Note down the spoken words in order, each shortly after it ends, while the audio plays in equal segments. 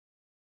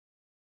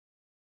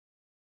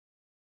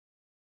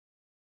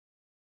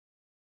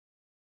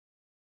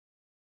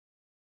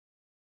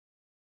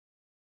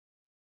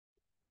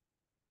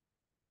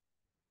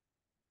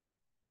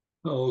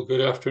Oh, good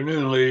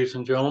afternoon, ladies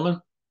and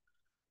gentlemen.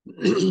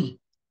 I'm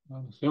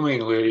assuming,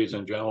 ladies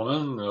and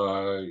gentlemen,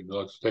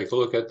 let's take a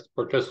look at the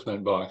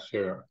participant box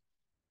here.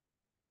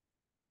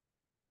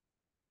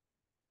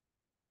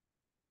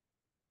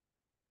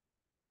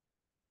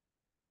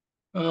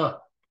 Ah,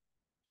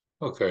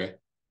 okay,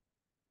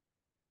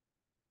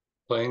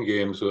 playing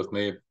games with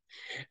me. In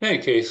any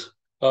case,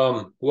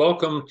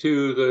 welcome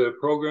to the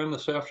program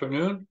this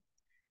afternoon.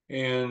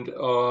 And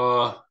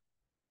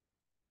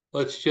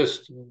let's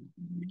just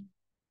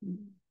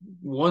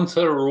one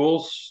set of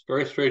rules,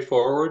 very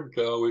straightforward.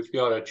 We've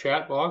got a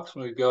chat box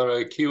and we've got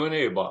a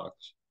Q&A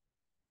box.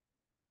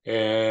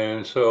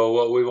 And so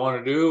what we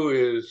want to do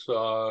is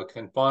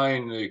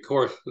confine the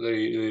course,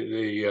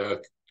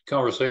 the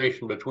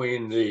conversation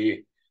between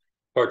the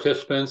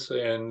participants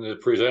and the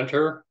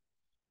presenter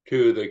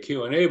to the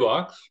Q&A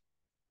box.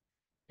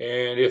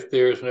 And if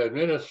there's an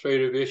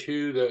administrative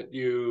issue that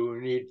you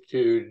need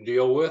to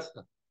deal with,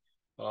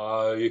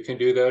 you can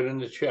do that in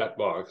the chat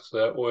box.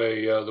 That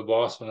way, the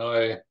boss and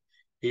I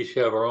each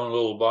have our own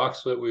little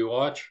box that we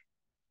watch.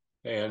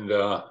 And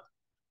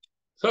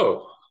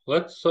so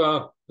let's,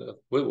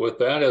 with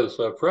that as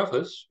a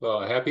preface,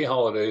 happy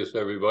holidays,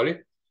 everybody.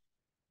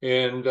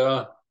 And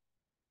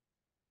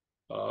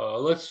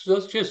let's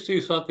just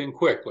do something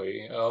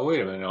quickly.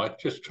 Wait a minute, I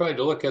just tried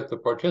to look at the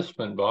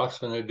participant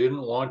box and it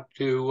didn't want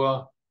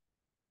to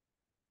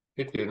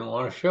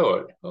show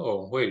it.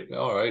 Oh, wait,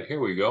 all right, here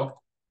we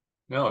go.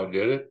 Now it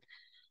did it.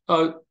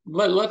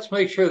 Let's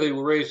make sure the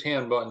raise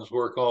hand buttons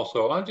work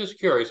also. I'm just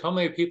curious, how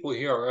many people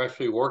here are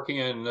actually working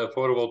in the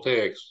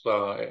photovoltaics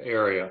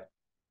area?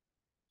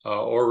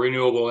 Or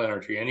renewable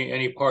energy,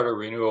 any part of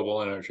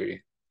renewable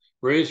energy.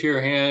 Raise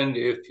your hand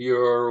if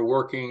you're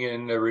working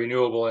in the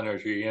renewable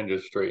energy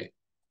industry.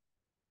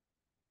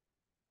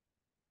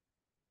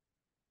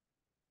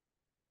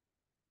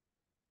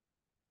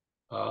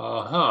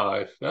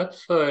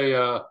 That's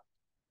a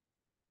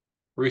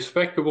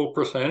respectable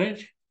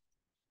percentage.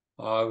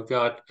 I've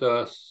got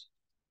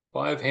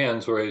 5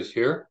 hands raised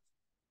here.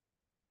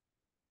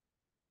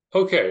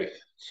 Okay,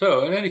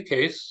 so in any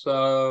case,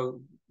 we're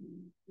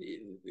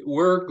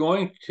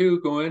going to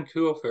go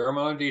into a fair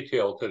amount of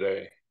detail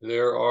today.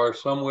 There are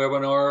some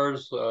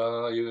webinars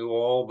you've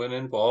all been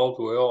involved,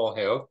 we all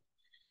have,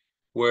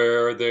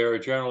 where they're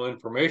general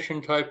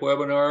information type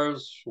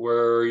webinars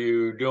where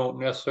you don't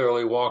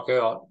necessarily walk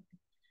out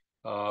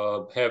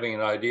having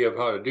an idea of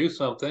how to do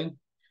something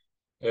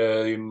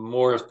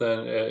more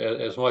than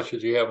as much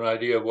as you have an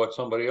idea of what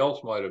somebody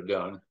else might have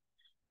done.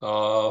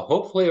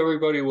 Hopefully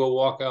everybody will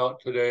walk out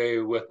today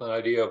with an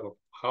idea of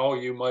how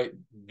you might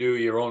do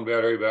your own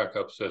battery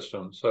backup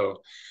system.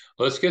 So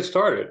let's get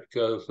started,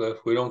 because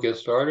if we don't get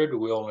started,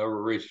 we'll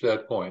never reach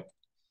that point.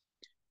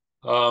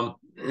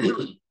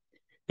 There's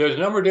a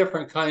number of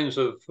different kinds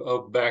of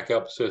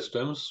backup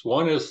systems.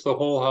 One is the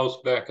whole house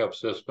backup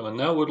system, and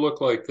that would look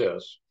like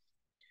this.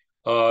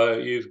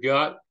 You've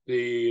got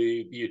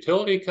the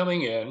utility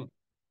coming in.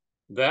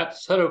 That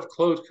set of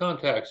closed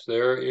contacts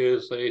there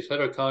is a set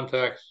of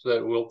contacts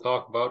that we'll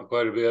talk about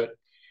quite a bit.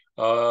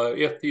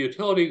 If the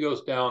utility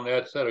goes down,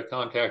 that set of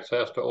contacts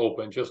has to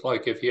open, just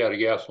like if you had a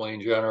gasoline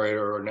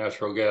generator or a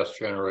natural gas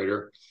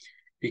generator.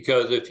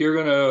 Because if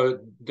you're going to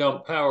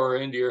dump power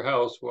into your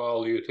house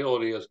while the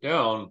utility is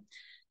down,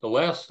 the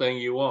last thing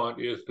you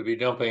want is to be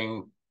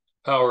dumping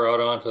power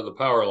out onto the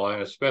power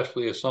line,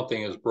 especially if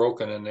something is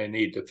broken and they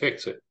need to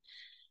fix it.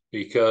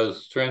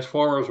 Because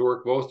transformers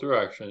work both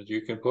directions.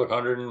 You can put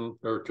 100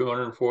 or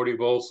 240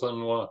 volts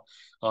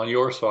on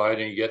your side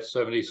and you get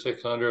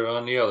 7,600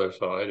 on the other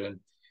side.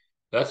 And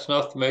that's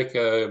enough to make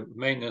a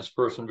maintenance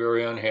person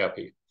very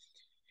unhappy.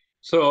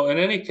 So in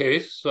any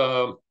case,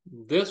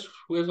 this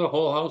is a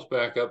whole house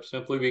backup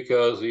simply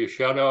because you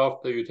shut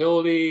off the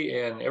utility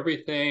and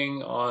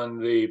everything on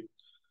the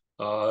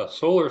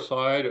solar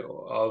side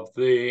of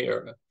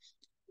the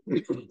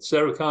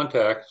set of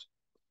contacts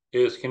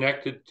is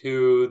connected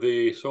to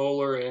the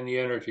solar and the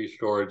energy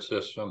storage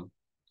system.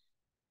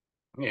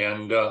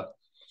 And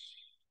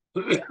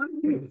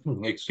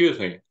excuse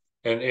me.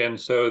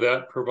 And so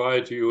that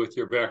provides you with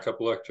your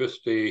backup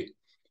electricity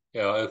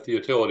if the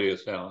utility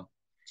is down.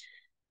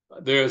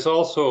 There's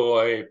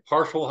also a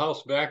partial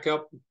house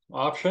backup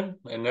option,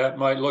 and that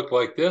might look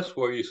like this,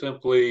 where you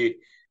simply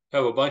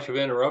have a bunch of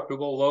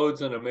interruptible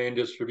loads in a main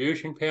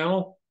distribution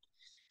panel.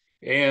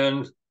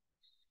 And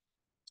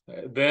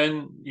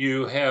then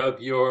you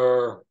have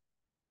your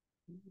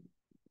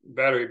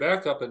battery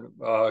backup and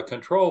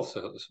control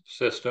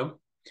system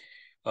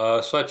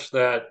such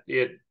that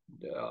if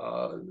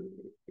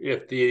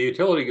the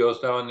utility goes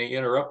down, the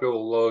interruptible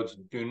loads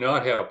do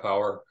not have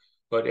power,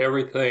 but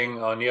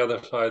everything on the other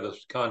side of the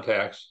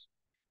contacts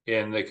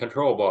in the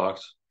control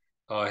box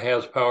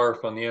has power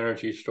from the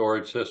energy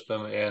storage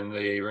system and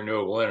the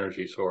renewable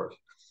energy source.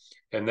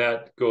 And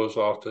that goes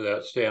off to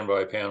that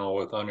standby panel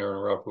with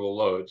uninterruptible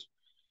loads.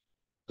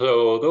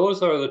 So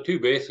those are the two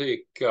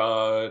basic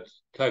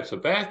types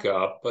of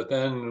backup, but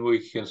then we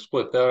can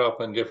split that up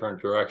in different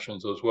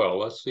directions as well.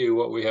 Let's see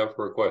what we have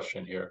for a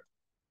question here.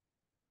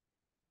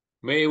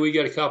 May we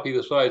get a copy of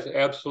the slides?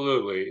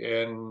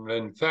 Absolutely. And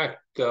in fact,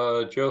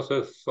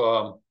 Joseph,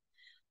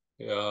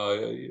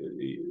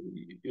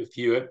 if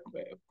you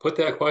put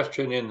that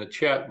question in the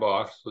chat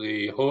box,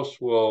 the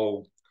host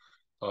will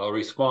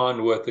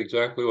respond with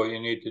exactly what you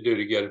need to do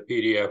to get a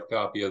PDF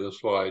copy of the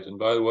slides. And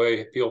by the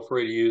way, feel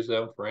free to use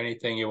them for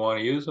anything you want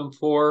to use them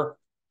for.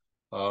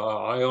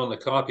 I own the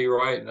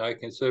copyright, and I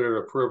consider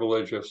it a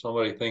privilege if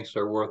somebody thinks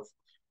they're worth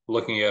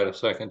looking at a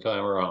second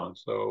time around.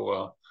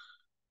 So,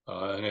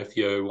 and if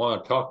you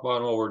want to talk about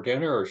them over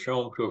dinner or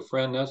show them to a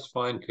friend, that's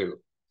fine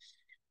too.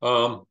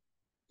 And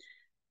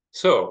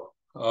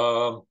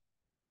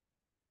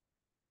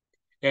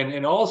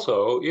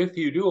also, if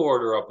you do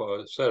order up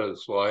a set of the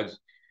slides,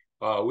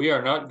 we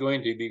are not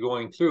going to be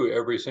going through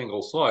every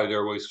single slide.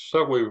 There was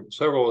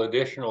several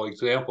additional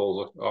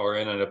examples are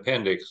in an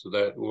appendix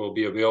that will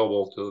be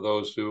available to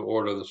those who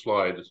order the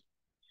slides.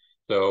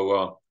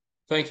 So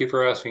thank you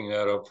for asking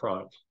that up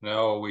front.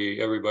 Now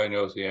everybody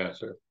knows the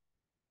answer.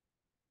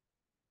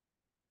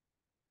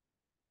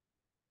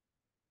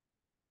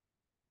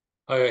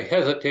 I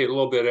hesitate a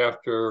little bit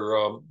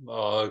after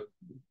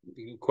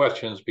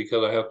questions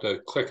because I have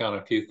to click on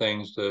a few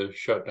things to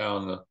shut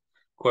down the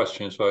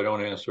question so I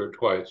don't answer it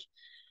twice.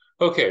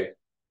 Okay,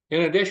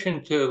 in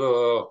addition to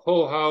the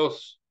whole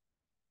house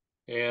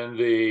and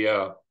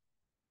the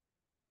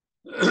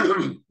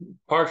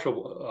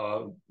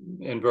partial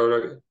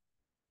inverter,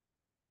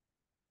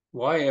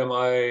 why am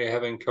I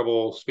having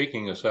trouble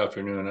speaking this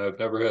afternoon? I've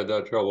never had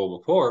that trouble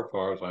before, as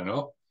far as I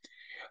know.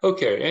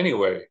 Okay,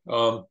 anyway,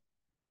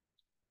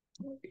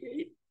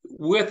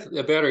 with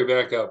a battery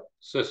backup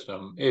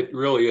system, it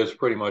really is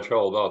pretty much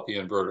all about the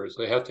inverters.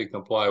 They have to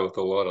comply with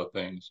a lot of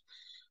things.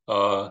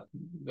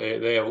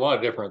 They have a lot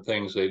of different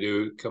things they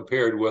do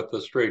compared with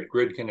the straight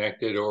grid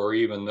connected or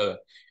even the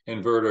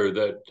inverter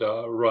that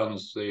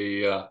runs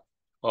the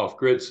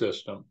off-grid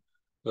system.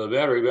 The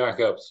battery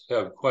backups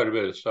have quite a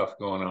bit of stuff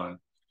going on.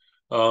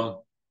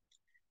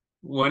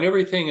 When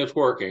everything is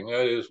working,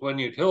 that is when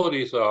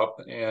utility's up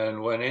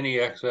and when any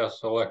excess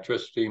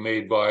electricity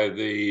made by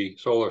the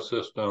solar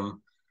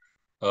system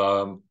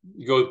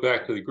goes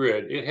back to the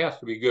grid, it has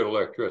to be good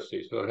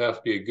electricity. So it has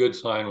to be a good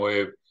sine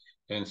wave.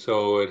 And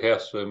so it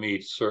has to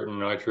meet certain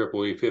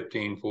IEEE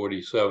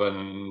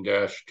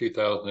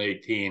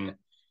 1547-2018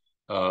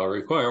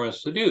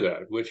 requirements to do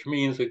that, which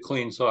means a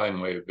clean sine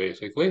wave,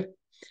 basically.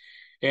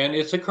 And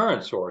it's a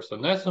current source,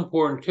 and that's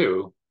important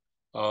too.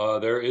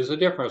 There is a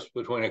difference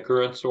between a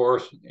current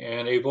source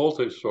and a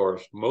voltage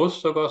source.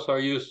 Most of us are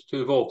used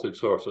to voltage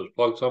sources.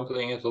 Plug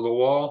something into the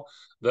wall,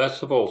 that's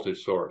the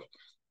voltage source.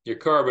 Your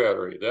car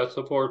battery, that's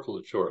a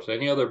voltage source.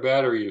 Any other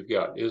battery you've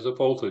got is a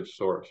voltage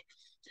source.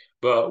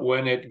 But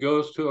when it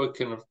goes to an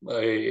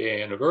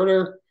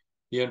inverter,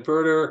 the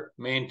inverter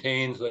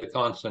maintains a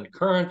constant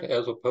current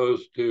as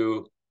opposed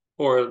to,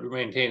 or it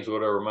maintains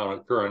whatever amount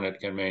of current it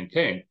can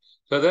maintain.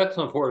 So that's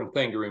an important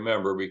thing to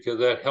remember because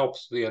that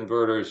helps the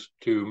inverters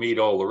to meet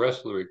all the rest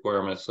of the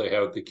requirements they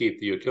have to keep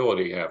the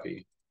utility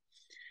happy.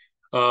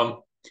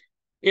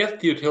 If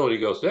the utility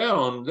goes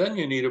down, then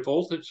you need a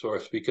voltage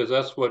source because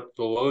that's what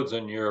the loads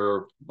in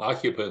your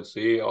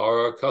occupancy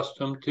are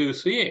accustomed to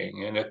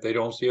seeing. And if they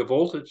don't see a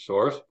voltage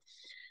source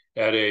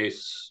at a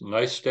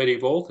nice steady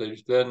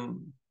voltage,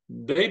 then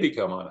they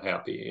become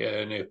unhappy.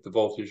 And if the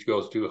voltage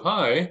goes too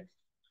high,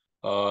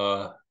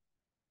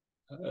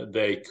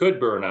 they could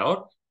burn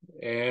out.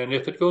 And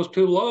if it goes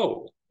too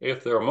low,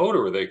 if they're a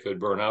motor, they could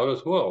burn out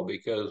as well,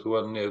 because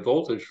when the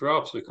voltage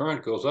drops, the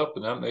current goes up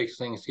and that makes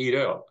things heat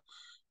up.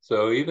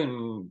 So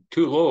even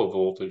too low a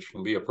voltage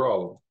can be a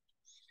problem.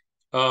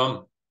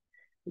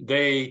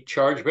 They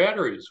charge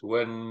batteries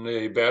when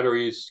the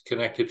batteries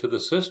connected to the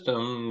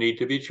system need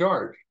to be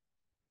charged.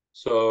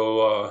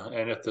 So,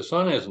 and if the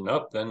sun isn't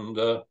up, then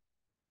the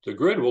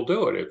grid will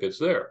do it if it's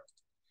there.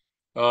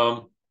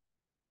 The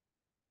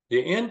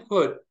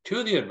input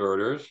to the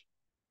inverters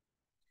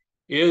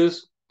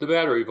is the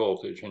battery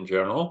voltage in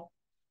general.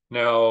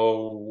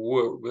 Now,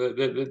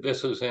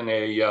 this is in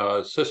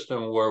a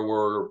system where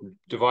we're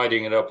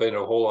dividing it up into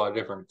a whole lot of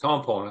different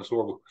components.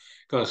 We're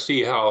going to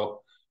see how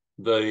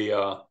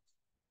the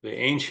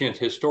ancient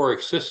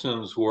historic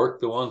systems work,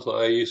 the ones that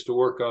I used to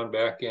work on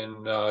back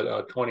in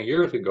 20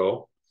 years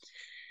ago.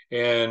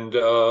 And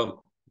a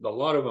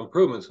lot of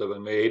improvements have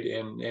been made,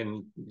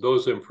 and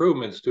those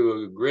improvements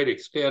to a great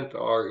extent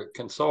are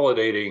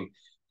consolidating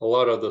a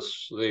lot of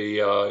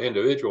the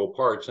individual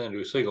parts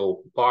into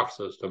single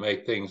boxes to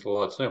make things a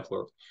lot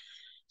simpler.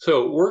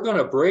 So we're going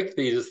to break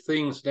these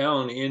things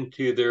down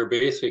into their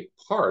basic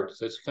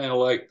parts. It's kind of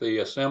like the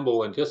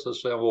assemble and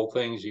disassemble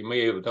things you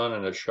may have done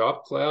in a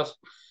shop class.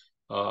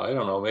 I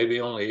don't know, maybe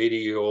only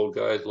 80-year-old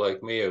guys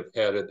like me have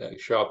had a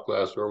shop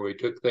class where we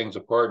took things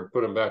apart and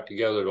put them back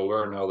together to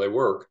learn how they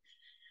work.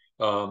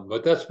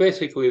 But that's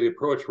basically the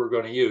approach we're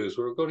going to use.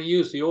 We're going to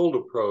use the old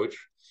approach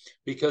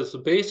because the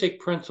basic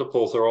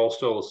principles are all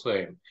still the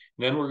same. And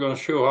then we're going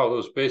to show how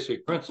those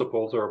basic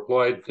principles are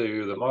applied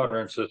to the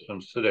modern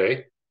systems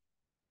today.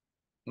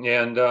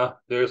 And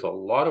there's a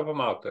lot of them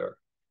out there.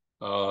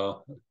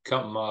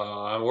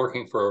 I'm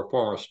working for a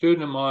former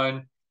student of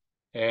mine,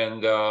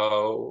 and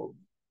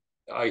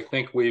I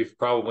think we've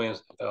probably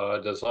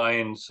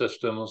designed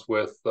systems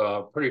with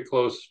pretty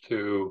close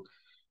to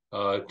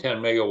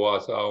 10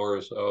 megawatt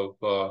hours of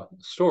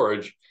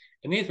storage,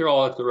 and these are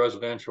all at the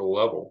residential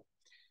level.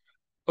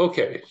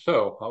 Okay,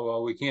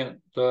 so we can't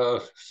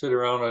sit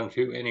around on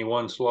any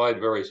one slide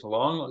very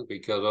long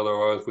because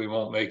otherwise we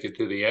won't make it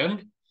to the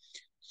end.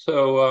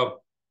 So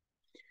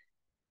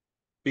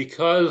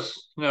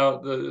because now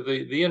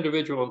the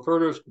individual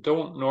inverters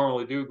don't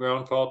normally do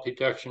ground fault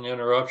detection,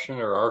 interruption,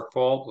 or arc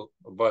fault,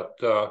 but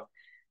the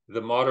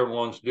modern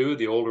ones do,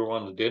 the older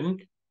ones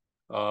didn't.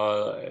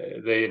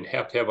 They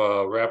have to have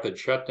a rapid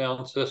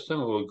shutdown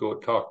system. We'll go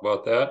talk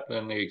about that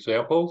in the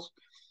examples.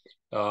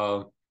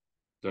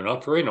 They're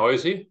not very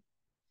noisy.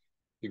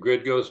 The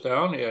grid goes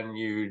down and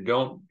you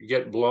don't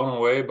get blown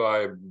away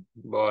by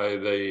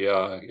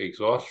the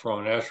exhaust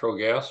from a natural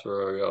gas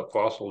or a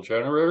fossil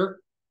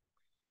generator.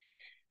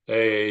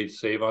 They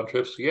save on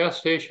trips to the gas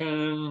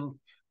station.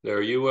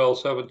 They're UL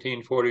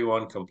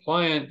 1741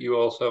 compliant.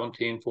 UL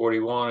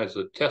 1741 is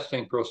a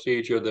testing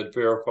procedure that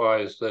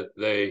verifies that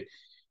they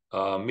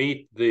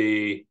meet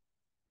the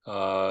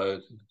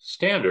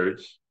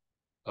standards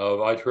of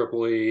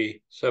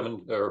IEEE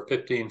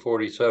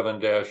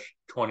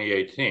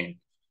 1547-2018.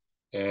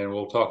 And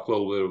we'll talk a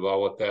little bit about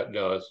what that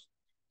does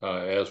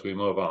as we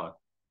move on.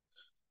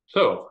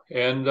 So,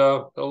 and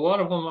a lot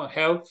of them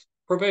have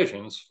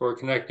provisions for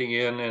connecting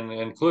in and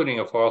including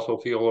a fossil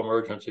fuel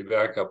emergency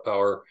backup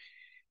power,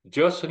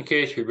 just in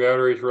case your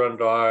batteries run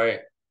dry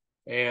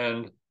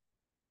and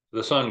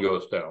the sun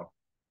goes down.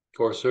 Of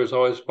course, there's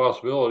always a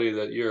possibility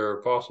that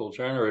your fossil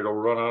generator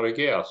will run out of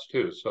gas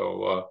too,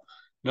 so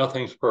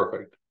nothing's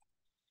perfect.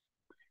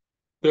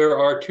 There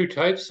are two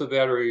types of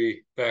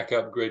battery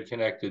backup grid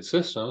connected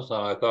systems.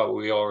 Now, I thought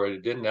we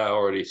didn't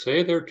already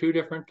say there are two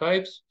different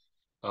types.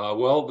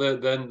 Well,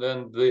 then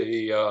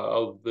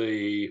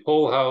the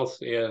whole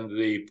house and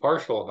the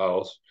partial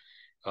house,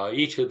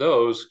 each of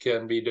those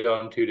can be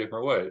done two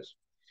different ways.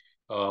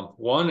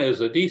 One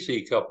is a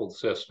DC coupled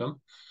system.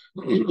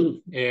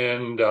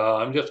 And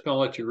I'm just going to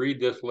let you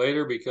read this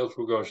later because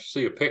we're going to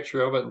see a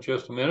picture of it in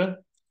just a minute.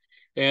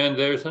 And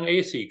there's an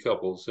AC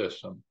coupled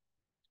system.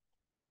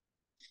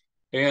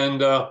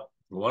 And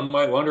one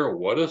might wonder,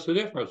 what is the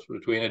difference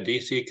between a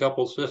DC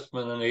coupled system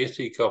and an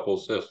AC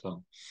coupled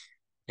system?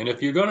 And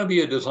if you're going to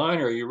be a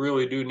designer, you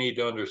really do need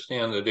to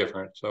understand the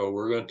difference. So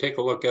we're going to take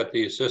a look at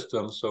these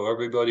systems so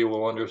everybody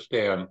will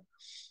understand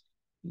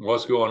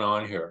what's going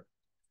on here.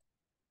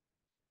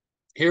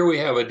 Here we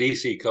have a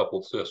DC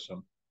coupled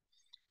system.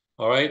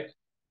 All right.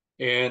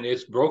 And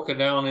it's broken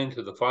down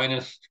into the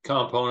finest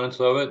components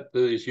of it.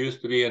 These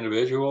used to be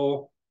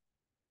individual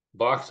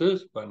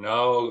boxes, but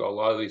now a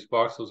lot of these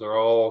boxes are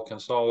all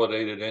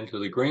consolidated into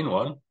the green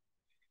one.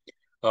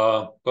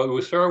 But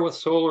we start with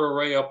solar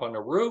array up on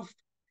the roof.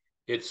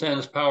 It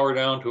sends power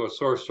down to a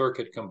source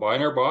circuit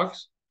combiner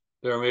box.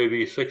 There may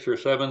be 6 or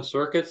 7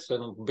 circuits,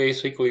 and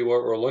basically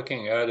what we're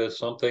looking at is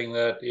something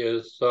that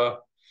is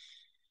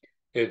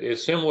it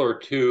is similar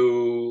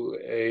to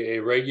a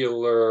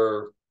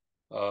regular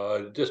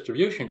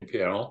distribution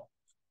panel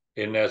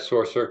in that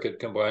source circuit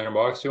combiner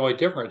box. The only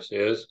difference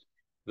is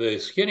the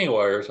skinny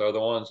wires are the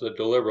ones that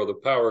deliver the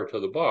power to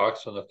the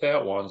box, and the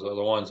fat ones are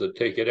the ones that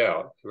take it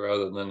out,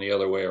 rather than the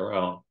other way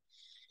around.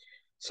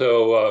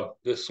 So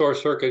this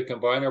source circuit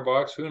combiner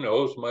box, who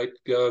knows, might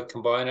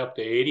combine up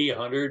to 80,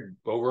 100,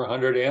 over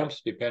 100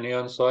 amps, depending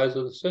on the size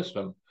of the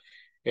system.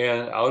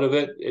 And out of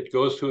it, it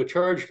goes to a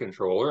charge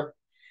controller.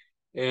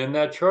 And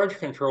that charge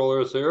controller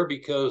is there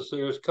because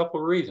there's a couple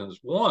of reasons.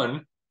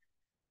 One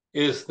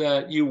is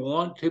that you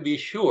want to be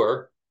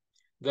sure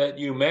that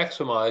you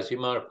maximize the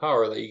amount of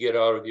power that you get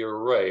out of your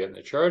array. And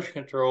the charge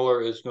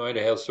controller is going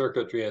to have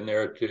circuitry in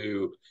there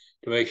to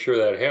make sure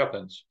that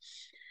happens.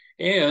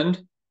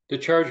 And the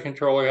charge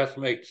controller has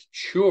to make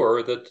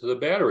sure that the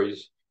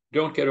batteries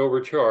don't get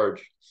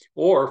overcharged,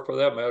 or for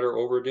that matter,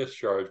 over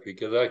discharged,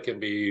 because that can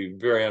be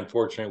very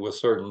unfortunate with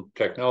certain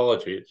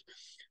technologies.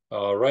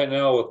 Right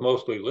now, with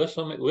mostly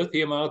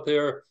lithium out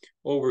there,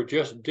 over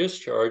just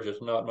discharge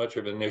is not much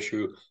of an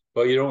issue,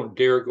 but you don't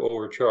dare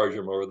overcharge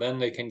them, or then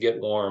they can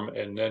get warm,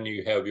 and then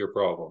you have your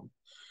problem.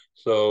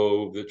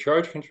 So the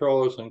charge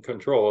controller is in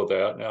control of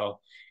that. Now,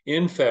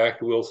 in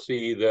fact, we'll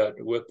see that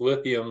with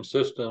lithium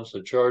systems,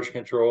 the charge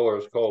controller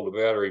is called the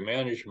battery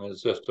management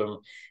system,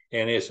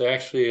 and it's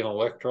actually an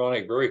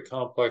electronic, very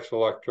complex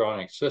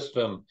electronic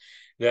system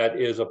that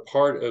is a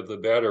part of the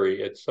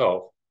battery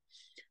itself.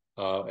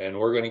 And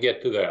we're going to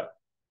get to that.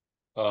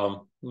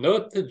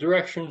 Note the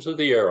directions of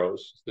the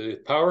arrows. The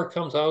power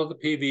comes out of the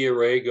PV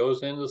array,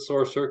 goes into the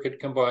source circuit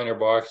combiner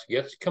box,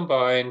 gets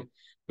combined,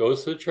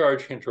 goes to the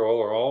charge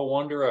controller, all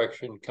one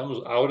direction,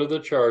 comes out of the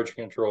charge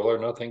controller,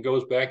 nothing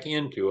goes back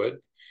into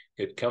it.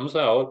 It comes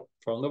out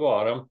from the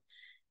bottom.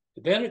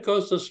 Then it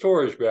goes to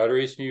storage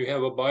batteries, and you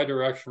have a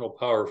bidirectional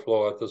power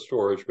flow at the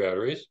storage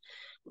batteries.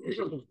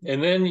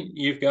 And then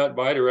you've got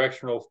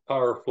bidirectional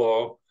power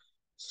flow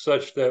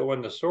such that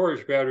when the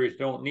storage batteries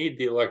don't need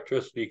the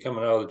electricity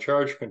coming out of the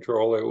charge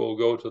controller, it will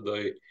go to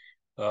the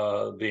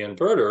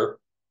inverter,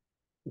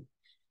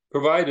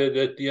 provided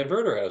that the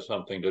inverter has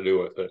something to do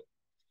with it.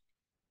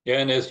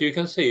 And as you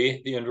can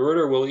see, the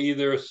inverter will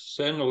either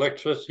send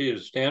electricity to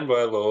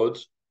standby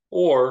loads,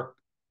 or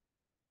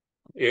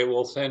it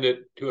will send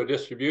it to a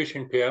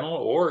distribution panel,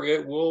 or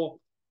it will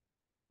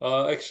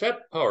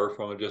accept power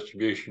from a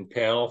distribution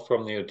panel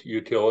from the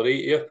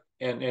utility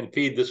and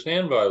feed the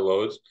standby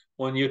loads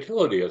when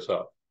utility is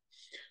up.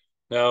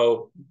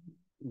 Now,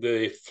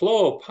 the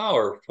flow of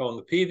power from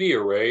the PV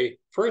array,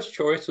 first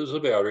choice is the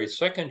battery,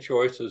 second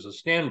choice is the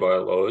standby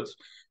loads,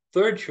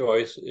 third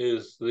choice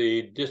is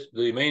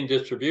the main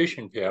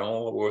distribution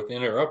panel with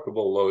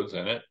interruptible loads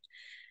in it,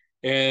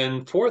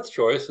 and fourth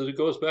choice is it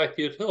goes back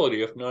to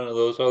utility if none of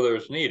those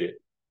others need it,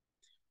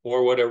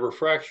 or whatever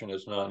fraction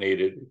is not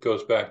needed, it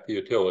goes back to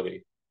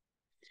utility.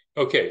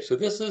 Okay, so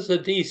this is a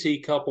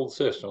DC coupled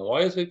system.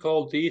 Why is it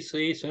called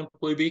DC?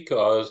 Simply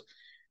because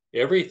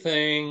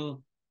everything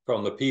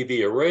from the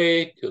PV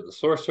array to the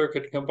source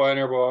circuit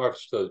combiner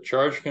box to the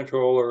charge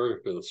controller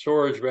to the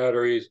storage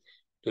batteries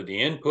to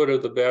the input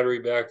of the battery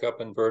backup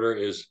inverter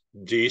is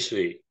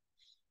DC.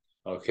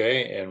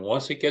 Okay, and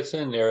once it gets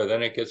in there,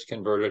 then it gets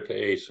converted to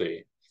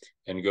AC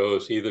and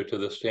goes either to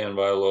the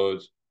standby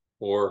loads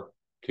or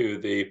to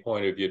the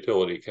point of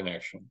utility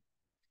connection.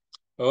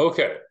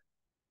 Okay,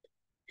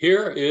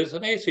 here is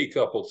an AC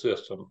coupled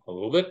system, a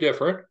little bit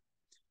different.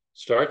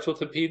 Starts with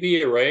the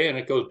PV array and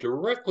it goes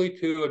directly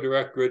to a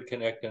direct grid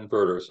connect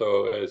inverter.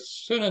 So as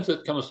soon as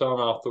it comes down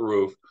off the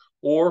roof,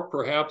 or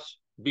perhaps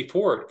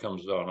before it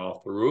comes down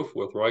off the roof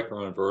with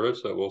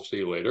microinverters that we'll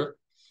see later,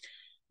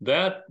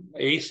 that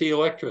AC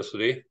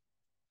electricity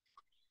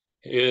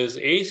is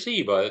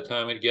AC by the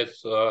time it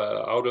gets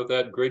out of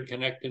that grid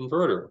connect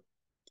inverter.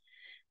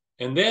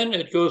 And then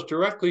it goes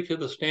directly to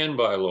the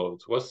standby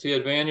loads. What's the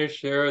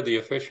advantage there? The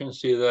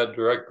efficiency of that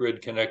direct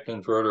grid connect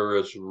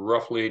inverter is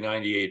roughly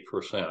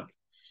 98%.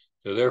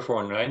 So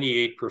therefore,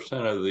 98%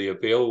 of the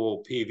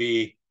available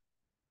PV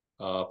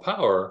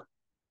power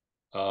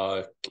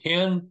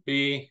can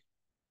be,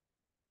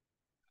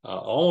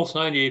 almost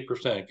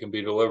 98% can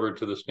be delivered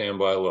to the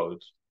standby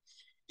loads.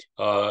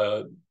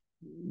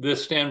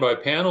 This standby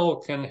panel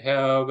can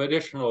have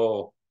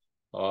additional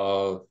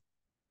AC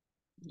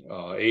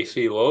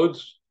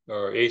loads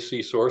or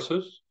AC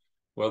sources,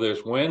 whether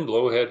it's wind,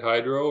 low head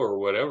hydro, or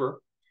whatever,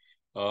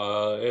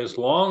 as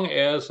long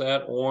as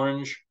that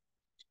orange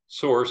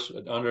source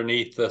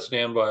underneath the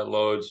standby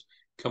loads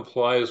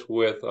complies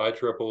with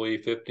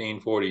IEEE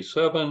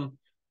 1547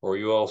 or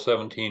UL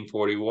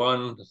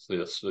 1741,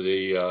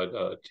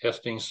 the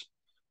testing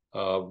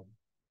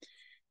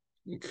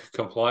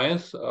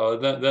compliance,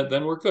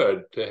 then we're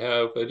good to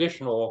have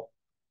additional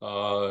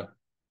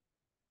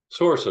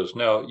sources.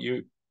 Now,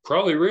 you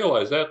probably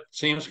realize that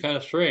seems kind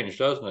of strange,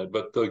 doesn't it?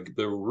 But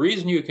the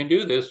reason you can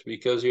do this is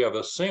because you have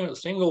a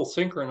single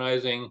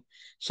synchronizing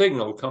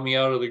signal coming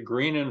out of the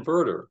green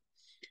inverter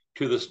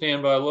to the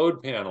standby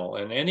load panel,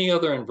 and any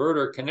other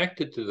inverter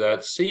connected to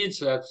that sees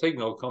that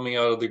signal coming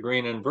out of the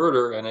green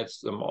inverter, and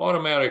it's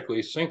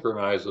automatically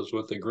synchronizes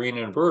with the green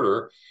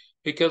inverter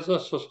because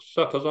this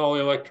stuff is all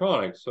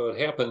electronic. So it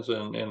happens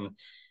in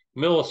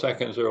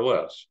milliseconds or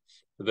less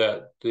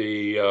that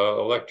the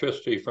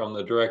electricity from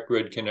the direct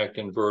grid connect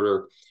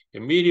inverter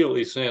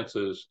immediately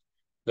senses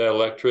that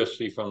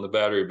electricity from the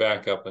battery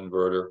backup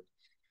inverter.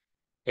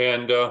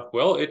 And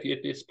well,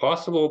 it's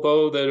possible,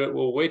 though, that it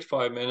will wait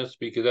 5 minutes,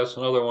 because that's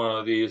another one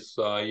of these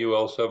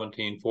UL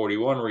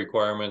 1741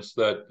 requirements,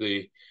 that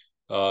the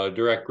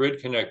direct grid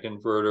connect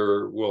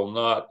inverter will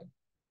not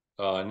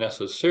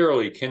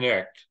necessarily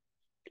connect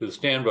to the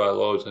standby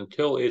loads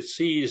until it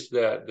sees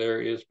that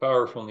there is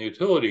power from the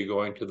utility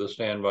going to the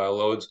standby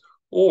loads,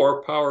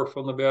 or power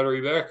from the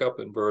battery backup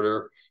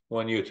inverter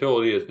when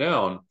utility is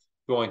down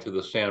going to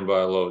the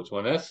standby loads.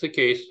 When that's the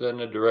case, then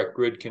the direct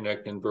grid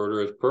connect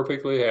inverter is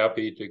perfectly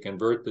happy to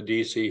convert the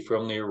DC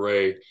from the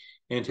array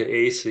into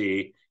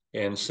AC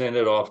and send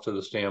it off to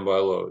the standby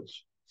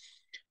loads.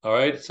 All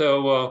right,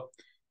 so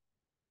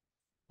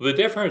the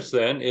difference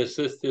then is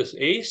this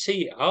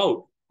AC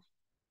out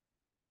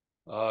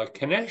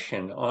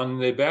connection on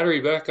the battery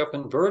backup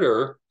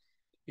inverter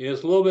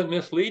is a little bit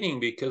misleading,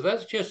 because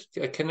that's just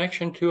a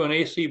connection to an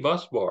AC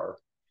bus bar.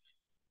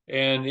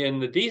 And in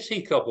the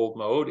DC coupled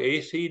mode,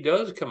 AC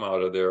does come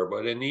out of there,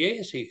 but in the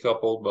AC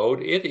coupled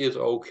mode, it is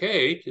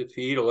okay to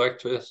feed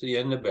electricity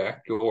in the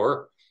back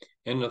door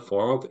in the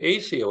form of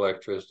AC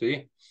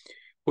electricity,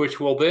 which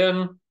will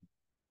then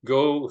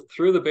go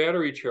through the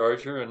battery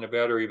charger and the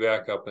battery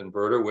backup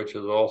inverter, which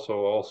is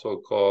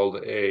also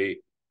called a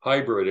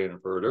hybrid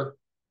inverter.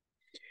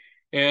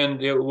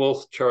 And it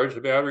will charge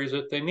the batteries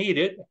if they need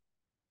it.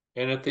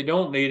 And if they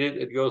don't need it,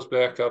 it goes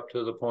back up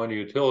to the point of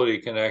utility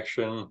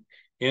connection,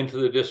 into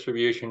the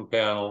distribution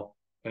panel,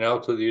 and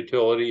out to the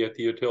utility if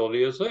the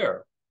utility is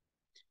there.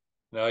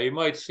 Now, you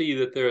might see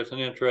that there's an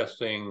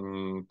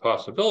interesting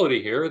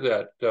possibility here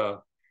that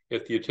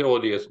if the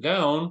utility is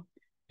down,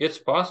 it's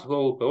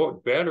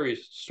possible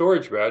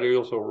storage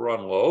batteries will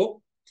run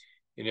low,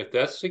 And if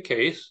that's the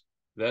case,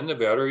 then the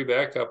battery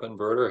backup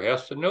inverter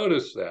has to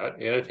notice that,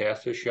 and it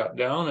has to shut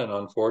down. And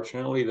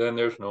unfortunately, then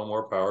there's no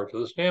more power to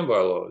the standby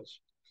loads.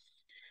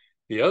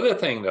 The other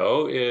thing,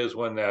 though, is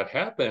when that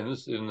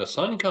happens and the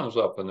sun comes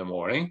up in the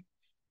morning,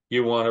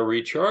 you want to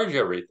recharge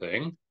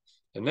everything.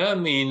 And that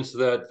means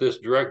that this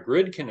direct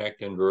grid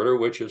connect inverter,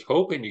 which is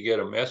hoping to get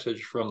a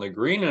message from the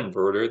green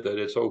inverter that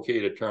it's okay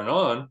to turn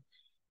on,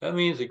 that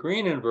means the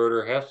green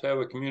inverter has to have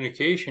a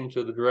communication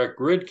to the direct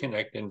grid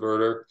connect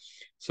inverter.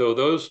 So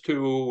those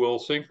two will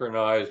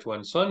synchronize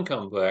when sun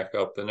comes back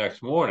up the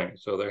next morning.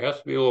 So there has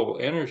to be a little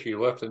energy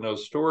left in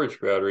those storage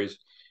batteries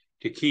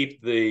to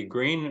keep the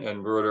green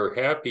inverter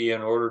happy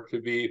in order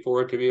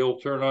for it to be able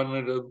to turn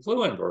on the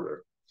blue inverter.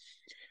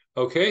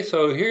 Okay,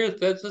 so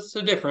that's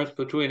the difference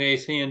between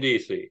AC and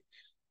DC.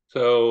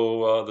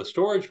 So the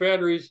storage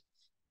batteries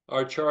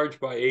are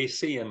charged by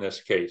AC in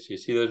this case. You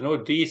see, there's no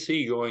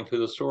DC going to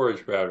the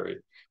storage battery.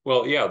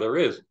 Well, yeah, there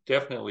is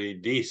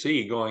definitely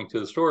DC going to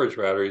the storage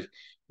batteries,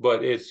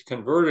 but it's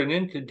converted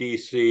into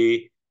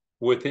DC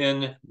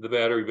within the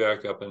battery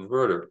backup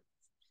inverter.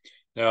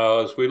 Now,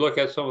 as we look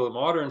at some of the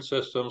modern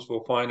systems,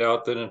 we'll find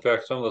out that, in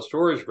fact, some of the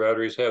storage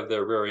batteries have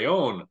their very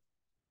own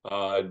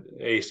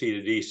AC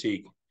to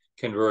DC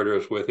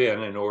converters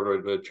within in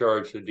order to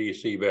charge the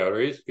DC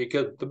batteries,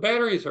 because the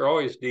batteries are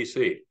always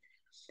DC.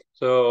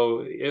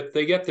 So if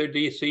they get their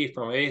DC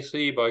from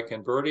AC by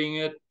converting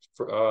it,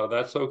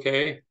 that's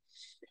okay.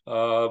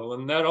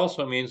 And that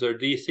also means their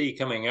DC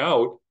coming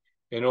out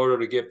in order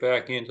to get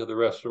back into the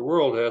rest of the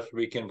world has to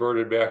be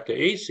converted back to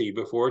AC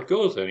before it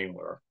goes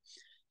anywhere.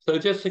 So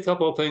just a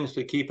couple of things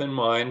to keep in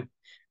mind.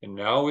 And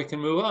now we can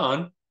move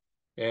on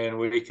and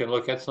we can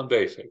look at some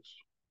basics.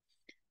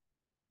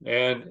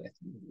 And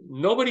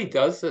nobody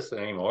does this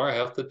anymore, I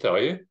have to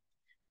tell you.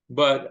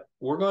 But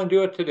we're going to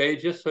do it today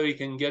just so you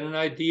can get an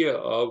idea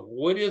of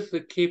what is the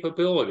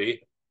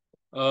capability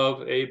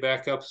of a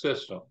backup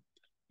system.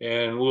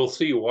 And we'll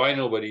see why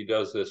nobody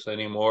does this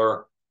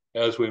anymore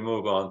as we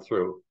move on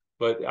through.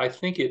 But I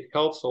think it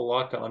helps a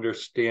lot to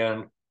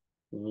understand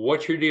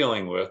what you're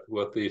dealing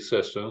with these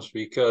systems,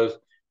 because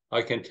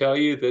I can tell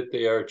you that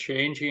they are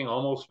changing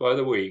almost by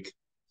the week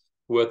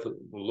with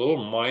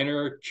little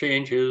minor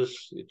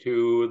changes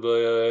to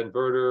the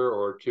inverter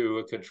or to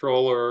a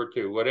controller,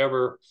 to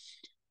whatever.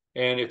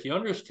 And if you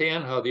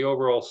understand how the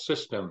overall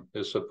system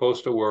is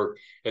supposed to work,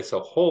 it's a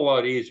whole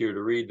lot easier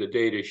to read the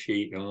data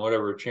sheet and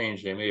whatever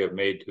change they may have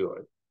made to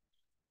it.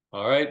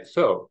 All right,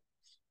 so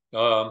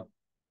we're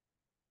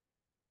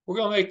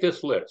going to make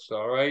this list,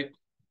 all right?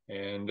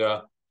 And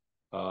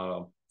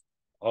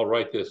I'll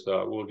write this,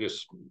 we'll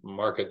just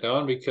mark it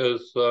down,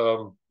 because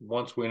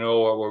once we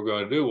know what we're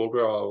going to do,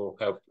 we'll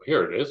have,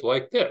 here it is,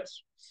 like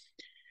this.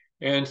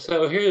 And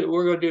so here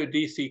we're going to do a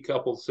DC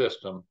coupled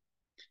system,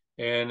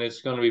 and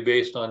it's going to be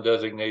based on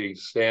designating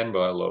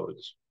standby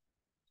loads.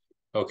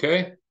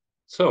 Okay,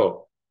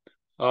 so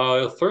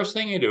the first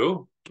thing you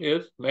do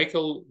is make a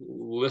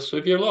list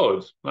of your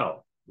loads.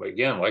 Now,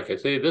 again, like I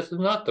say, this is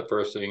not the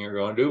first thing you're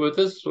going to do, but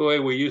this is the way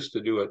we used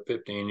to do it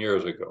 15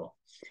 years ago.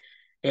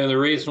 And the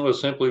reason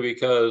was simply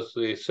because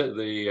the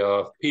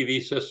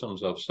PV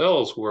systems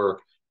themselves were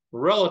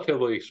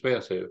relatively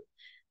expensive.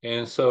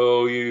 And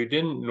so you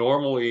didn't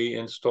normally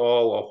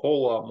install a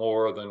whole lot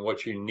more than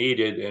what you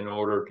needed in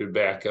order to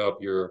back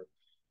up your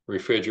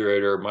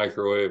refrigerator,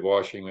 microwave,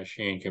 washing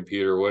machine,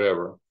 computer,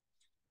 whatever.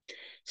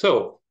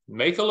 So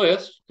make a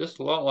list, just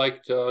a lot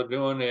like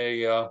doing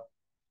a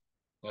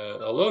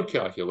load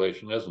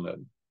calculation, isn't it?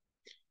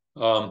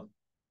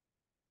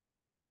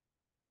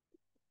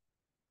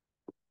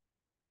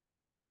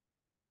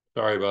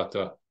 Sorry about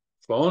the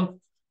phone.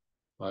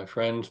 My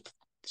friend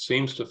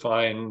seems to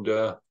find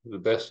the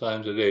best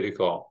times of day to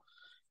call.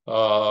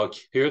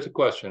 Here's a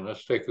question.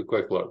 Let's take a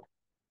quick look.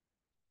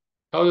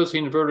 How does the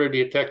inverter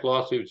detect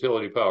loss of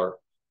utility power?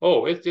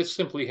 Oh, it just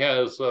simply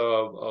has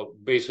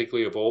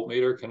basically a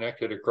voltmeter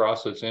connected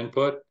across its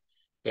input.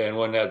 And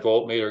when that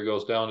voltmeter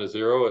goes down to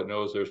zero, it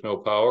knows there's no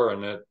power,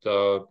 and it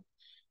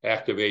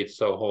activates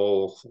a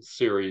whole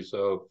series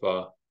of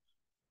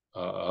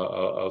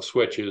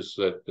switches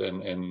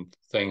and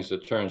things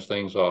that turns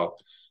things off.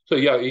 So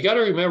yeah, you got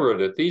to remember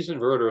that these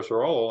inverters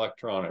are all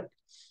electronic.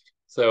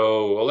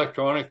 So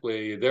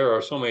electronically, there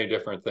are so many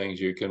different things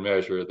you can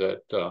measure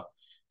that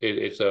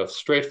it's a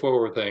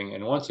straightforward thing.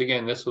 And once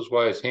again, this is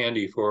why it's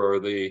handy for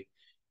the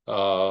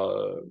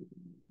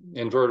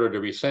inverter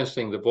to be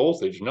sensing the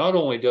voltage. Not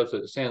only does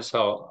it sense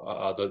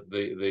how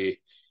the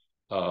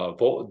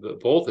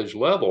voltage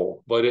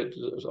level, but it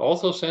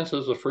also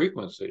senses the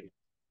frequency.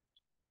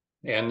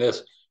 And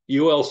this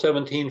UL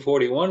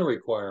 1741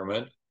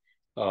 requirement,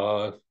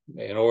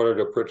 in order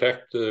to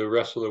protect the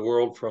rest of the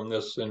world from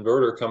this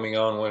inverter coming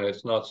on when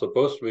it's not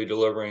supposed to be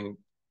delivering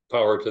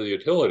power to the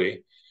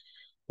utility,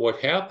 what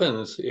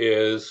happens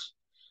is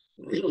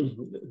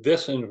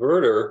this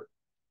inverter,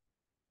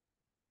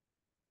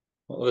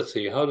 well, let's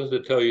see, how does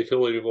it tell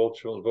utility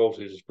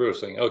voltage is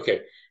producing?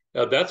 Okay,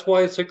 now that's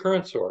why it's a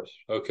current source,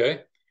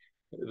 okay?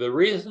 The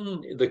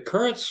reason the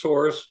current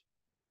source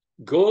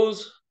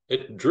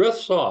it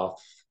drifts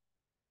off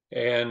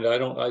And I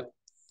don't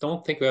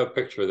think we have a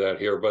picture of that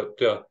here, but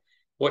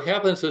what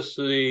happens is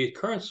the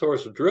current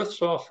source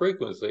drifts off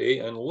frequency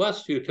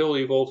unless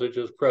utility voltage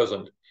is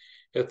present.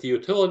 If the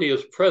utility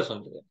is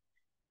present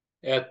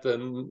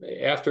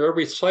after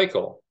every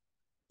cycle,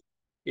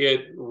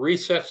 it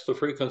resets the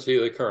frequency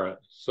of the current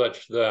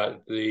such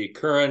that the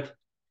current,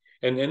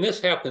 and this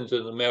happens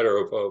in a matter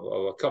of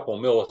a couple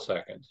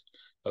milliseconds,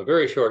 a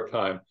very short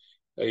time.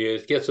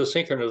 It gets a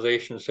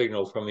synchronization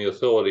signal from the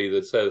utility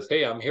that says,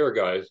 hey, I'm here,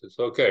 guys, it's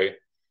okay.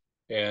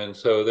 And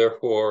so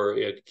therefore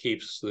it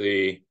keeps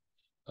the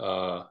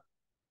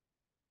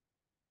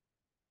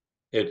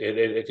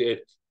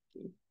it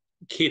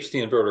keeps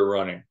the inverter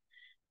running.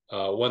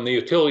 When the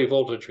utility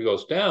voltage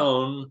goes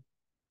down,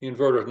 the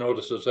inverter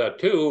notices that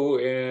too,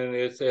 and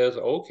it says,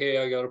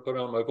 okay, I got to put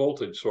on my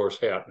voltage source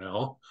hat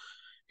now,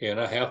 and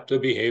I have to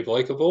behave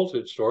like a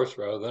voltage source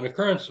rather than a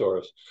current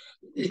source.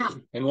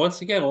 And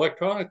once again,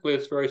 electronically,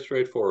 it's very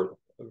straightforward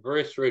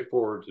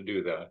to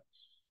do that.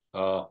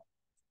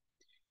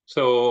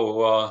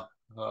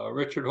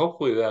 Richard,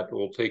 hopefully that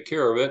will take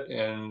care of it,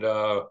 and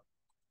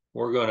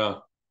we're going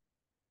to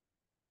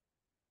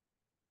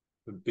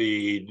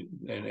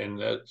and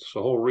that's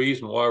the whole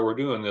reason why we're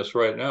doing this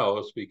right now,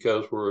 is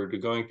because we're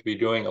going to be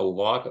doing a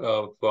lot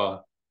of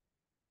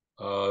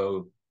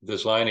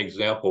design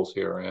examples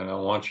here, and I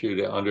want you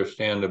to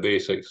understand the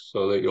basics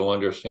so that you'll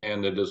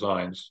understand the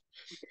designs.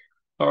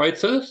 All right,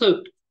 so this is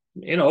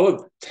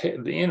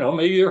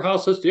maybe your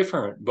house is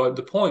different, but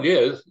the point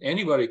is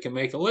anybody can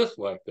make a list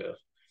like this.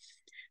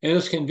 And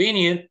it's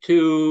convenient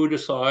to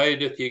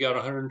decide if you got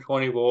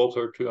 120 volts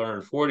or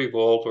 240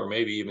 volts or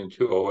maybe even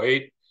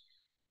 208.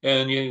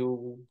 And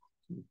you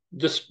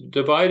just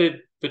divide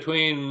it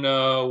between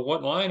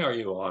what line are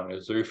you on?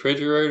 Is the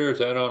refrigerator, is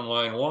that on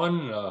line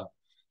 1?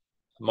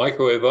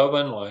 Microwave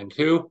oven, line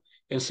 2?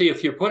 And see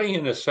if you're putting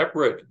in a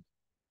separate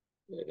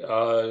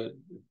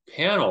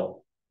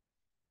panel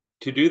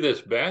to do this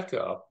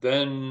backup,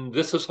 then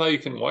this is how you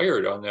can wire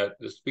it on that.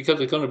 It's because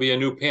it's going to be a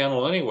new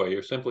panel anyway.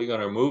 You're simply going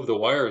to move the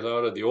wires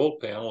out of the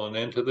old panel and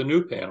into the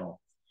new panel.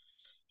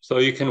 So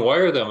you can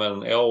wire them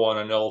in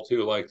L1 and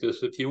L2 like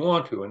this if you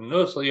want to. And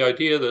notice the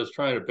idea that it's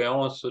trying to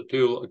balance the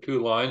two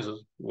lines as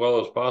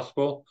well as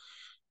possible.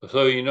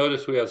 So you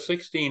notice we have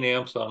 16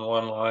 amps on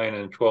one line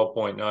and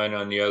 12.9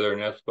 on the other,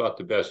 and that's about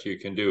the best you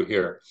can do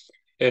here.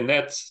 And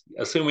that's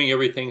assuming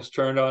everything's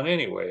turned on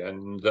anyway,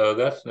 and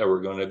that's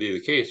never going to be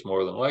the case,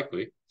 more than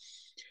likely.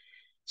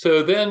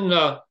 So then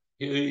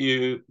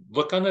you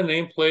look on the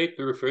nameplate,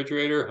 the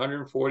refrigerator,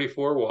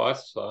 144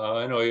 watts.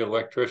 I know you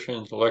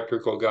electricians,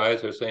 electrical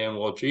guys are saying,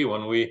 well, gee,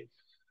 when we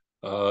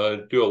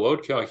do a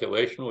load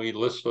calculation, we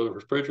list the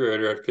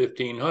refrigerator at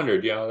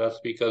 1500. Yeah, that's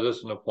because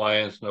it's an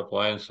appliance, and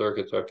appliance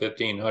circuits are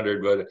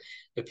 1500. But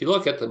if you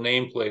look at the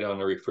nameplate on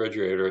the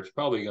refrigerator, it's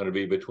probably going to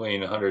be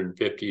between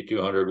 150,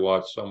 200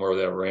 watts, somewhere in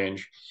that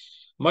range.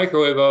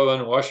 Microwave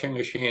oven, washing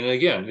machine. And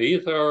again,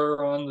 these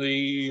are on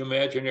the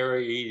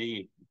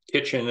imaginary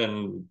kitchen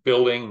and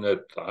building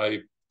that I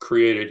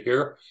created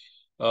here.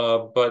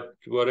 But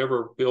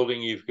whatever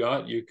building you've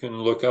got, you can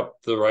look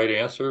up the right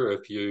answer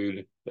if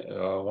you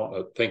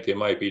think they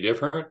might be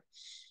different.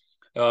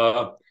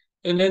 And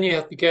then you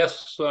have to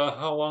guess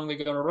how long they're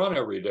going to run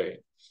every day.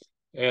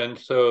 And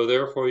so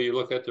therefore you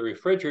look at the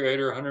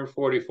refrigerator,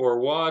 144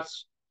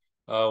 watts,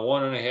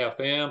 1.5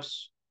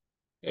 amps,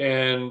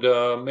 and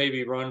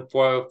maybe run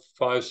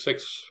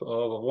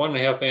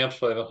 1.5 amps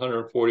by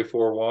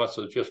 144 watts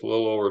is just a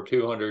little over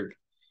 200.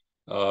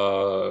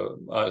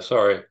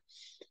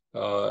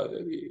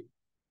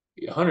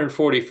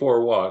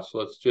 144 watts.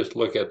 Let's just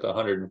look at the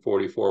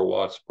 144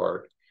 watts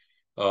part.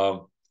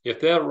 If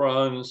that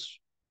runs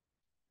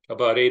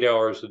about 8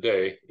 hours a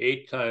day,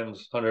 8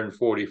 times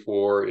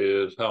 144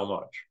 is how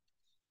much?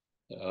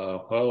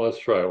 Well, let's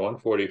try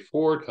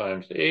 144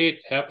 times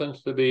 8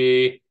 happens to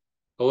be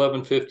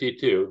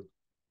 1152.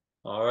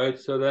 All right,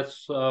 so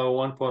that's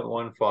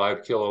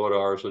 1.15 kilowatt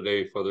hours a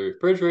day for the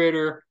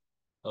refrigerator.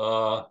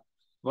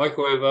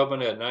 Microwave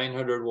oven at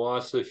 900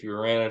 watts. If you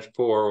ran it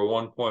for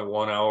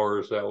 1.1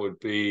 hours, that would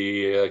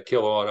be a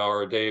kilowatt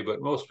hour a day.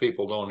 But most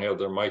people don't have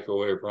their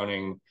microwave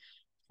running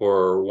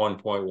for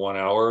 1.1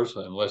 hours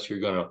unless you're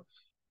going to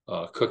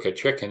cook a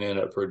chicken in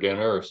it for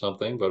dinner or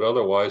something. But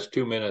otherwise,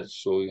 2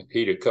 minutes will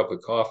heat a cup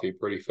of coffee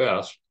pretty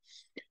fast.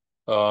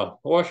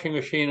 Washing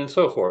machine and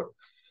so forth.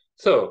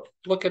 So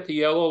look at the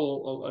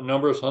yellow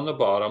numbers on the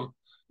bottom.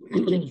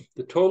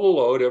 The total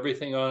load,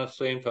 everything on at the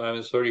same time,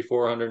 is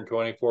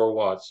 3,424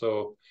 watts.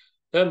 So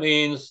that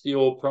means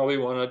you'll probably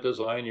want to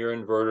design your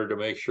inverter to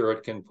make sure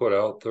it can put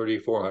out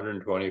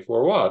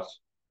 3,424 watts.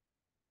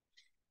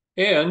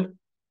 And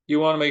you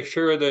want to make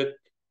sure that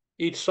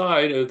each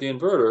side of the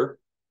inverter,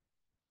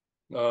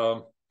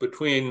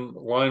 between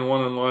line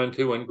 1 and line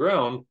 2 and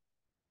ground,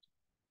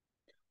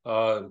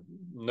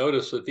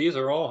 notice that these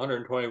are all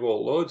 120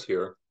 volt loads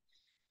here.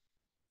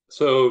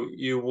 So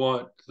you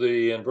want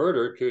the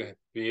inverter to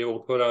be able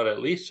to put out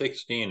at least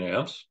 16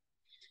 amps.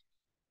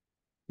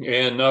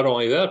 And not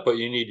only that, but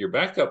you need your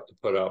backup to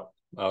put out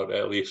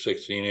at least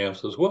 16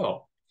 amps as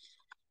well.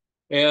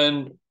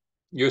 And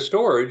your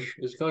storage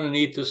is going to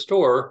need to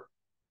store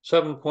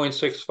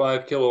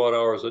 7.65 kilowatt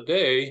hours a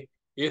day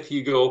if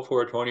you go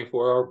for a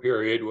 24-hour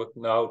period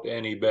without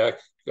any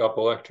backup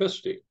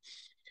electricity.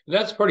 And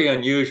that's pretty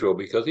unusual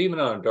because even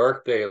on a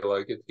dark day,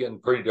 like it's getting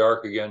pretty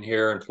dark again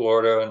here in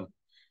Florida, and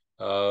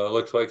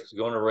looks like it's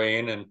going to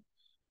rain.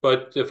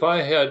 But if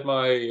I had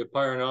my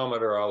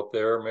pyranometer out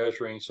there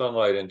measuring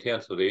sunlight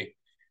intensity,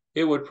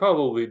 it would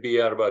probably be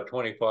at about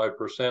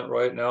 25%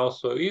 right now.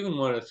 So even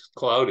when it's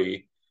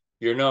cloudy,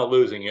 you're not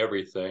losing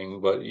everything,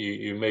 but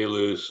you may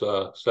lose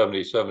 70,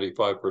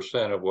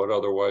 75% of what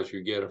otherwise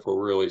you get if we're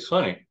really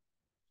sunny.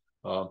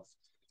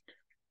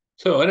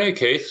 So in any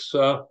case,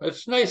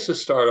 it's nice to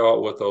start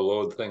out with a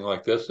load thing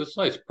like this. It's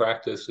nice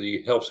practice.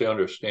 It helps you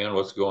understand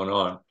what's going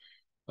on.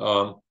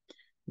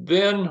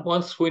 Then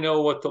once we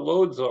know what the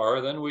loads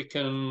are, then we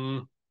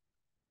can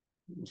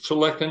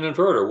select an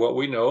inverter. What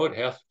we know, it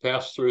has to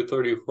pass through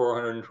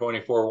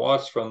 3,424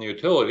 watts from the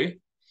utility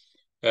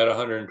at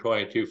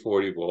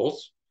 122.40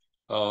 volts.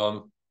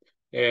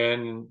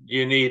 And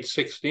you need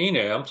 16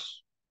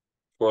 amps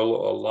for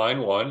line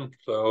one.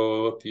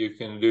 So if you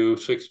can do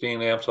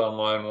 16 amps on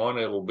line one,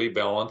 it'll be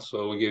balanced.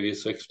 So we'll give you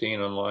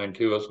 16 on line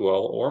two as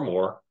well, or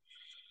more.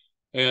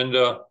 And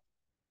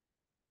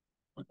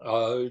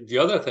the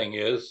other thing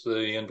is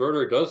the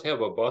inverter does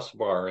have a bus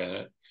bar in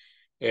it.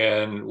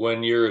 And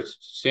when your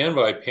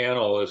standby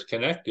panel is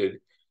connected,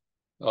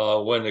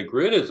 when the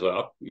grid is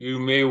up, you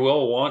may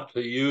well want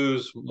to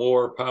use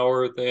more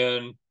power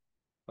than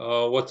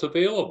what's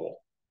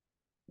available.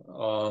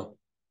 But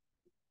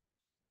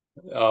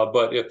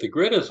if the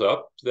grid is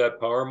up, that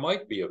power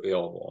might be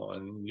available.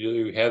 And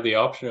you have the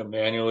option of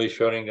manually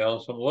shutting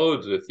down some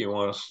loads if you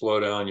want to slow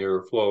down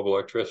your flow of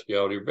electricity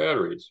out of your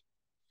batteries.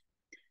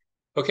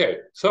 Okay,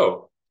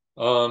 so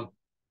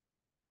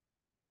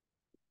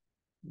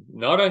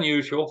not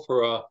unusual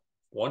for a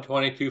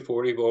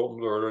 122.40 volt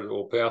inverter that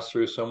will pass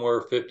through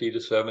somewhere 50 to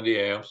 70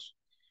 amps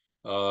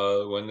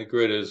when the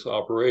grid is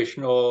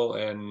operational,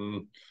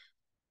 and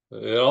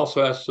it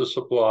also has to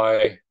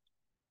supply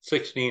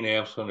 16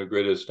 amps when the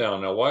grid is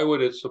down. Now, why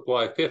would it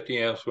supply 50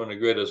 amps when the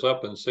grid is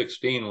up and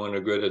 16 when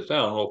the grid is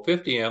down? Well,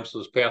 50 amps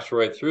is passed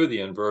right through the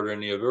inverter,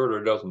 and the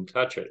inverter doesn't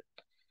touch it.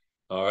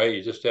 All right,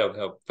 you just have to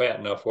have fat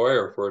enough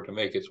wire for it to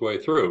make its way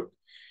through.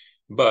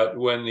 But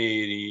when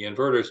the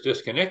inverter is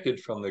disconnected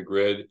from the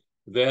grid,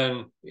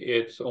 then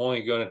it's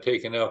only going to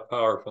take enough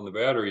power from the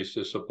batteries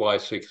to supply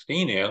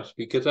 16 amps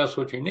because that's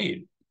what you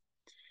need.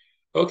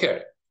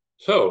 Okay,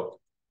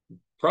 so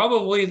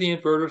probably the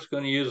inverter is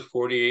going to use a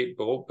 48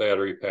 volt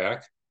battery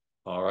pack.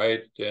 All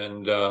right,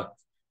 and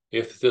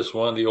if this is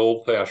one of the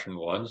old-fashioned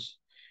ones,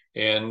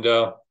 and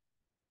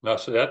now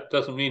so that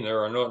doesn't mean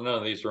there are none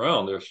of these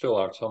around. There still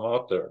are some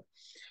out there.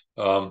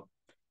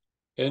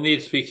 It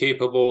needs to be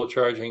capable of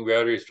charging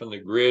batteries from the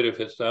grid if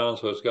it's down,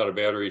 so it's got a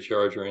battery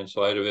charger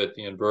inside of it.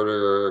 The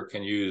inverter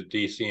can use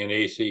DC and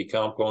AC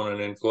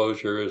component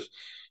enclosures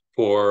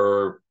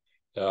for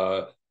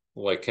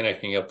like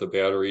connecting up the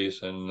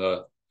batteries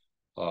and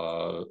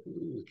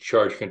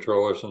charge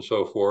controllers and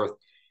so forth.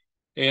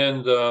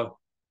 And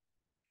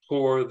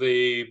for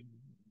the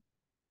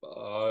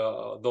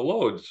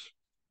loads.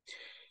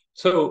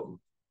 So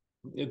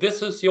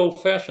this is the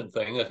old-fashioned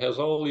thing that has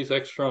all these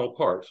external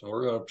parts, and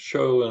we're going to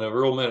show in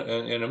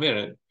a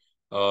minute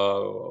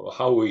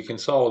how we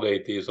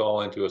consolidate these all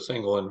into a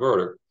single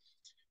inverter,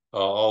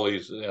 all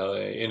these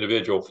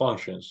individual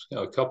functions.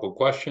 A couple of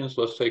questions.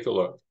 Let's take a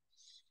look.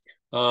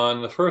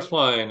 On the first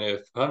line,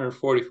 if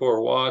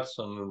 144 watts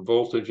and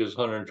voltage is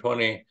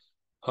 120,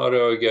 how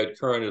do I get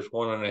current as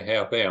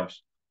 1.5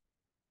 amps?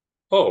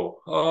 Oh,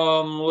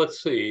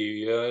 let's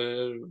see.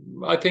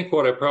 I think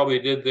what I probably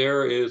did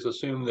there is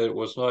assume that it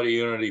was not a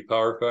unity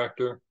power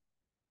factor.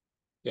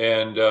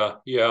 And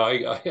yeah,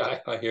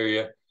 I hear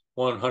you.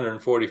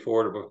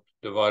 144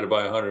 divided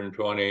by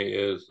 120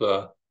 is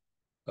not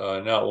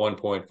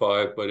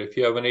 1.5. But if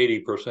you have an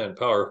 80%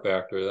 power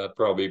factor, that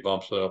probably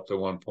bumps it up to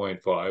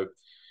 1.5.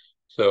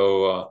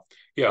 So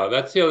yeah,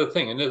 that's the other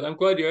thing. And I'm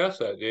glad you asked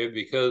that, Dave,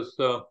 because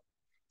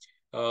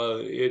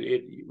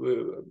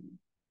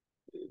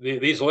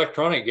these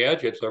electronic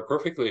gadgets are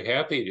perfectly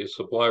happy to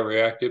supply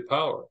reactive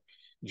power.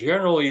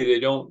 Generally, they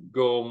don't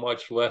go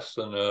much less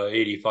than an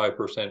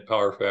 85%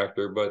 power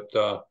factor, but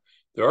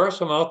there are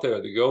some out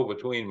there that go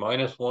between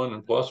 -1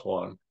 and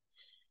 +1.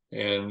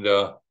 And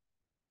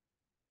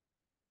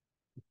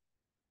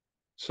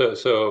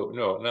so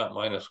no, not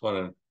 -1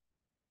 and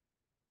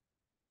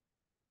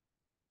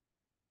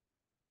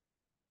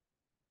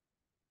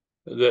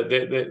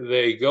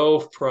they go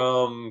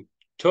from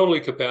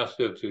totally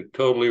capacitive to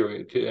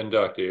totally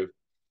inductive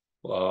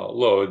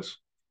loads,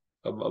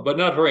 but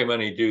not very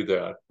many do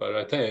that. But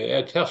I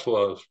think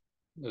Tesla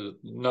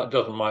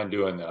doesn't mind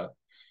doing that.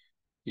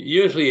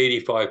 Usually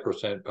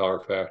 85% power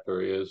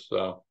factor is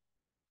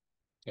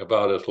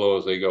about as low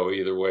as they go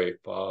either way,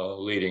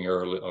 leading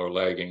or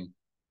lagging.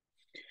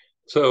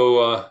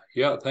 So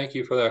yeah, thank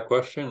you for that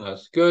question.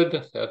 That's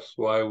good. That's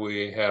why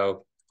we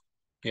have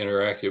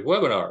interactive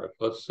webinars.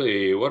 Let's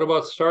see, what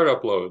about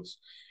startup loads?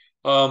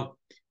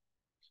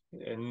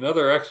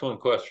 Another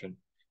excellent question.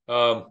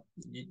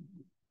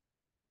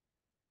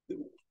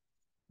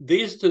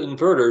 These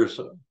inverters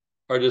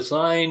are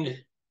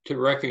designed to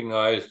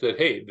recognize that,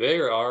 hey,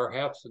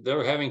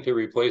 they're having to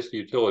replace the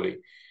utility.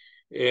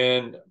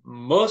 And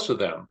most of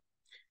them,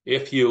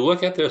 if you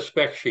look at their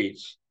spec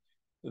sheets,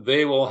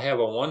 they will have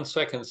a 1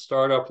 second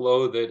startup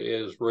load that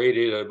is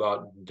rated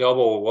about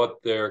double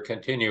what their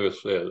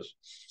continuous is.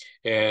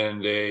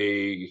 And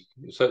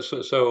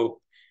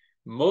so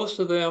most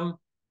of them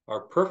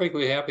are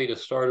perfectly happy to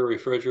start a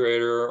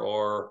refrigerator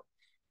or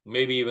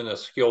maybe even a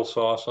skill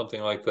saw,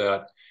 something like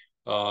that.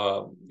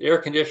 Air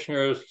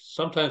conditioners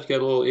sometimes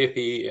get a little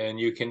iffy, and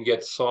you can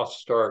get soft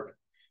start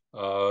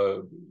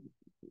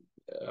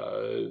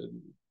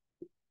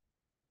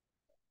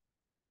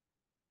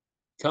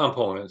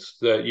components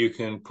that you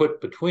can put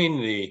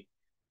between the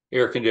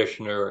air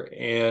conditioner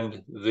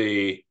and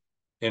the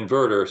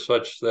inverter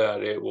such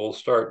that it will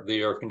start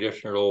the air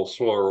conditioner a little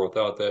slower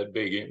without that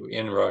big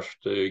inrush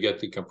to get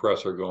the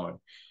compressor going.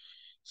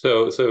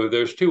 So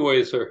there's two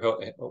ways they're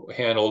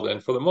handled,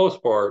 and for the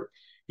most part,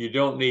 you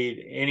don't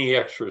need any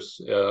extra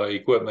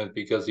equipment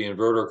because the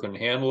inverter can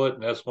handle it,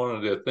 and that's one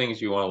of the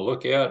things you want to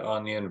look at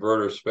on the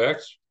inverter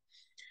specs.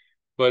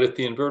 But if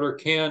the inverter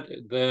can't,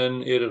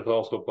 then it is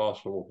also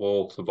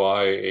possible to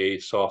buy a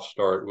soft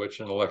start, which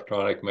is an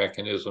electronic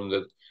mechanism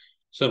that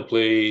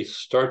simply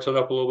starts it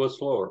up a little bit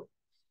slower.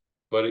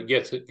 But it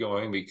gets it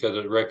going because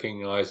it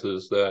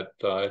recognizes that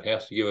it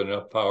has to give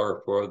enough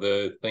power for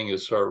the thing to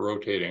start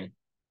rotating.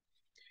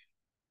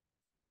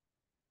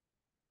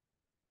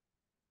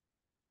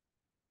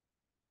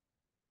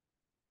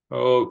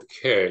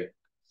 Okay.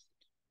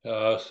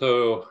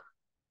 So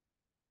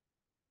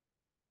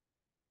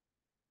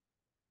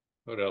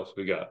what else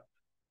we got?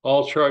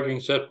 All charging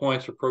set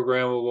points are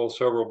programmable,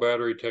 several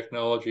battery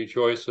technology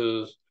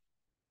choices.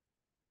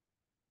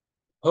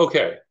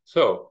 Okay,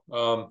 so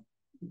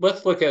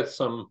let's look at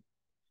some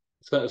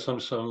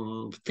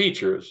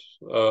features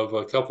of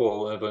a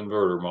couple of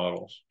inverter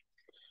models.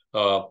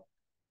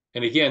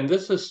 And again,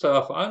 this is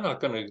stuff, I'm not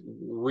going to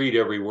read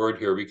every word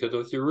here because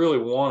if you really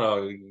want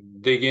to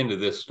dig into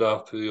this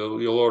stuff,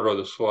 you'll order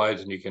the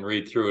slides and you can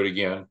read through it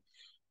again.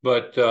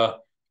 But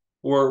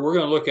we're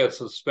going to look at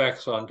some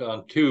specs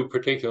on two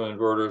particular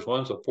inverters.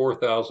 One's a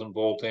 4,000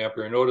 volt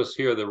ampere. Notice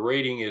here the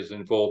rating is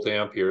in volt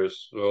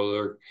amperes, so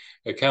they're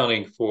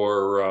accounting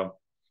for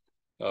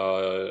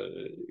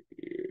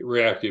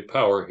reactive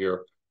power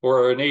here,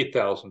 or an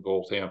 8,000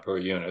 volt ampere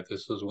unit.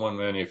 This is one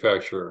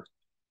manufacturer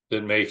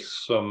that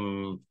makes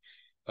some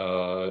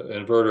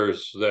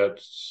inverters that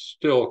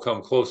still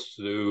come close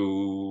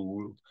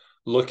to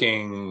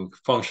looking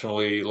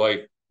functionally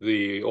like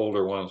the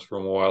older ones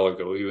from a while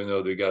ago, even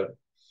though they got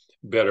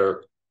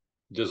better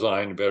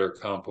design, better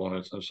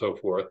components, and so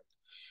forth.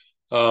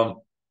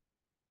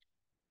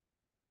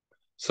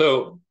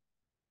 So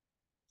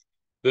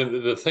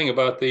the thing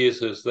about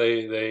these is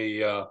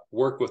they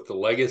work with the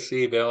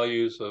legacy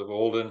values of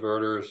old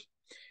inverters,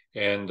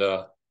 and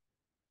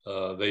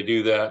they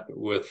do that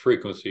with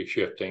frequency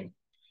shifting.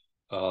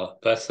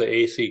 That's the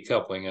AC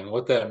coupling, and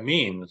what that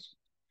means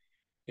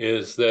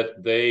is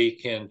that they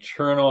can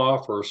turn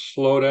off or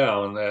slow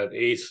down that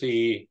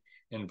AC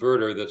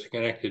inverter that's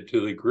connected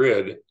to the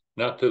grid,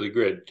 not to the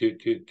grid, to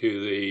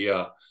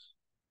the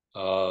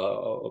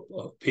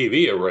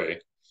PV array.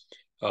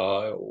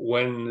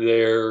 When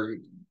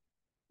the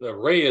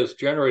array is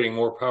generating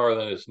more power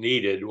than is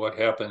needed, what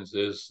happens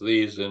is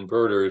these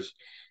inverters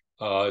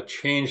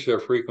change their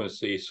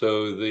frequency.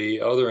 So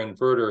the other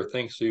inverter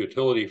thinks the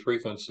utility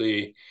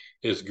frequency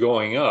is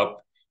going up.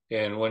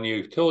 And when the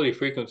utility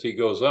frequency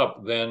goes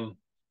up, then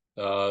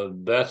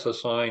that's a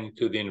sign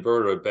to the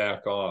inverter to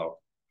back off.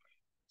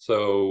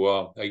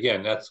 So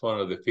again, that's one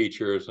of the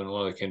features and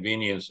one of the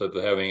convenience of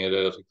having it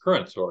as a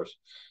current source.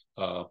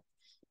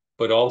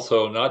 But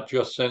also not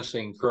just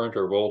sensing current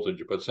or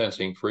voltage, but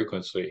sensing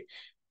frequency,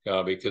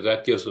 because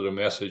that gives it a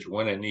message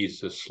when it needs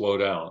to slow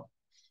down.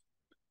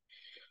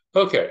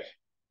 Okay,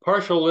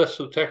 partial list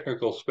of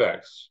technical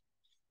specs.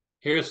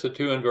 Here's the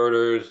two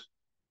inverters,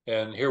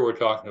 and here we're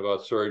talking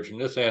about surge,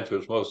 and this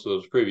answers most of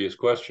those previous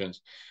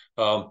questions.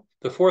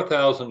 The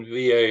 4,000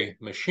 VA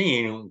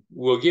machine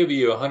will give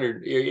you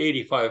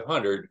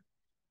 8,500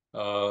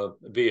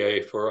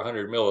 VA for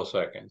 100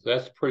 milliseconds.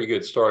 That's pretty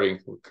good starting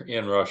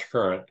inrush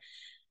current.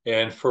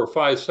 And for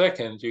 5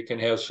 seconds, you can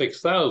have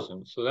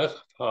 6,000. So that's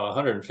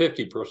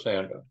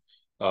 150%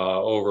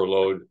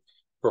 overload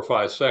for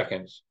 5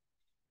 seconds.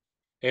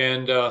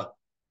 And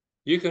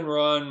you can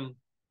run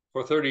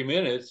for 30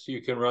 minutes,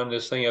 you can run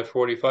this thing at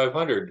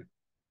 4,500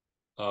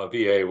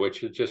 VA,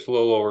 which is just a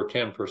little over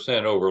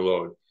 10%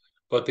 overload.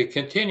 But the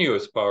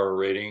continuous power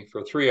rating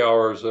for 3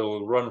 hours,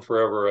 it'll run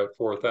forever at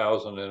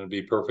 4,000 and it'll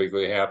be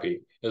perfectly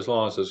happy as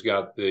long as it's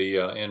got the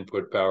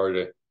input power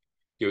to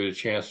give it a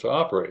chance to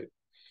operate.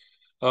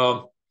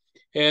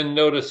 And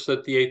notice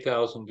that the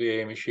 8,000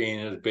 VA machine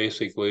is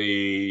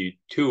basically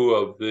two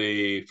of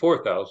the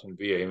 4,000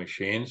 VA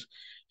machines.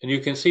 And you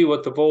can see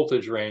what the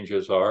voltage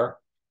ranges are.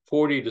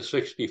 40 to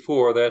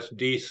 64, that's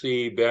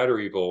DC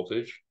battery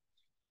voltage.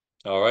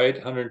 All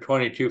right,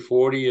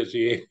 122.40 is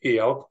the AC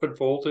output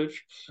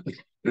voltage.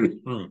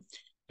 And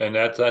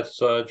that's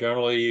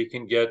generally you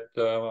can get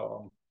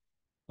your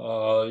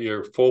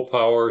full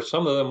power.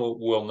 Some of them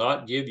will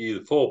not give you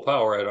the full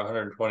power at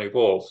 120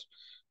 volts.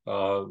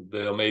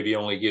 They'll maybe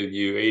only give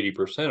you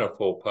 80% of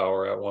full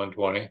power at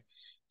 120.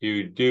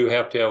 You do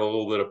have to have a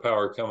little bit of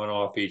power coming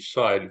off each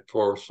side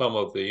for some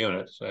of the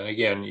units. And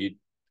again,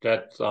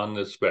 that's on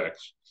the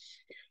specs.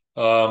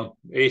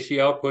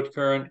 AC output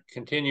current,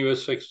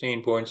 continuous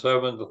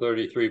 16.7 to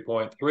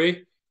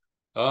 33.3.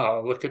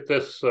 Look at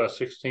this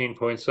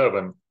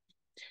 16.7.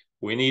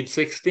 We need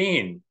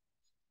 16.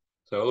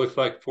 So it looks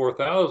like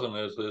 4,000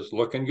 is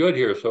looking good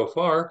here so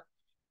far.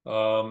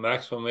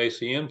 Maximum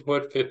AC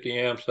input, 50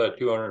 amps at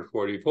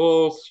 240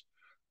 volts.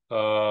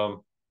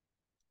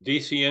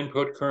 DC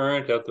input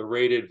current at the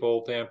rated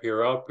volt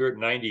ampere output,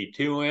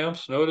 92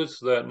 amps. Notice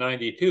that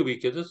 92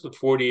 because this is a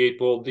 48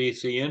 volt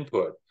DC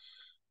input.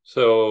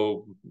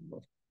 So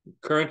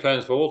current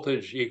times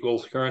voltage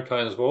equals current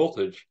times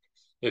voltage.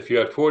 If you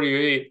have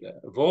 48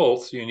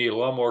 volts, you need a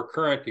lot more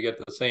current to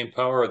get the same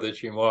power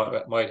that you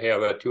might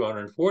have at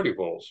 240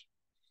 volts.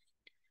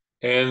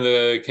 And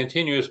the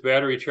continuous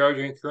battery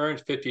charging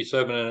current,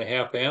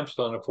 57.5 amps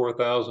on a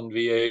 4,000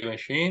 VA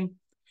machine.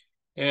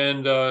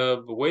 And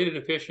weighted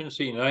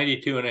efficiency,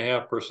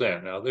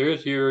 92.5%. Now,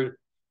 there's your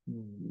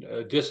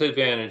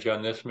disadvantage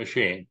on this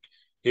machine.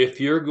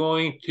 If you're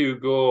going to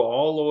go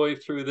all the way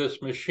through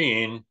this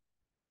machine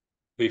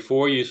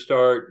before you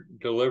start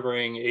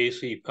delivering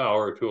AC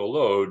power to a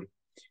load,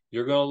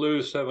 you're going to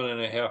lose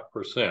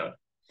 7.5%.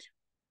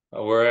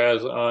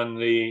 Whereas on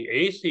the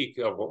AC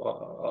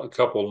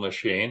coupled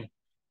machine,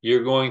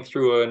 you're going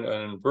through an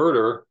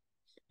inverter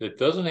that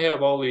doesn't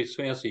have all these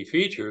fancy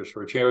features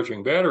for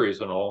charging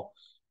batteries and all,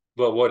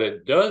 but what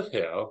it does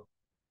have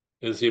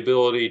is the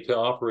ability to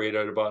operate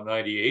at about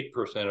 98%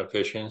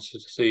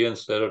 efficiency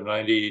instead of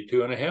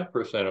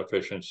 92.5%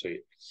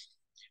 efficiency.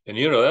 And,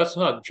 that's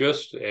not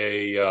just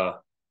a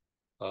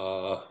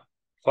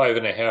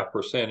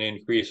 5.5%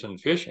 increase in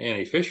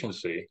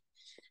efficiency.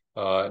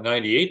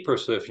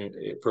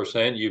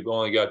 98%, you've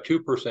only got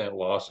 2%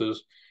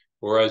 losses,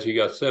 whereas you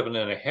got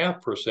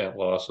 7.5%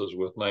 losses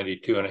with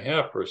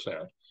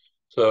 92.5%.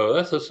 So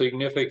that's a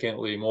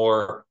significantly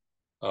more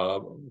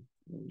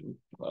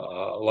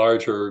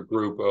larger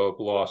group of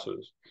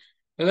losses.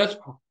 And that's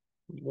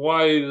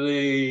why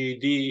the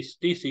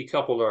DC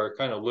coupled are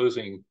kind of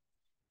losing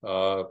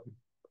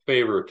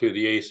favor to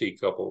the AC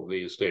coupled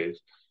these days.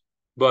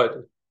 But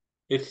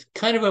it's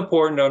kind of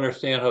important to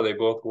understand how they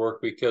both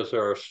work because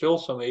there are still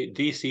some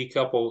DC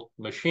coupled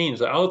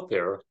machines out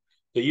there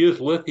that use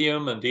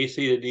lithium and DC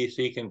to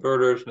DC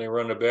converters, and they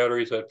run the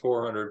batteries at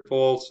 400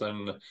 volts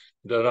and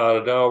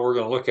da-da-da-da. We're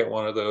going to look at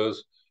one of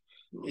those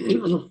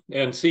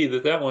and see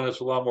that one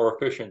is a lot more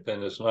efficient than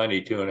this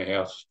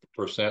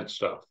 92.5%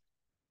 stuff.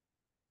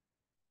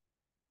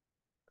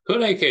 So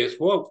in any case,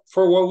 well,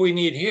 for what we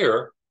need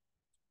here,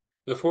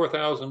 the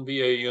 4,000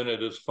 VA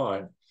unit is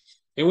fine.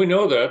 And we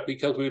know that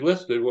because we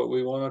listed what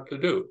we wanted to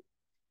do.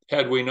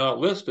 Had we not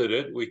listed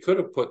it, we could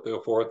have put the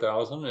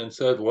 4,000 and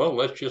said, well,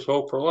 let's just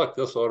hope for luck.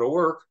 This ought to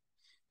work.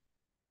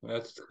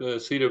 That's the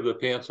seat of the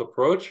pants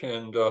approach,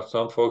 and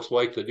some folks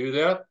like to do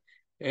that.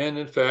 And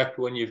in fact,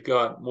 when you've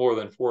got more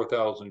than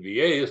 4,000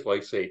 VAs,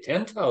 like say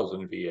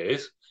 10,000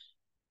 VAs,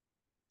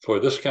 for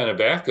this kind of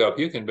backup,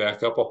 you can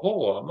back up a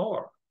whole lot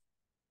more.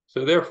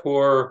 So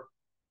therefore,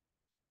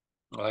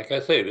 like I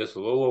say, this is a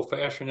little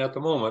old-fashioned at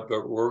the moment,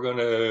 but we're going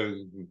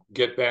to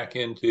get back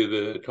into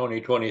the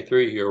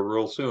 2023 here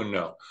real soon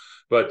now.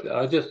 But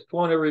I just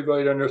want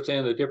everybody to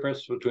understand the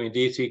difference between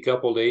DC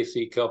coupled,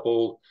 AC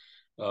coupled,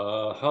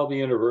 how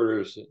the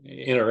inverters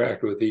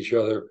interact with each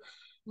other.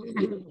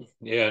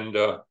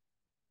 And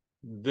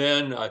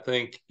then I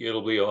think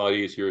it'll be a lot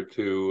easier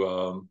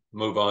to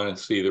move on and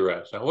see the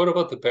rest. Now, what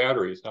about the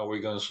batteries? How are we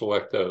going to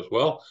select those?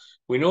 Well,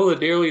 we know the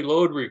daily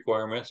load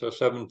requirements are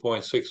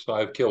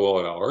 7.65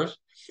 kilowatt hours.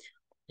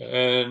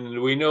 And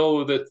we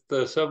know that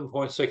the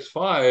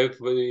 7.65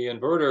 for the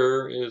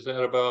inverter is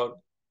at about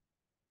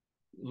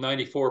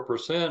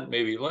 94%,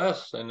 maybe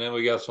less. And then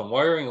we got some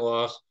wiring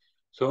loss.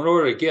 So in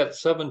order to get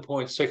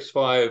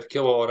 7.65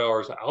 kilowatt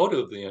hours out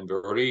of the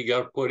inverter, you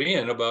got to put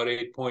in about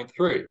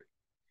 8.3.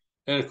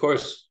 And of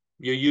course,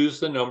 you use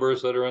the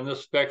numbers that are in the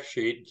spec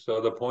sheet.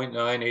 So the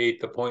 0.98,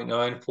 the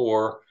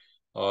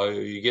 0.94,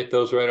 you get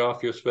those right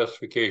off your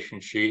specification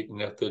sheet.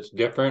 And if it's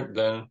different,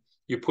 then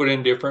you put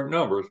in different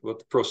numbers, but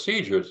the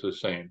procedure is the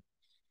same.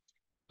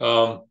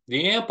 The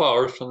amp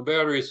hours from the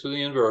batteries to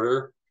the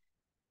inverter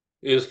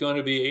is going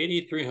to be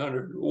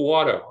 8,300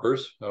 watt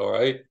hours, all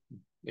right,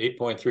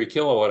 8.3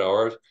 kilowatt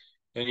hours.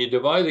 And you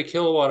divide the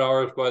kilowatt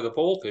hours by the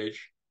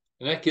voltage,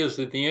 and that gives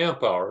it the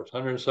amp hours,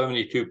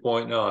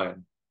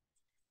 172.9.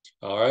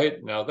 All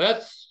right, now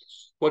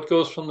that's what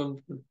goes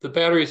from the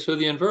batteries to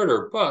the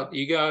inverter. But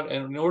you got,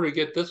 and in order to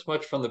get this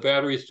much from the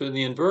batteries to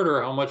the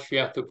inverter, how much do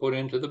you have to put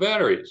into the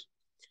batteries?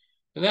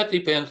 And that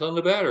depends on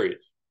the batteries.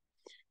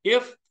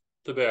 If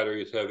the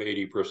batteries have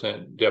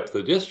 80% depth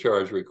of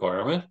discharge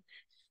requirement,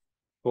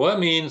 well, that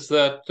means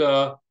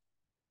that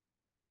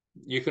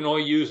you can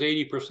only use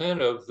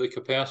 80% of the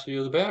capacity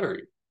of the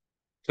battery.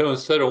 So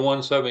instead of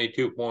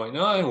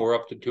 172.9, we're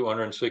up to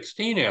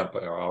 216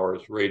 ampere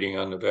hours rating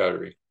on the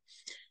battery.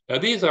 Now,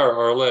 these are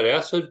our lead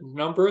acid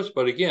numbers,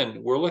 but again,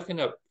 we're looking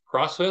at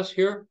process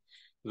here.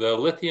 The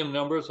lithium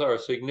numbers are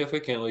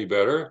significantly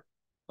better.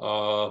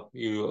 The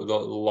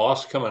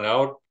loss coming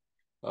out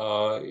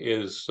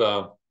is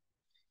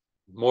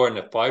more in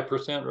the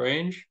 5%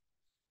 range.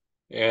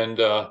 And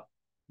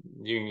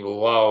you can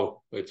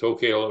allow, it's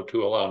okay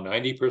to allow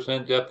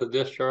 90% depth of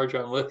discharge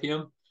on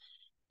lithium.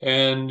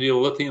 And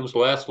lithiums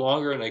last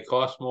longer and they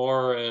cost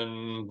more.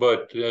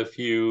 But if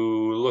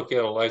you look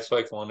at a life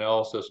cycle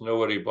analysis,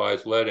 nobody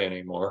buys lead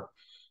anymore.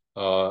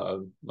 I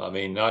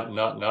mean,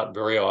 not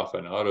very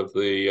often. Out of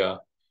the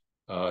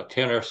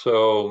 10 or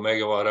so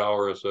megawatt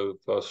hours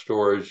of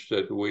storage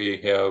that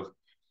we have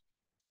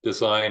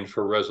designed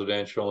for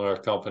residential in our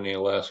company in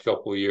the last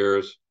couple of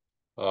years,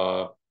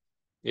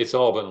 it's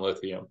all been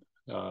lithium.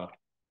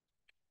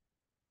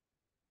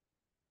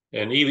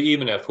 And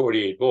even at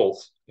 48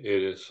 volts,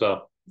 it is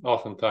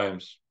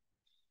oftentimes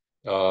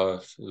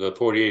the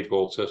 48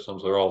 volt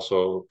systems are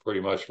also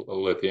pretty much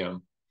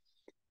lithium.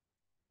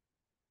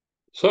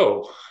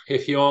 So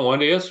if you want 1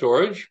 day of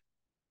storage,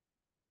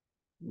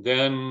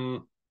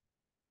 then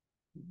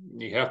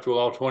you have to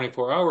allow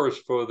 24 hours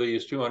for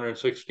these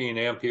 216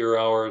 ampere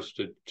hours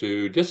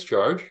to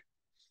discharge,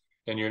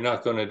 and you're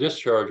not going to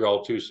discharge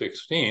all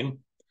 216.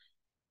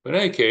 But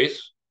in any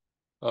case,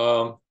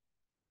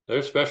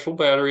 there's special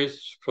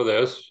batteries for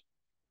this.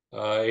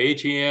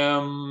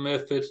 AGM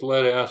if it's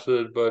lead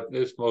acid, but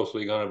it's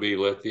mostly going to be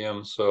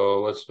lithium.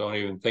 So let's don't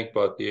even think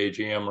about the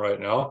AGM right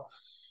now.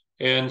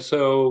 And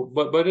so,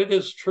 but it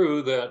is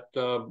true that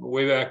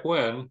way back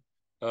when,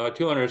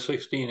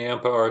 216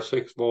 amp hour,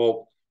 6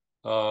 volt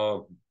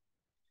AGM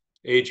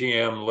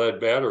lead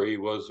battery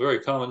was very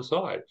common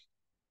size.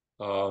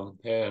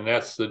 And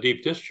that's the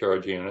deep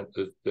discharge unit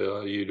that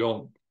you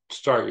don't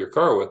start your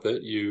car with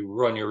it, you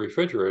run your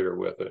refrigerator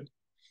with it.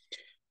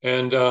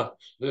 And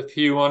if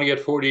you want to get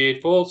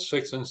 48 volts,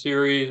 6 in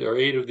series or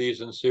 8 of these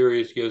in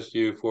series gives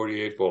you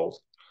 48 volts.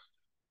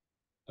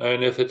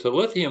 And if it's a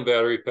lithium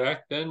battery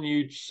pack, then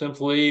you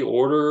simply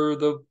order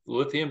the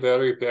lithium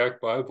battery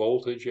pack by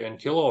voltage and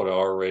kilowatt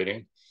hour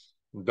rating.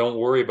 Don't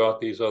worry about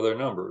these other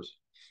numbers.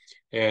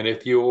 And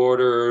if you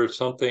order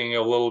something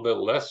a little bit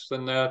less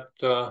than that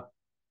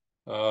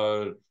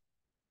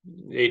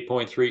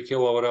 8.3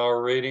 kilowatt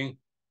hour rating,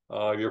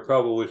 you're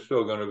probably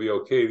still going to be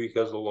okay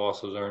because the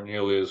losses aren't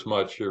nearly as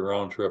much, your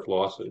round trip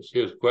losses.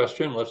 Here's a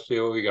question. Let's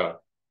see what we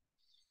got.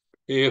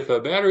 If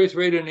a battery is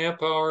rated in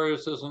amp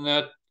hours, isn't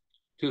that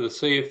to the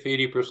safe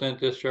 80%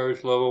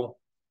 discharge level?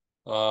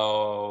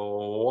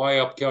 Why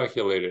up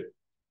calculate it?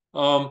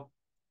 Well,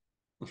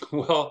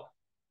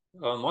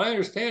 my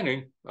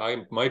understanding,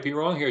 I might be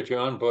wrong here,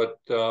 John, but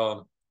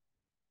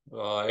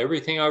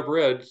everything I've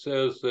read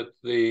says that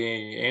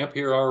the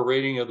ampere hour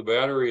rating of the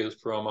battery is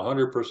from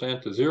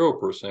 100% to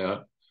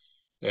 0%.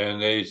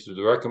 And they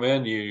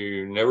recommend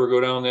you never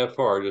go down that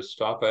far, just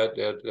stop at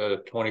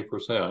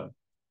 20%.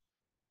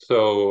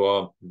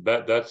 So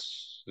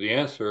that's the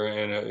answer.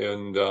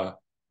 And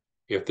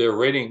if they're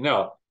rating,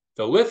 now,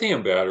 the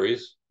lithium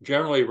batteries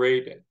generally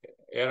rate at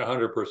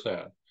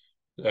 100%.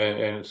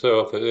 And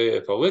so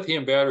if a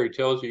lithium battery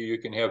tells you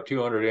can have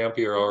 200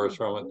 ampere hours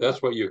from it,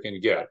 that's what you can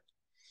get.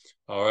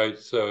 All right,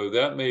 so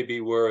that may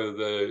be where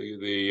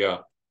the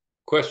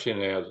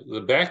question is.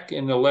 Back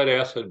in the lead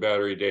acid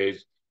battery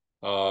days,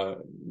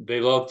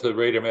 they love to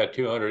rate them at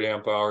 200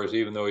 amp hours,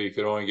 even though you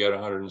could only get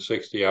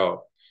 160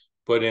 out.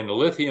 But in the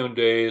lithium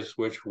days,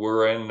 which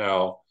we're in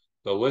now,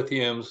 the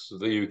lithiums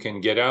that you can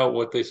get out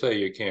what they say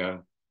you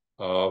can.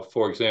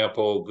 For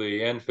example,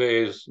 the N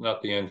phase,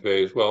 not the N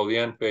phase, well, the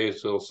N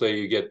phase, they'll say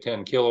you get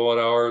 10 kilowatt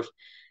hours,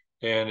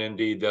 and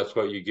indeed, that's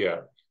what you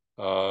get.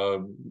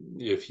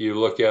 If you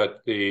look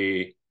at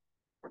the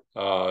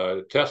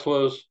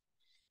Teslas,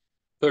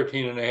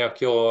 13.5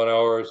 kilowatt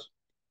hours,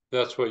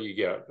 that's what you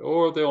get.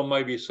 Or they'll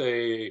maybe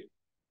say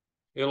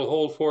it'll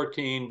hold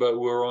 14, but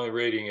we're only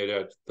rating it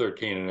at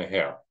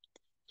 13.5.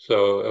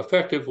 So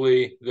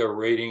effectively, they're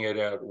rating it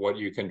at what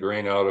you can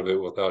drain out of it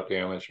without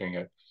damaging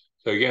it.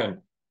 So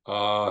again,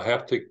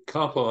 have to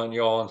compliment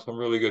y'all on some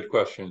really good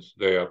questions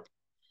today. I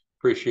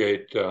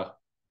appreciate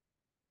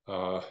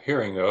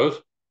hearing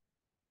those.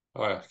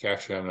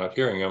 Actually, I'm not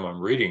hearing them,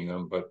 I'm reading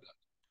them, but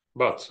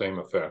about the same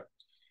effect.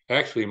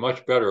 Actually,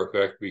 much better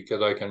effect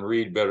because I can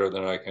read better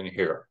than I can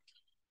hear.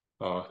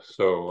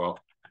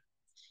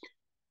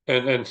 And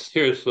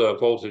here's the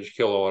voltage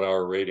kilowatt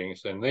hour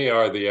ratings, and they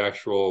are the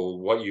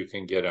actual what you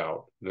can get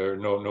out. There's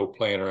no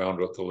playing around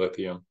with the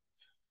lithium.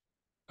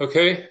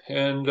 Okay,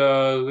 and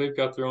they've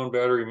got their own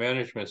battery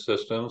management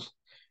systems,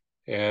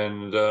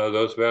 and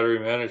those battery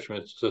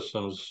management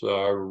systems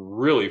are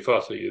really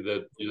fussy.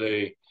 That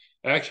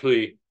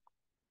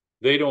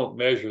they don't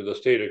measure the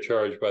state of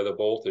charge by the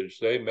voltage.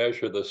 They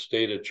measure the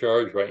state of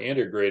charge by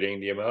integrating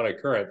the amount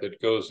of current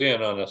that goes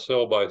in on a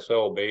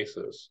cell-by-cell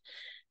basis.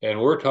 And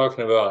we're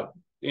talking about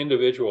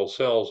individual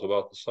cells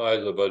about the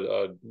size of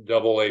a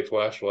AA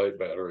flashlight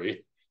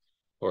battery.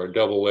 or a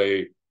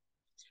AA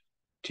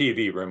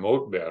TV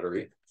remote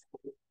battery.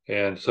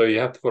 And so you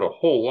have to put a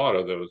whole lot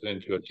of those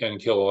into a 10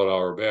 kilowatt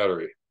hour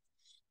battery,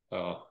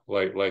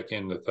 like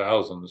in the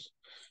thousands.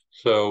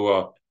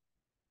 So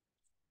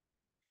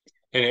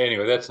and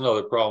anyway, that's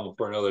another problem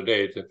for another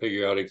day, to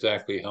figure out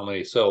exactly how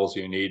many cells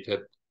you need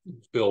to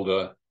build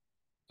a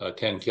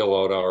 10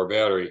 kilowatt hour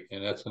battery.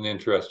 And that's an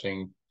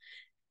interesting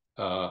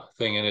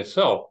thing in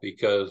itself,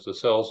 because the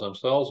cells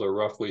themselves are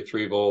roughly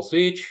 3 volts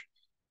each.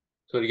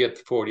 So to get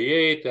to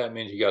 48, that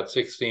means you got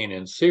 16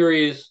 in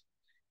series.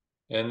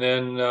 And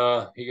then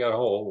you got a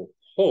whole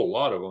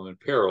lot of them in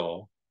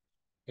parallel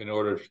in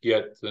order to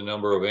get the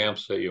number of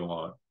amps that you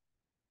want.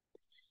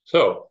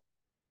 So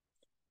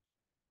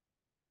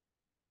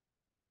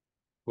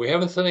we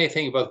haven't said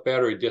anything about the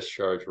battery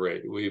discharge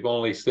rate. We've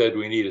only said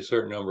we need a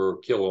certain number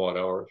of kilowatt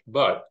hours.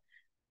 But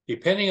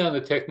depending on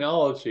the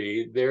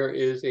technology, there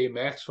is a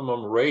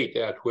maximum rate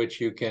at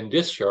which you can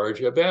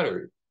discharge a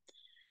battery.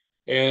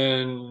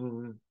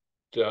 And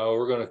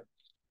we're going to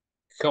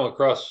come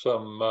across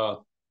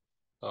some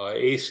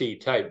AC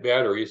type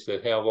batteries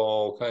that have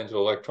all kinds of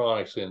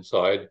electronics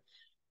inside.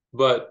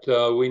 But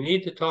we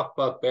need to talk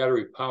about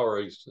battery power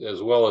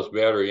as well as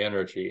battery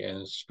energy,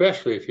 and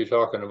especially if you're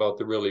talking about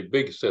the really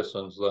big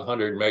systems, the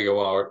 100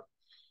 megawatt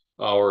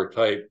hour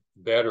type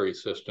battery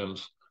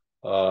systems.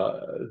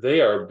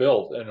 They are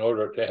built in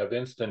order to have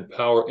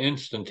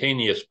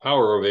instantaneous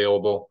power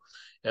available,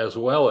 as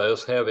well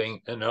as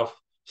having enough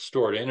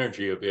stored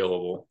energy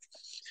available.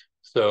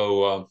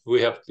 So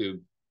we have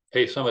to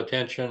pay some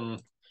attention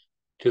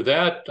to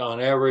that. On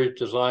average,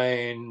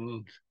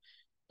 design,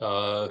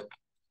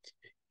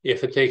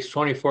 if it takes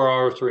 24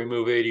 hours to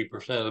remove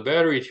 80% of the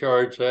battery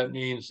charge, that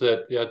means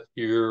that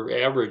your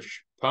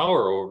average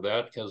power over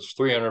that is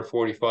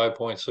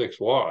 345.6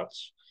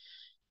 watts.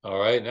 All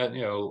right, that,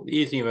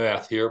 easy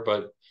math here,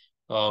 but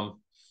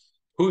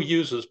who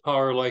uses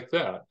power like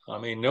that? I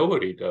mean,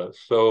 nobody does.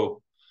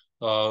 So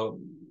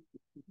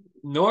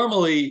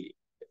normally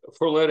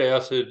for lead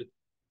acid,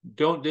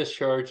 don't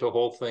discharge the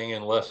whole thing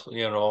in less,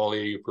 all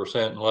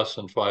 80% in less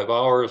than 5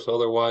 hours.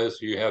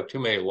 Otherwise, you have too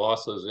many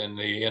losses in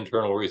the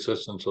internal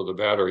resistance of the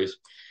batteries.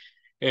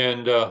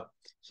 And so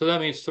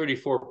that means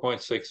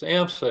 34.6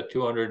 amps at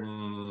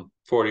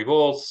 240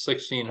 volts,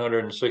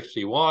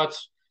 1660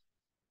 watts.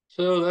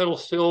 So that'll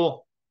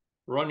still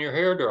run your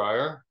hair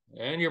dryer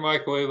and your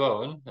microwave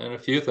oven and a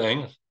few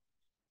things,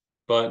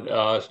 but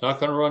it's not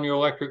going to run your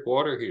electric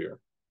water heater.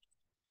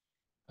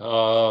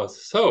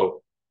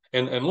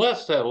 And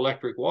unless that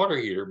electric water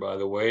heater, by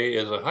the way,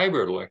 is a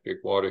hybrid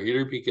electric water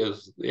heater,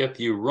 because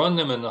if you run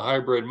them in the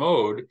hybrid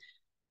mode,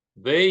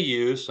 they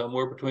use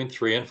somewhere between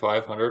 300 and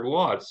 500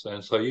 watts.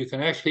 And so you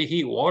can actually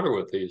heat water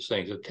with these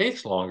things. It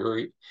takes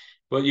longer,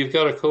 but you've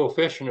got a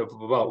coefficient of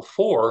about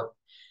 4.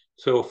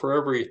 So for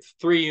every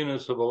 3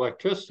 units of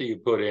electricity you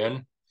put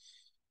in,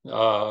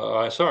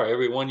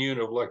 every 1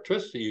 unit of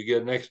electricity, you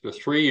get an extra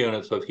 3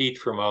 units of heat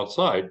from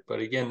outside. But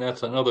again,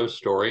 that's another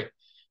story.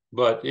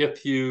 But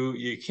if you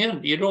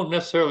don't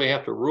necessarily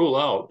have to rule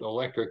out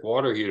electric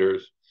water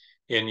heaters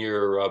in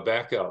your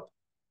backup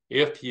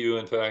if you,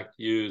 in fact,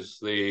 use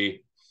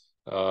the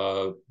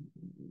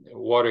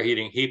water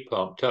heating heat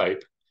pump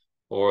type,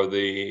 or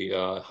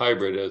the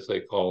hybrid, as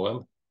they call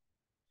them.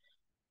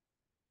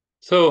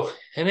 So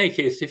in any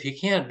case, if you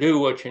can't do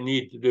what you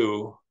need to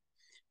do,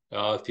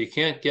 if you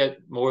can't get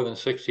more than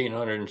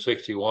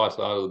 1660 watts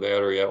out of the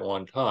battery at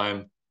one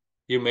time,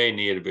 you may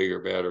need a bigger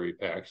battery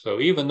pack.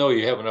 So even though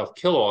you have enough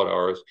kilowatt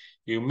hours,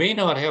 you may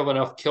not have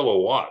enough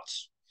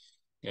kilowatts.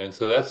 And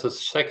so that's the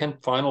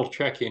second final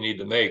check you need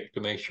to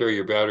make sure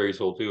your batteries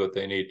will do what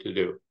they need to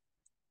do.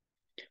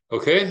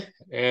 Okay,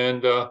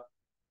 and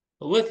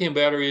lithium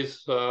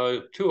batteries,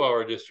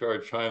 2-hour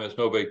discharge time is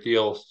no big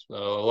deal. A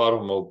lot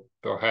of them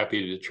are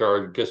happy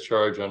to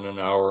discharge in an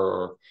hour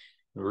or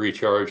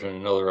recharge in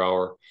another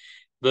hour.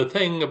 The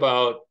thing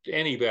about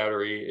any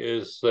battery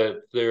is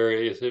that there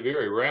is a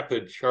very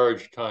rapid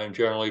charge time,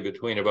 generally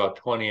between about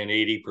 20 and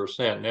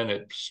 80%, and then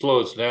it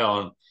slows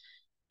down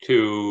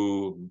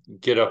to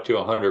get up to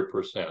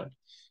 100%.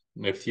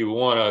 And if you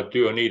want to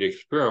do a neat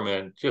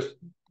experiment, just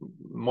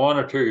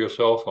monitor your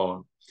cell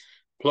phone,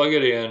 plug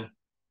it in,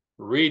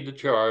 read the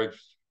charge,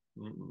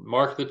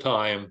 mark the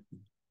time,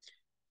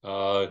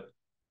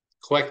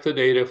 collect the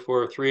data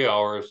for 3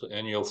 hours,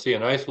 and you'll see a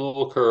nice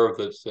little curve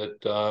that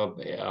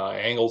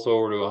angles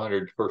over to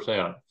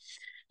 100%.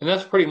 And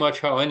that's pretty much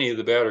how any of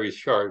the batteries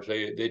charge.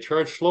 They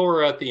charge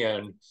slower at the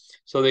end,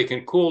 so they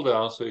can cool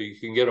down, so you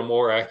can get a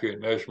more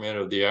accurate measurement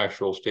of the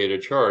actual state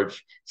of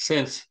charge,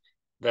 since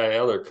that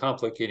other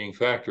complicating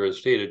factor of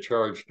state of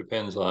charge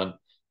depends on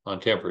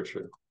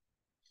temperature.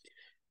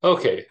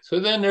 Okay,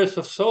 so then there's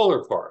the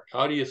solar part.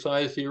 How do you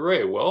size the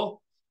array?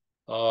 Well,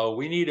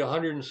 we need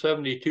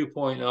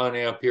 172.9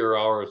 ampere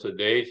hours a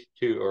day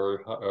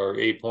or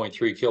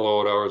 8.3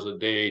 kilowatt hours a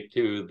day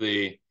to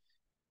the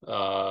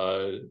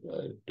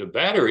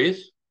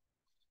batteries.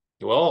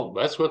 Well,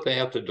 that's what they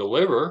have to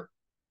deliver.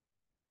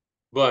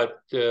 But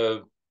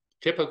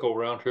typical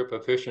round-trip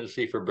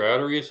efficiency for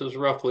batteries is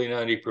roughly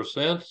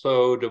 90%.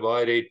 So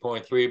divide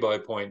 8.3 by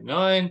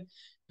 0.9,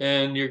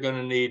 and you're going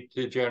to need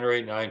to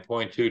generate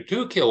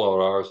 9.22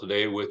 kilowatt hours a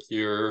day with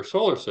your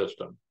solar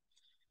system.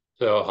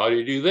 So how do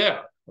you do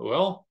that?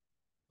 Well,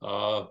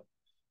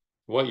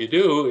 what you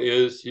do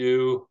is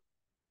you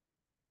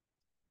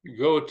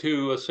go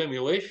to a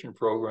simulation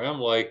program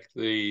like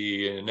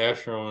the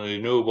National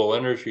Renewable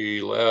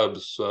Energy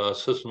Labs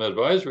System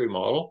Advisory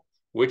Model,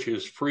 which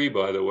is free,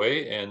 by the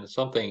way, and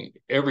something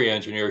every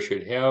engineer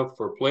should have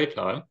for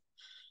playtime,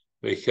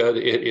 because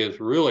it is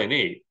really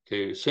neat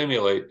to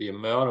simulate the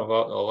amount of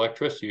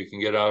electricity you can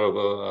get out of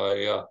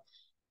a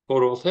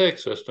photovoltaic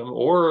system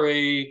or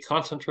a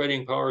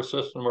concentrating power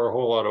system or a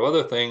whole lot of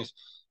other things,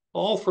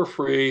 all for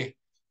free.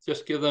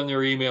 Just give them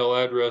their email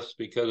address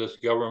because it's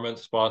government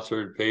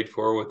sponsored, paid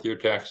for with your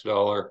tax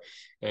dollar.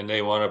 And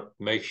they want to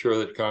make sure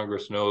that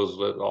Congress knows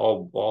that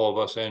all of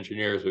us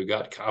engineers have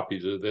got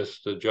copies of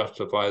this to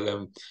justify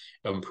them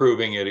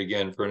improving it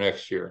again for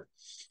next year.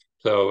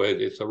 So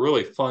it's a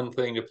really fun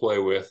thing to play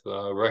with.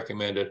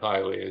 Recommend it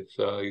highly. It's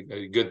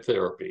a good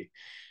therapy.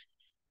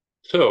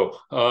 So,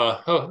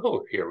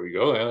 here we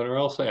go,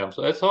 NREL SAM.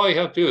 So that's all you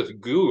have to do is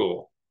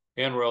Google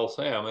NREL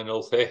SAM, and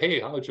it'll say, hey,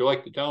 how would you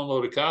like to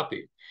download a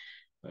copy?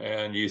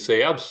 And you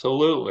say,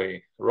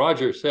 absolutely.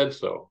 Roger said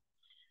so.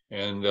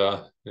 And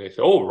they say,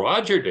 oh,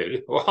 Roger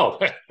did. Well,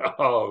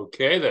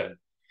 okay then.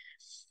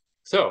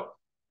 So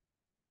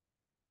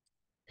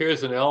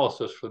here's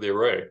analysis for the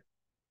array.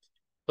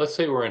 Let's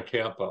say we're in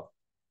Tampa.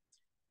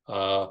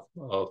 A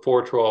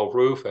 412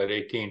 roof at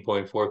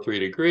 18.43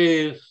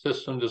 degrees.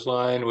 System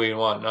design, we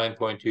want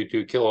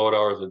 9.22 kilowatt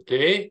hours a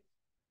day.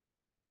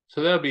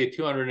 So that'd be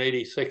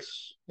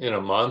 286 in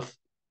a month,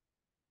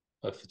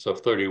 if it's a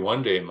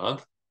 31-day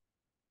month.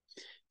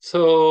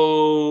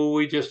 So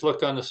we just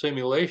look on the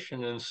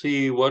simulation and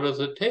see what does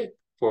it take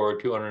for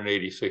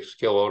 286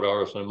 kilowatt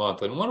hours in a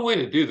month. And one way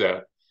to do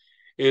that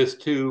is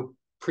to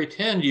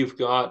pretend you've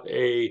got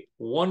a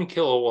 1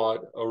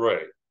 kilowatt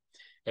array.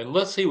 And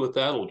let's see what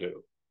that'll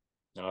do.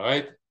 All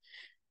right.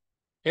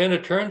 And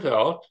it turns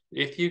out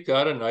if you've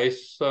got a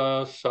nice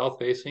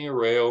south-facing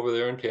array over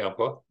there in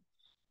Tampa,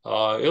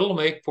 it'll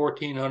make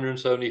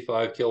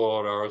 1,475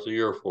 kilowatt hours a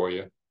year for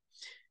you.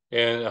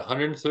 And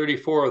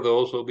 134 of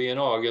those will be in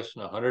August,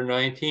 and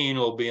 119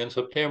 will be in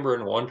September,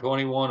 and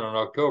 121 in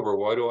October.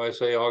 Why do I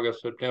say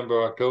August,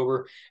 September,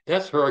 October?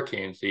 That's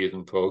hurricane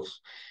season, folks.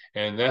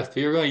 And that's, if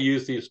you're going to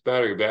use these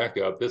battery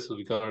backup, this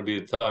is going to be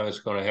the time it's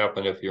going to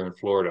happen if you're in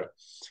Florida.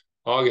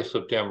 August,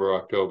 September,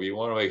 October. You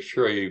want to make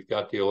sure you've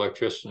got the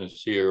electricity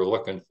you're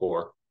looking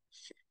for.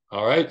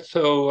 All right,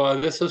 so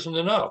this isn't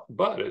enough,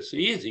 but it's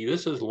easy.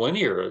 This is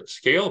linear, it's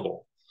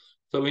scalable.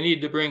 So we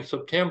need to bring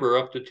September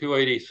up to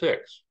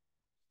 286.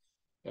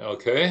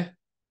 Okay,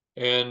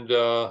 and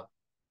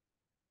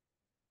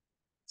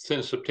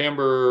since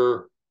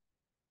September,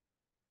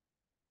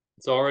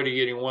 it's already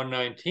getting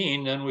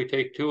 119, then we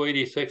take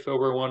 286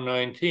 over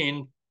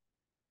 119,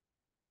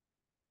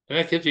 and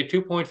that gives you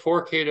 2.4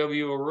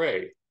 kW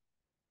array.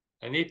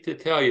 I need to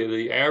tell you,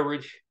 the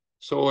average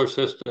solar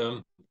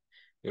system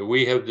that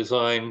we have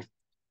designed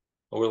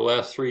over the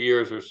last 3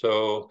 years or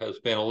so has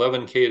been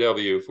 11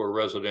 kW for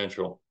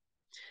residential.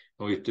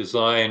 And we've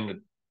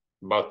designed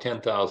about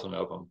 10,000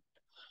 of them.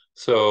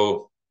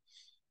 So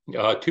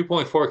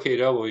 2.4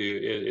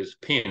 kW is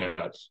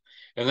peanuts.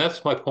 And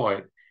that's my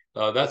point.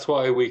 That's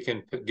why we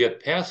can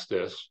get past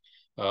this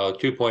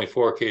 2.4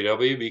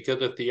 kW,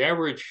 because if the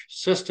average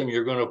system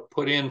you're going to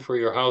put in for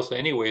your house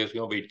anyway is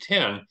going to be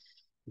 10,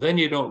 then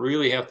you don't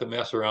really have to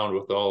mess around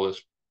with all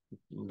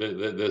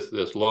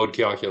this load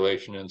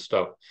calculation and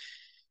stuff.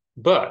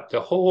 But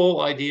the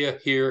whole idea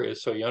here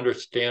is so you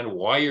understand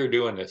why you're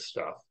doing this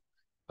stuff.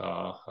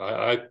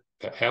 I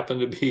happen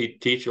to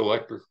teach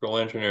electrical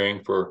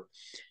engineering for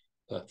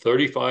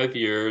 35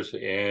 years,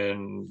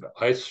 and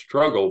I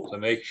struggled to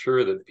make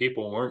sure that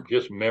people weren't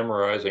just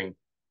memorizing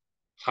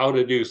how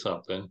to do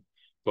something,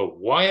 but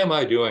why am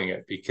I doing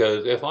it?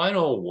 Because if I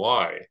know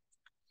why,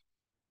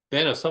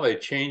 then if somebody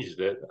changes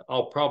it,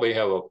 I'll probably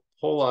have a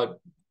whole lot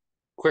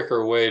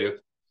quicker way to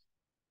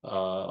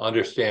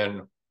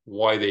understand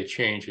why they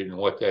changed it and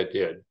what that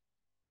did.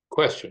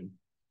 Question: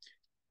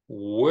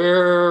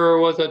 where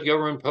was that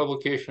government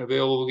publication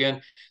available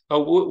again?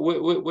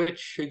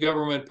 Which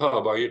government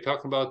pub? Are you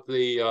talking about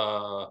the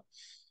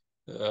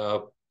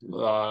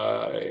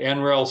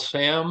NREL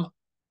SAM,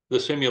 the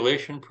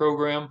simulation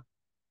program?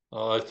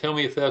 Tell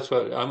me if that's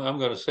what I'm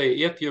going to say.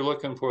 If you're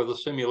looking for the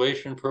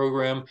simulation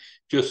program,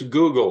 just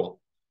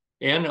Google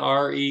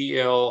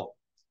NREL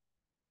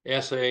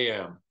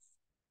SAM,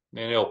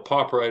 and it'll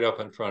pop right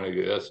up in front of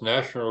you. That's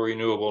National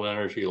Renewable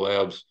Energy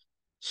Labs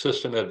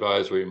System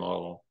Advisory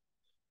Model.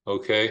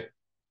 Okay,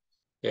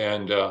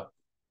 and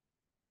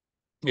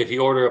if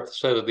you order up the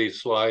set of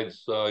these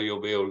slides, you'll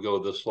be able to go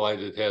to the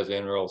slide that has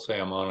NREL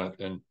SAM on it,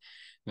 and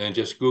then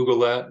just Google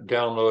that,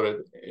 download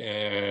it,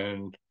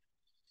 and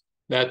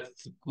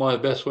that's one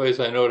of the best ways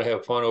I know to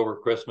have fun over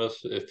Christmas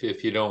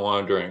if you don't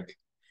want to drink.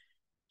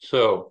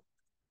 So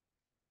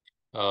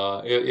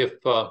if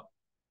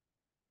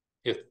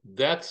If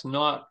that's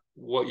not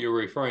what you're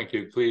referring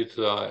to, please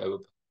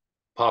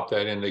pop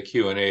that in the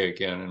Q&A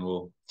again, and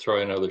we'll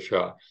try another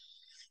shot.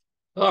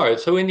 All right,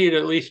 so we need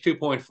at least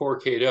 2.4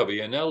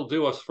 kW, and that'll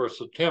do us for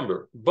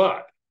September.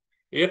 But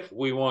if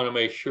we want to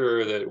make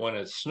sure that when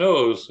it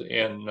snows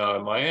in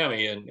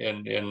Miami in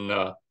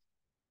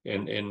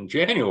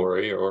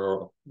January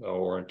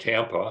or in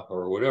Tampa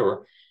or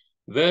whatever,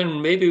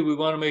 then maybe we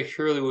want to make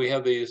sure that we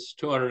have these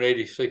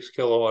 286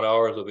 kilowatt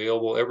hours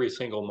available every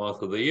single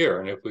month of the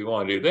year. And if we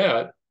want to do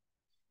that,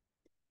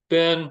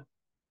 then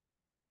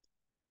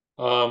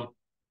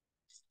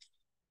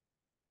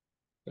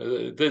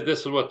this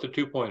is what the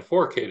 2.4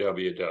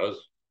 kW does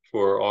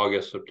for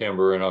August,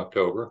 September, and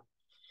October.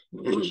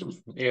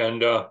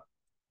 And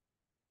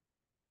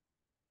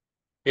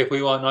if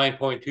we want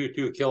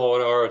 9.22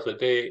 kilowatt hours a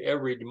day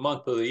every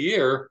month of the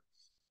year,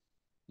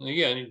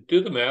 again, you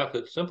do the math.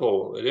 It's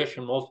simple: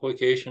 addition,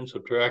 multiplication,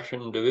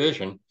 subtraction,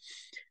 division.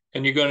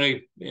 And you're going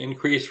to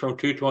increase from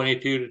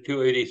 222 to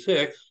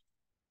 286.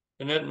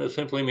 And that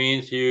simply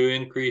means you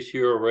increase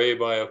your array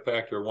by a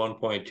factor of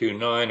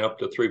 1.29 up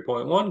to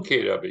 3.1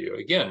 kW.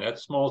 Again,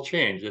 that's small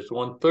change. It's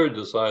 1/3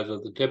 the size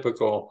of the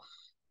typical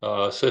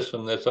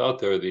system that's out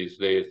there these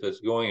days, that's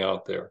going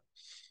out there.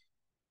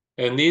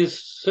 And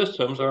these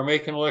systems are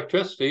making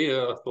electricity,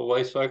 the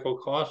life cycle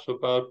costs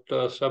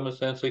about 7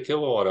 cents a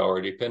kilowatt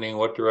hour, depending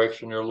what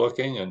direction you're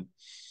looking, and a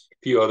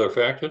few other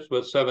factors,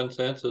 but 7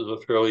 cents is a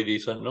fairly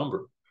decent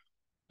number.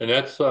 And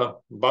that's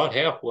about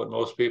half what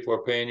most people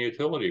are paying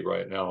utility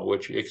right now,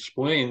 which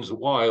explains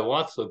why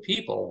lots of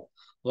people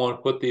want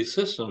to put these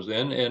systems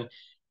in, and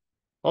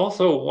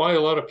also why a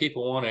lot of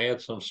people want to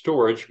add some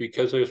storage,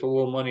 because there's a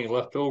little money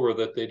left over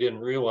that they didn't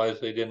realize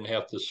they didn't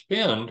have to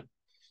spend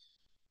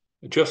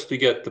just to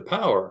get the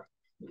power.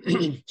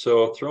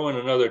 So throw in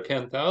another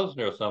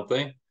 10,000 or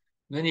something,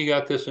 then you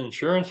got this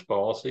insurance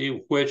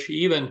policy, which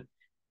even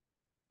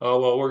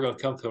well, we're going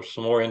to come to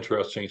some more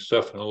interesting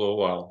stuff in a little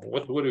while.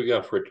 What do we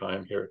got for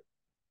time here?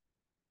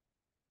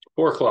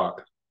 4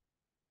 o'clock.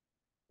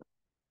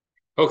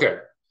 Okay.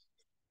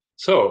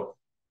 So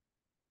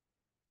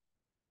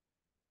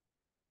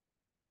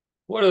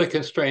what are the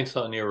constraints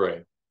on the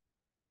array?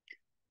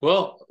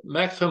 Well,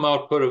 maximum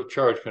output of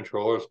charge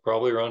controller is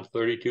probably around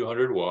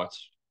 3,200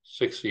 watts,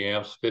 60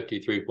 amps,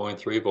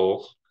 53.3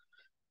 volts.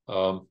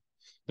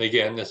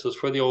 Again, this is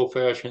for the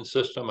old-fashioned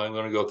system. I'm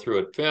going to go through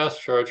it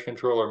fast. Charge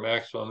controller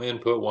maximum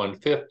input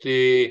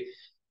 150,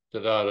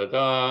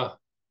 da-da-da-da.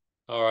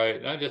 All right,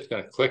 and I'm just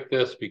going to click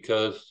this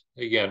because,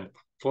 again,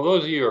 for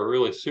those of you who are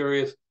really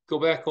serious, go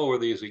back over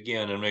these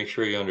again and make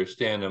sure you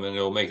understand them, and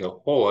it'll make it a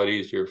whole lot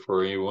easier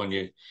for you when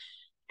you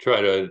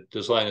try to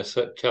design a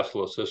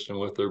Tesla system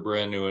with their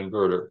brand new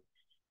inverter.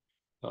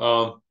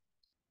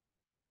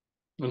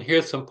 And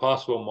here's some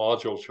possible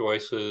module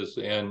choices.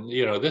 And,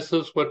 you know, this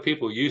is what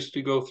people used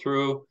to go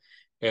through.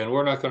 And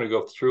we're not going to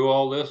go through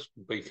all this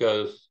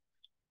because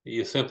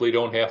you simply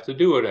don't have to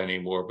do it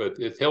anymore. But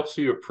it helps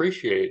you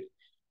appreciate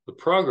the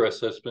progress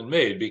that's been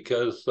made,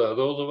 because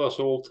those of us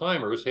old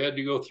timers had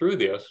to go through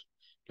this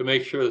to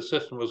make sure the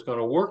system was going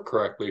to work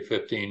correctly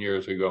 15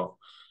 years ago.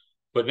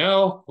 But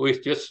now we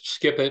just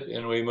skip it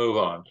and we move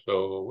on.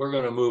 So we're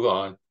going to move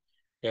on.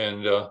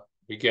 And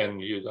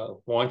again, I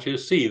want you to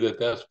see that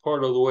that's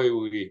part of the way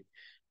we,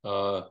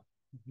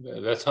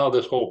 that's how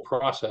this whole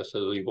process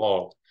has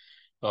evolved.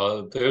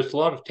 There's a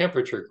lot of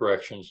temperature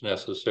corrections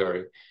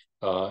necessary.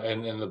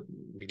 And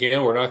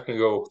again, we're not going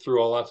to go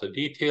through all lots of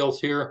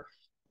details here.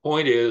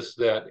 Point is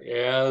that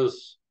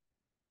as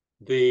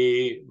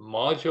the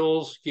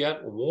modules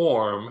get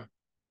warm,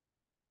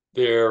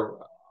 their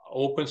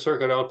open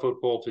circuit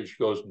output voltage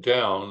goes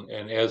down,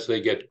 and as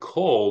they get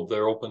cold,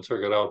 their open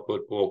circuit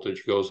output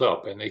voltage goes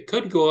up. And they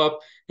could go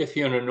up, if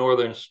you're in a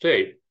northern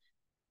state,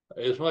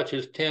 as much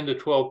as 10 to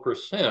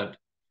 12%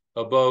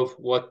 above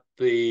what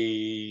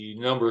the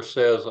number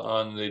says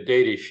on the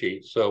data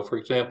sheet. So for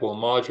example, a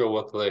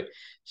module with, like,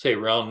 say,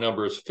 round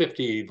numbers,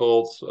 50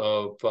 volts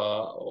of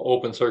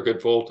open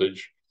circuit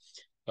voltage,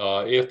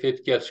 if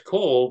it gets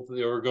cold,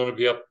 they're going to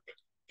be up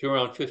to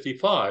around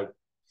 55.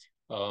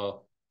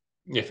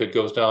 If it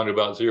goes down to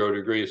about 0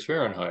 degrees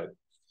Fahrenheit.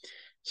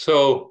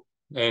 So,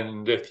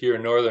 and if you're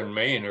in northern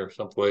Maine or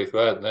something like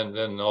that,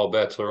 then all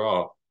bets are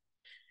off.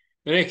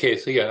 In any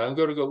case, again,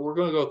 we're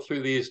going to go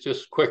through these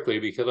just quickly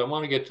because I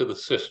want to get to the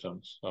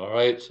systems. All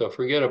right, so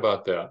forget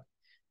about that.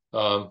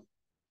 How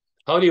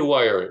do you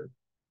wire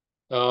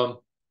it?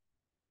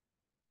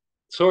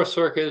 Source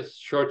circuit,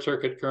 short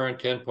circuit current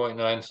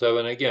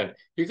 10.97. Again,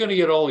 you're going to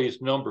get all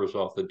these numbers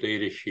off the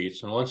data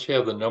sheets. And once you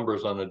have the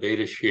numbers on the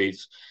data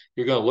sheets,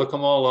 you're going to look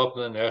them all up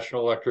in the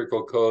National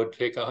Electrical Code,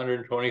 take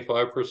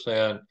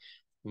 125%,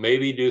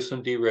 maybe do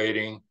some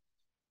derating,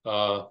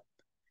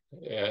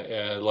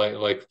 and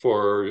like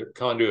for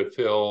conduit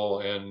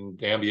fill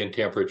and ambient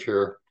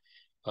temperature.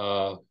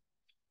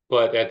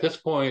 But at this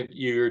point,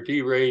 your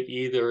derate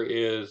either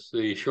is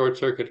the short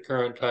circuit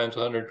current times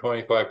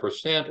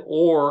 125%,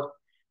 or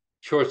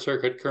short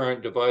circuit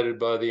current divided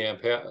by the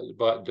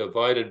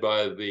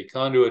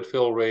conduit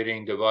fill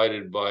rating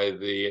divided by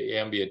the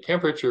ambient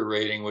temperature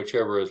rating,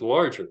 whichever is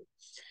larger.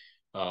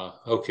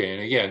 Okay,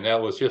 and again,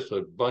 that was just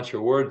a bunch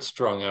of words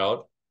strung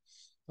out,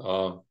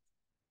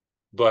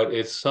 but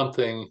it's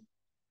something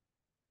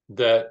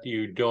that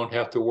you don't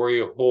have to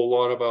worry a whole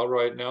lot about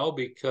right now,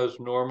 because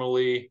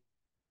normally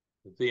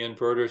the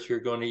inverters you're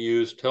going to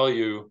use tell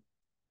you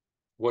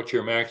what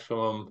your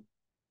maximum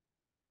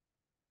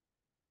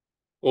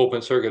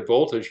open circuit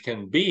voltage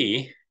can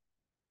be,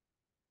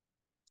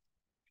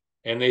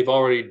 and they've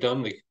already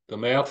done the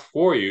math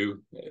for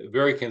you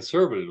very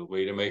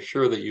conservatively to make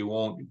sure that you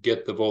won't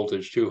get the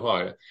voltage too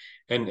high.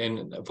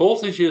 And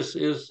voltage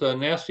is a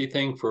nasty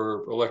thing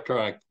for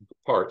electronic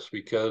parts,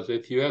 because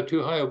if you have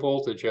too high a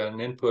voltage at an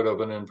input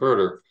of an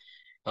inverter,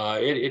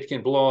 it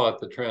can blow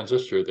out the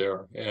transistor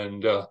there,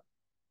 and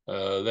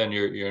then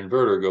your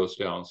inverter goes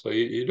down. So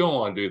you don't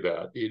want to do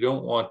that. You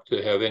don't want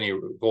to have any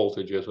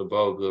voltages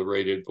above the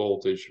rated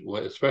voltage,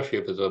 especially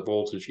if it's a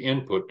voltage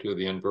input to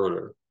the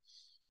inverter.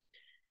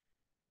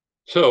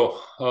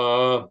 So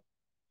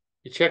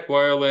you check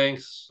wire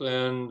lengths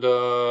and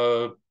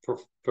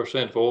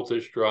percent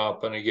voltage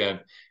drop. And again,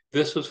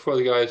 this is for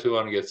the guys who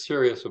want to get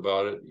serious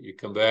about it. You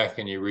come back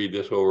and you read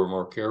this over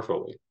more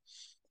carefully.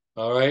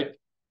 All right.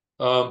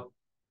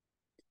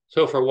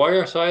 So for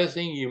wire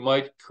sizing, you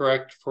might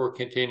correct for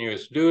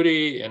continuous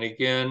duty. And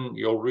again,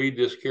 you'll read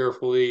this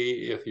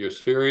carefully if you're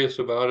serious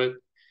about it.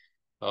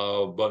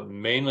 But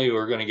mainly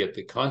we're going to get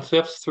the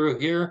concepts through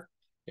here.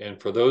 And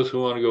for those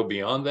who want to go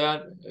beyond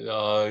that,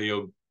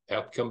 you'll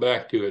have to come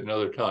back to it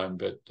another time,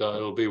 but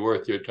it'll be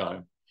worth your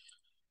time.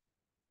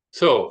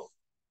 So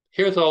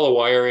here's all the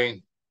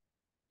wiring,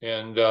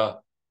 and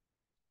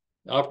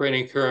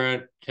operating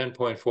current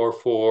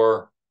 10.44,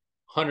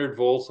 100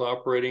 volts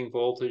operating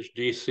voltage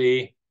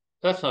DC.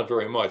 That's not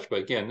very much, but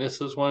again, this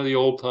is one of the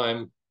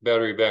old-time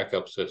battery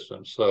backup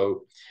systems.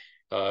 So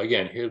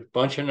again, here's a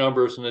bunch of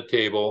numbers in the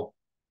table,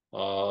 a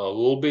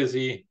little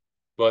busy,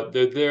 but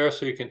they're there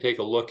so you can take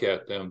a look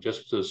at them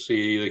just to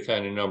see the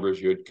kind of numbers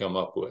you'd come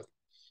up with.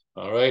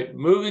 All right,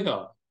 moving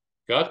on.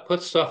 Got to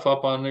put stuff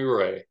up on the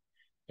array.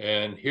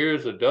 And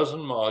here's a dozen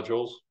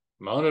modules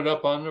mounted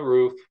up on the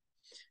roof,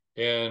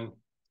 and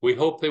we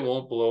hope they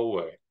won't blow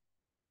away.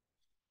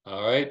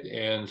 All right,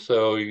 and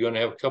so you're going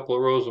to have a couple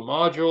of rows of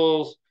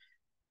modules,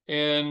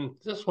 and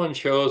this one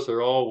shows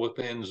they're all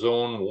within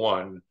zone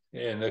 1.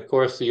 And of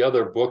course, the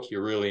other book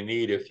you really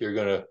need if you're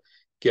going to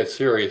get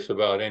serious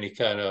about any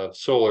kind of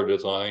solar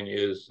design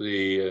is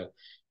the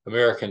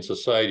American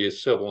Society of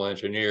Civil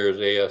Engineers,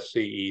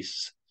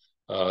 ASCE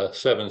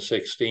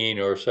 716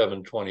 or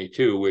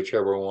 722,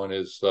 whichever one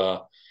is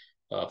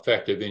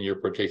effective in your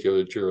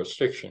particular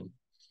jurisdiction.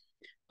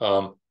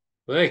 In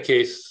any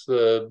case,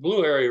 the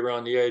blue area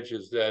around the edge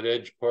is that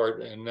edge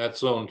part, and that's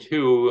zone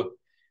 2.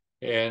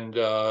 And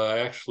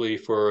actually,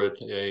 for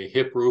a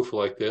hip roof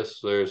like this,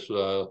 there's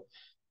the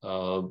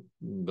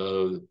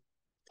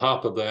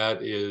top of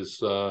that is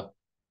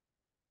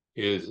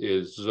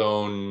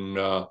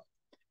zone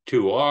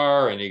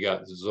 2R, and you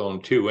got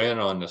zone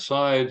 2N on the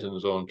sides and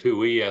zone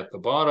 2E at the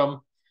bottom.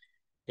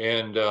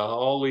 And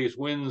all these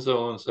wind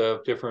zones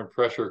have different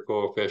pressure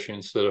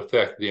coefficients that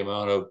affect the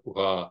amount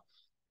of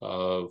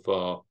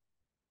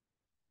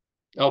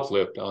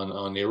uplift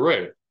on the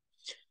array.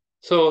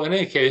 So in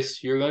any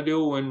case, you're going to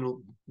do a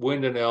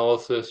wind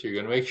analysis. You're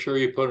going to make sure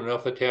you put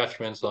enough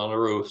attachments on the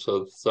roof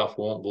so the stuff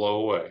won't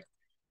blow away.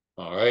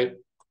 All right.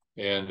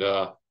 And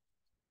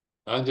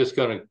I'm just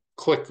going to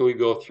quickly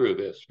go through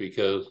this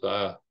because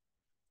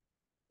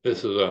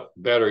this is a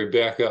battery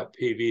backup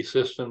PV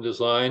system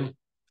design,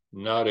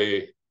 not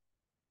a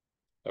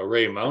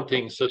array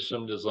mounting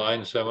system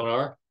design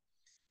seminar.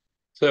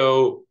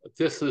 So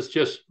this is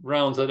just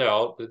rounds it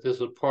out that this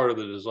is part of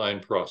the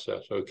design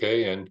process,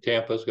 okay? And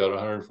Tampa's got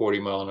 140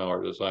 mile an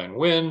hour design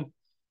wind,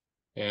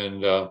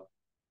 and the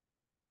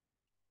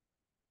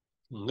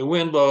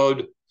wind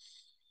load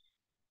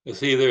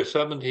is either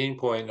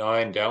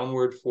 17.9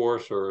 downward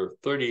force or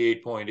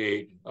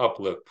 38.8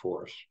 uplift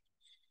force.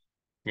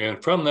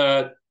 And from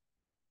that,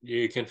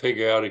 you can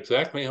figure out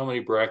exactly how many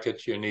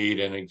brackets you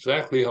need and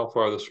exactly how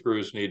far the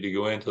screws need to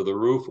go into the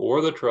roof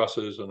or the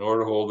trusses in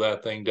order to hold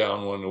that thing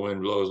down when the wind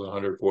blows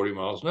 140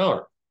 miles an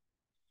hour.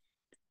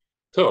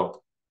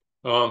 So,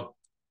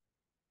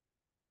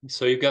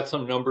 so you've got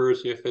some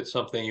numbers if it's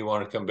something you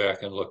want to come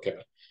back and look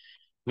at.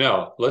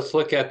 Now, let's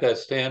look at that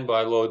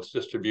standby loads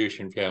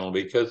distribution panel,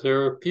 because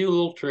there are a few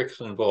little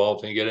tricks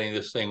involved in getting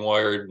this thing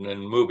wired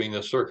and moving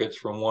the circuits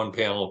from one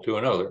panel to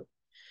another.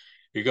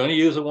 You're going to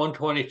use a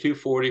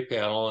 120/240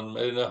 panel,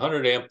 and a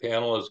 100 amp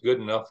panel is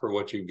good enough for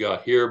what you've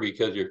got here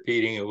because you're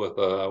feeding it with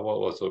a, what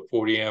was a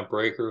 40 amp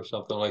breaker or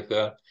something like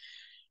that.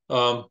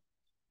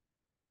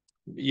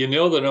 You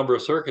know the number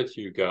of circuits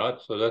you've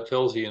got, so that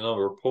tells you the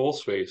number of pole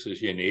spaces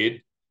you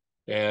need.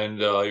 And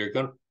you're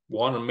going to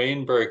want a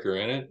main breaker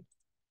in it.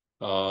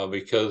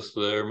 because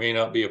there may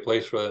not be a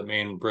place for that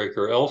main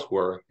breaker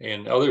elsewhere.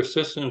 In other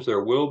systems,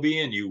 there will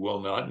be, and you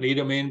will not need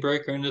a main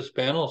breaker in this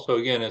panel. So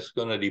again, it's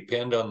going to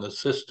depend on the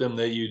system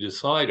that you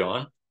decide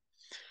on.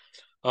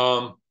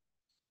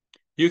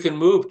 You can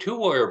move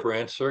two-wire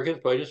branch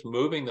circuits by just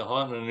moving the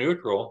hot and the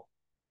neutral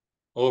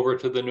over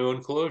to the new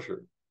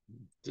enclosure.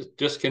 Just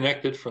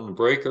disconnect it from the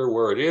breaker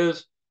where it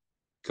is,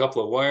 a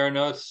couple of wire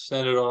nuts,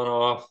 send it on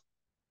off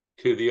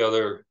to the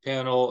other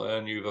panel,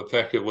 and you've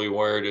effectively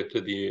wired it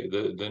to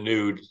the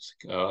new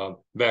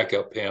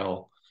backup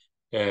panel,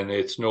 and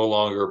it's no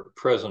longer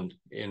present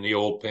in the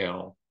old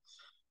panel.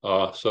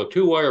 So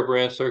two-wire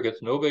branch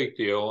circuits, no big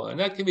deal, and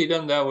that can be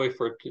done that way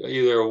for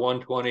either a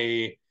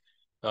 120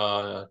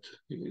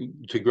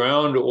 to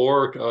ground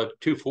or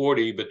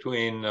 240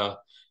 between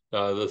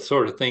the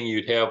sort of thing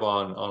you'd have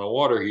on a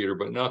water heater,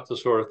 but not the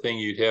sort of thing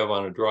you'd have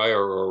on a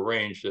dryer or a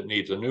range that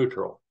needs a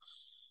neutral.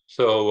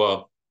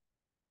 So,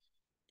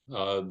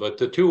 but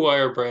the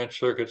two-wire branch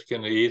circuits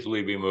can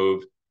easily be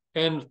moved.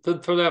 And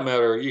for that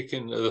matter,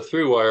 the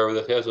three-wire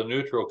that has a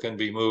neutral can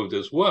be moved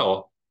as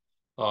well,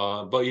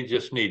 but you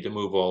just need to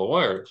move all the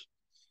wires.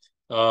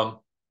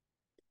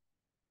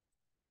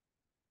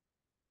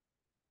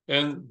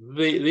 And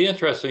the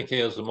interesting thing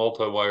is the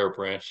multi-wire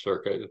branch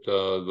circuit,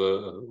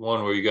 the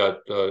one where you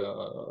got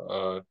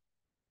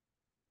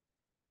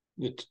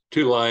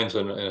two lines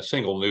and a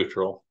single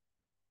neutral.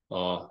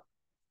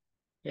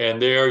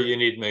 And there you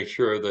need to make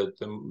sure that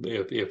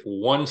if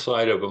one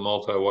side of a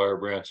multi-wire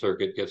branch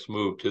circuit gets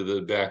moved to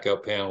the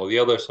backup panel, the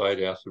other side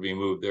has to be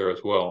moved there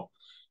as well,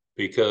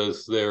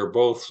 because they're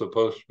both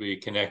supposed to be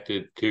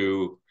connected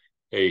to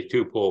a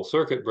two-pole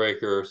circuit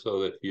breaker,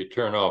 so that if you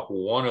turn off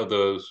one of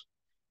those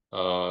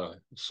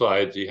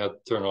sides, you have to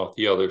turn off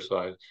the other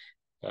side.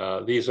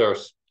 These are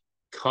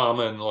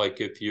common,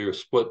 like if you're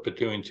split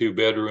between two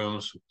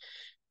bedrooms,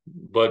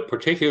 but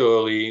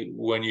particularly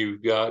when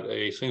you've got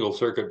a single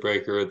circuit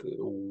breaker,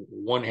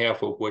 one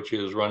half of which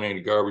is running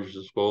the garbage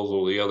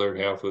disposal, the other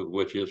half of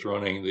which is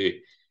running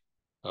the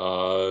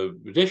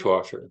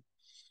dishwasher.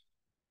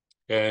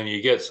 And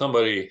you get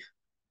somebody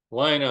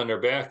lying on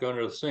their back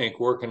under the sink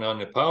working on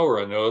the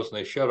power in those, and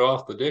they shut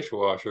off the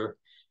dishwasher,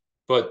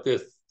 but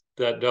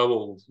that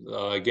double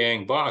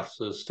gang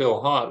box is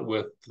still hot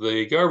with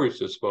the garbage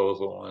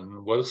disposal.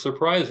 And what a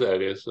surprise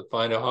that is to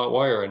find a hot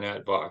wire in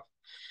that box.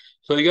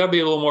 So you got to be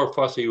a little more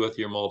fussy with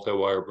your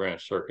multi-wire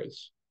branch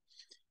circuits.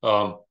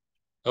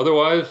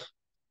 Otherwise,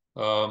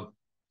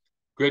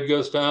 grid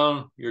goes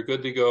down, you're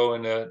good to go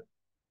in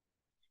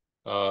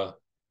that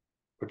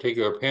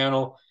particular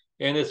panel.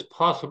 And it's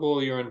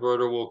possible your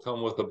inverter will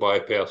come with a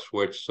bypass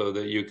switch so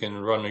that you can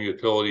run the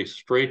utility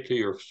straight to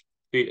your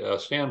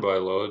standby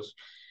loads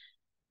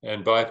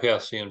and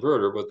bypass the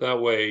inverter, but that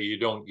way you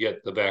don't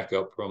get the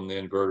backup from the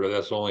inverter.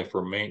 That's only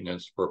for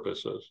maintenance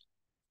purposes.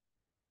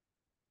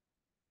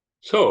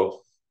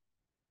 So,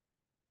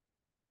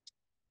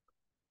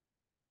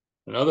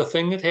 another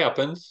thing that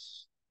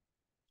happens,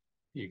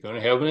 you're going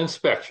to have an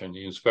inspection.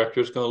 The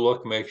inspector is going to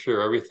look, make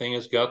sure everything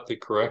has got the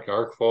correct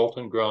arc fault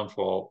and ground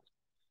fault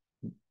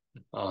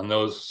on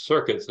those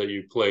circuits that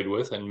you played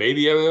with, and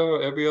maybe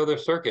every other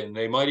circuit. And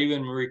they might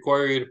even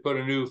require you to put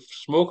a new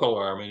smoke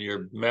alarm in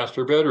your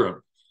master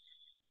bedroom.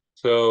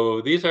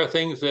 So these are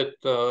things that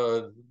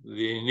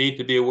you need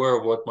to be aware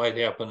of what might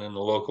happen in the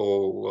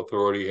local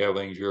authority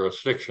having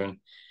jurisdiction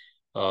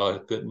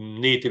that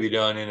need to be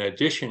done in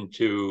addition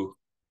to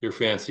your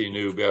fancy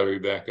new battery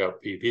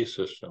backup PV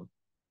system.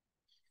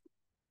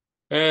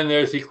 And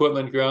there's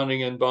equipment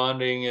grounding and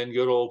bonding, and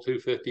good old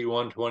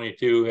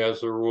 250-122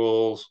 has the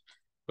rules.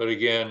 But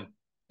again,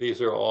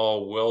 these are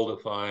all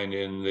well-defined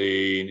in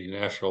the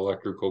National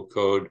Electrical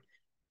Code.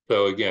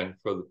 So again,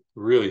 for the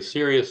really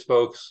serious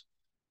folks,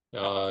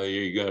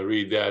 you're going to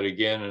read that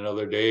again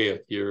another day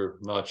if you're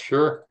not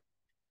sure.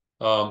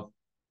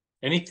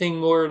 Anything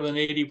more than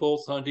 80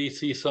 volts on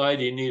DC side,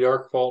 you need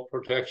arc fault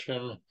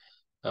protection.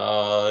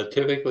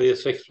 Typically a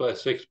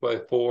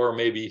 6x6x4,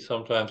 maybe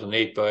sometimes an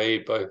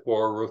 8x8x4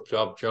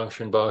 rooftop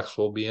junction box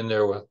will be in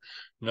there with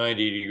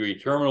 90-degree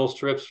terminal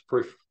strips,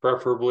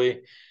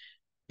 preferably,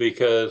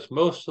 because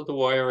most of the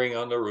wiring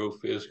on the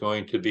roof is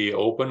going to be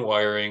open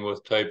wiring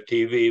with type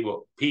TV,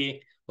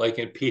 P like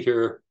in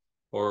Peter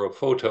or a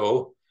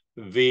photo,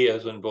 V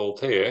as in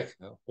voltaic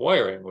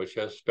wiring, which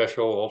has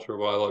special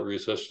ultraviolet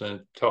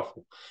resistant, tough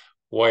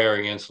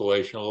wiring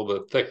insulation, a little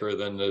bit thicker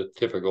than the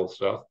typical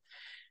stuff.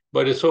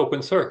 But it's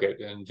open circuit,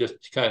 and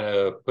just kind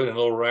of put in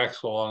little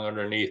racks along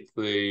underneath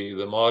the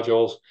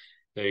modules.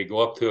 They go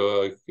up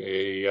to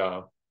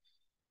a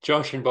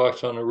junction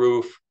box on the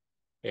roof,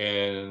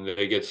 and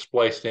they get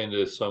spliced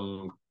into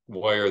some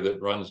wire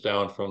that runs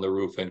down from the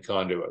roof and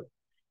conduit.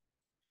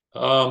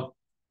 So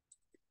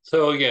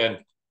again,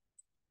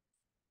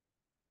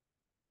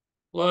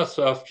 a lot of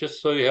stuff,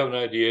 just so you have an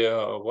idea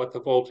of what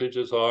the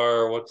voltages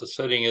are, what the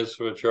setting is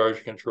for a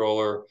charge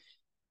controller.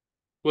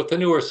 With the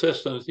newer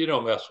systems, you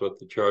don't mess with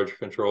the charge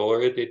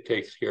controller. It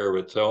takes care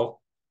of itself.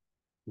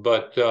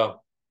 But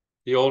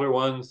The older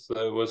ones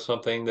was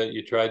something that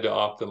you tried to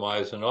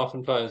optimize, and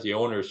oftentimes the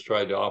owners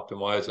tried to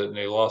optimize it and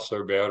they lost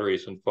their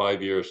batteries in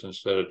 5 years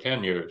instead of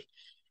 10 years.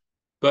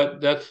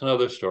 But that's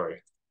another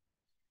story.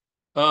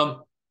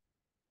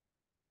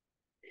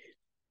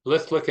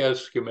 Let's look at a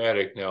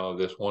schematic now of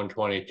this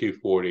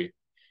 120-240.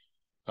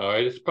 All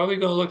right, it's probably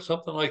going to look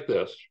something like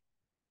this,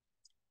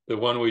 the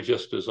one we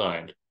just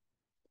designed.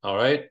 All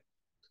right,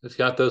 it's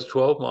got those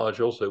 12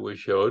 modules that we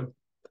showed.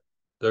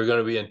 They're going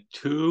to be in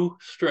 2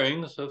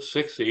 strings of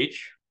 6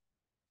 each.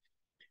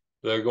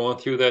 They're going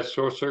through that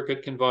short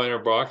circuit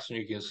combiner box, and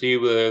you can see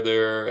where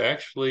they're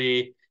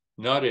actually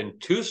not in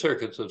 2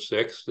 circuits of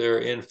 6, they're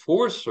in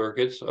 4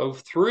 circuits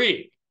of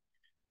 3.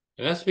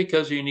 And that's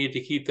because you need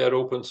to keep that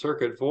open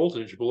circuit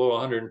voltage below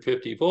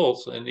 150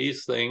 volts, and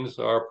these things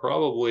are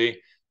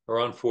probably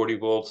around 40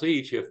 volts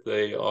each if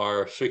they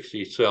are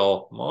 60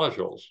 cell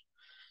modules.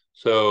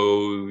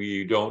 So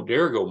you don't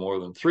dare go more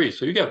than 3.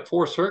 So you got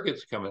 4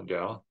 circuits coming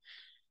down,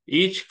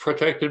 each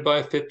protected by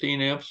a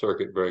 15 amp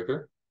circuit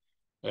breaker.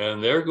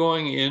 And they're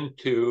going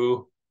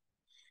into,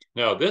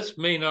 now this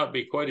may not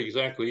be quite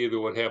exactly either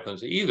what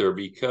happens either,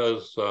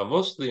 because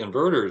most of the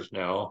inverters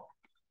now,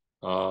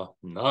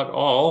 not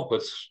all,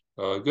 but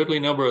a goodly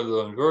number of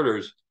the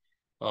inverters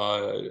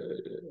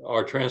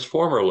are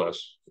transformerless,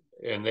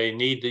 and they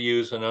need to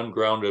use an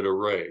ungrounded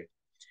array.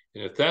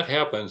 And if that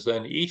happens,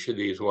 then each of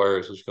these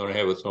wires is going to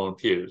have its own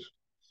fuse.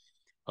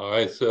 All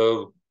right,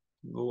 so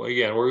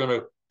again, we're going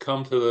to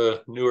come to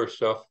the newer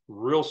stuff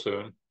real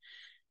soon.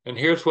 And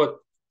here's what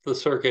the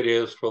circuit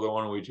is for the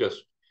one we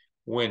just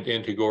went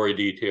into gory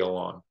detail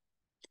on.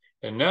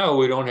 And now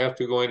we don't have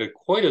to go into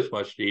quite as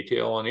much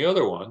detail on the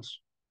other ones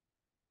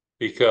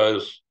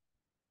because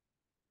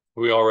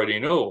we already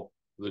know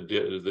the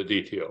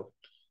detail.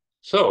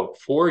 So,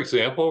 for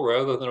example,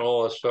 rather than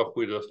all the stuff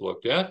we just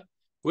looked at,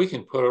 we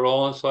can put it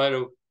all inside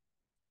of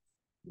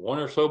 1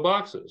 or so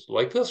boxes,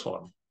 like this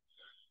one.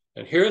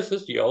 And here's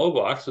this yellow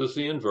box, this is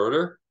the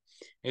inverter.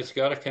 It's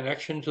got a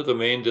connection to the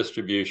main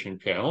distribution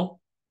panel.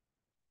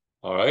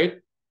 All right.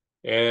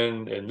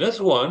 And in this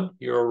one,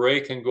 your array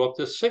can go up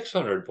to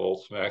 600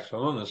 volts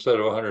maximum instead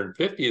of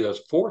 150. That's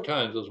 4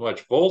 times as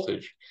much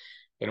voltage.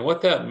 And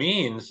what that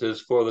means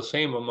is for the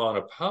same amount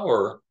of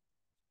power,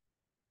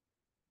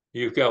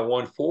 you've got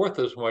 1/4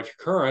 as much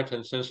current.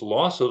 And since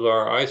losses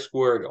are I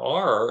squared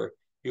R,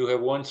 you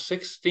have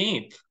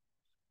 1/16.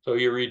 So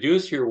you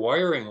reduce your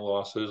wiring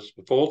losses,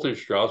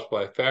 voltage drops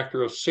by a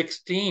factor of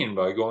 16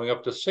 by going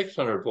up to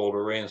 600 volt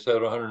array instead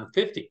of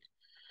 150.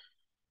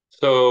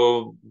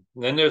 So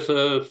then there's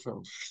a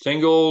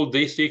single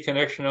DC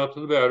connection out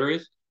to the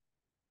batteries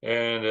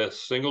and a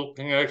single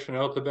connection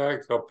out the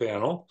backup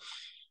panel.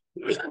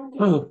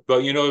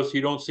 But you notice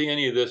you don't see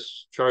any of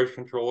this charge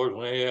controllers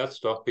and any of that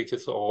stuff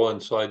because it's all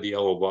inside the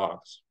yellow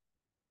box.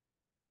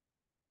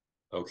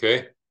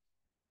 Okay.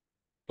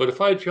 But if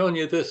I'd shown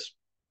you this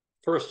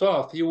first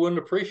off, you wouldn't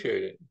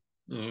appreciate it.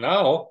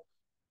 Now,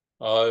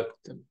 I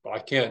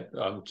can't,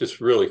 I'm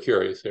just really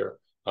curious here.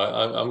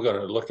 I'm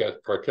going to look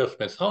at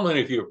participants. How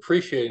many of you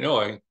appreciate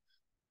knowing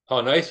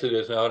how nice it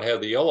is now to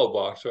have the yellow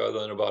box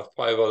rather than about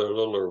 5 other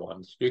littler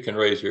ones? You can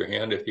raise your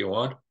hand if you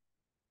want.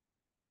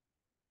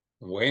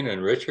 Wayne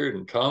and Richard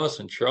and Thomas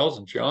and Charles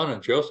and John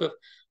and Joseph.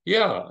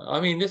 Yeah, I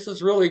mean, this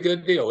is really a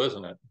good deal,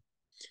 isn't it?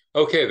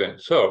 Okay, then.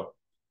 So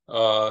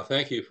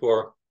thank you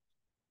for,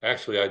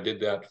 actually, I did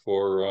that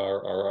for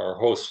our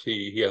host.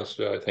 He has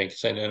to, I think,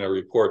 send in a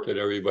report that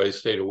everybody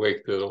stayed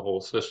awake through the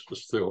whole system,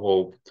 through the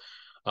whole.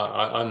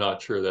 I'm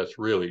not sure that's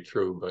really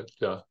true, but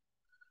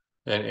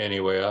and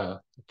anyway, I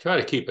try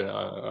to keep it.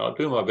 I'll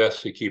do my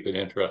best to keep it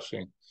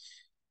interesting.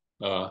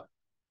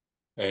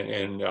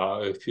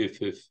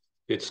 If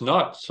it's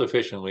not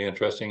sufficiently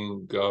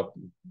interesting,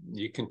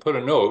 you can put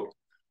a note.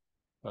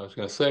 I was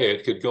going to say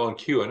it could go in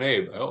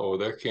Q&A. But, oh,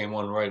 there came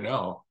one right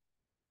now.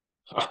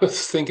 I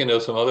was thinking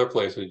of some other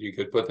places you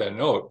could put that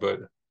note, but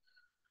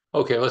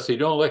okay, let's see.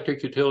 Don't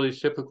electric utilities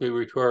typically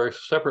require a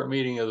separate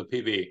meeting of the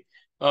PV?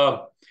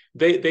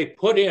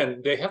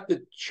 They have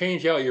to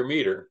change out your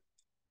meter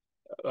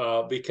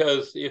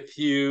because if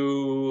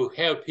you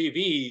have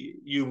PV,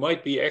 you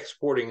might be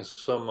exporting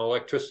some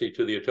electricity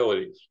to the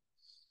utilities.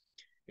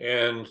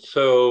 And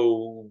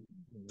so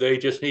they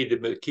just need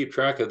to keep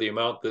track of the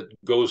amount that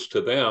goes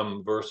to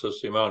them versus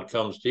the amount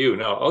comes to you.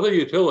 Now, other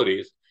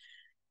utilities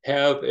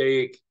have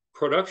a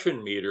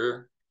production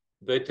meter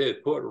that they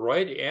put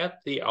right at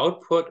the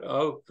output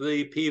of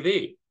the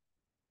PV.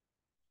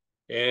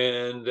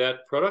 And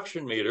that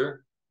production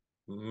meter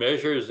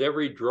measures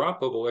every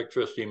drop of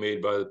electricity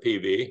made by the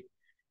PV,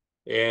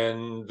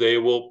 and they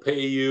will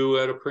pay you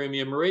at a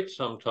premium rate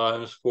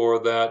sometimes for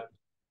that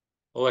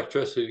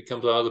electricity that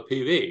comes out of the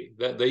PV.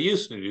 That they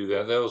used to do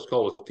that. That was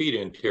called a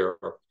feed-in tariff,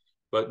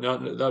 but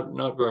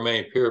not very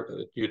many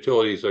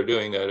utilities are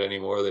doing that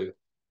anymore. They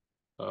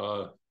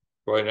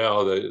right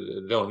now they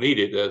don't need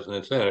it as an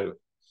incentive.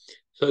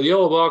 So the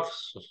yellow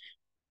box,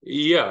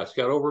 yeah, it's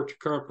got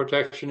overcurrent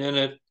protection in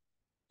it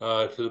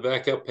to the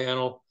backup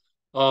panel.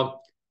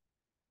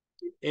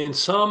 In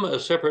some, a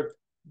separate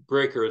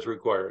breaker is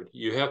required.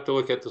 You have to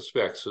look at the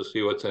specs to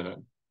see what's in it.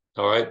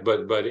 All right,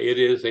 but it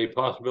is a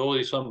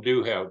possibility some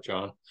do have,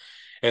 John.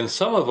 And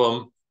some of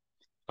them,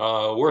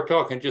 we're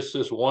talking just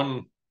this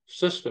one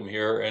system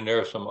here, and there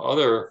are some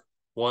other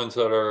ones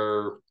that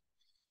are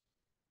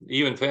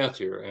even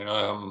fancier, and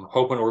I'm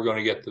hoping we're going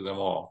to get to them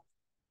all.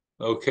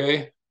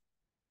 Okay,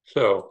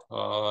 so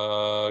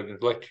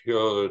I'd like to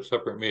go to a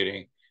separate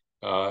meeting,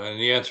 and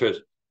the answer is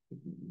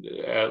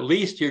at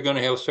least you're going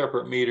to have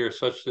separate meters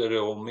such that it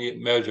will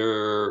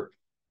measure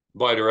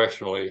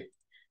bidirectionally,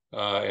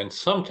 and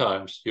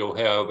sometimes you'll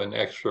have an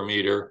extra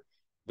meter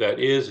that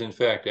is in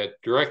fact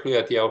directly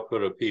at the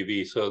output of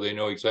PV, so they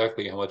know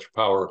exactly how much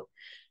power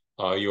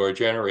you are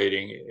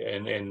generating,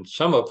 and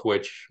some of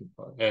which,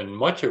 and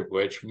much of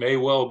which, may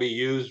well be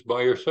used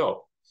by yourself.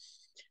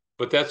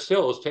 But that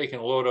still is taking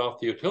a load off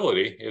the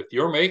utility. If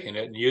you're making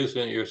it and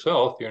using it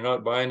yourself, you're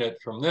not buying it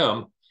from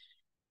them.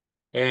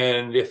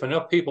 And if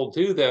enough people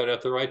do that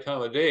at the right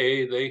time of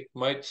day, they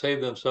might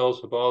save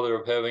themselves the bother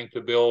of having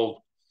to build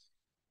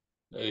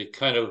a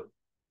kind of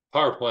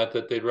power plant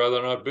that they'd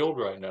rather not build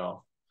right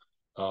now.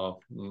 Of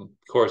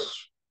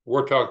course,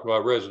 we're talking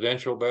about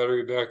residential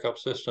battery backup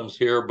systems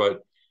here,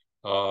 but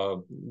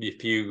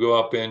if you go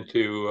up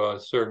into a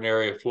certain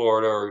area of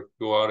Florida or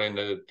go out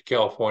into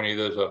California,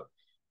 there's a,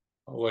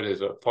 what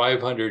is it,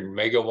 500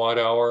 megawatt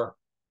hour?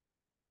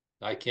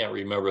 I can't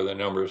remember the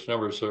numbers.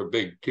 Numbers are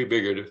too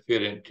big to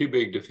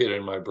fit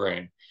in my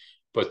brain.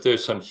 But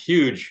there's some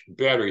huge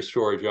battery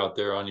storage out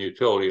there on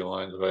utility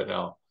lines right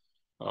now.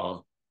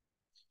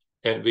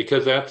 And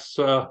because that's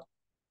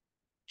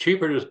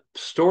cheaper to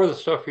store the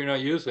stuff you're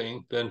not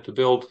using than to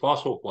build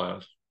fossil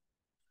plants.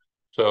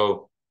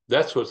 So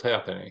that's what's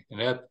happening. And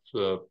that's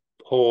a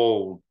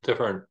whole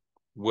different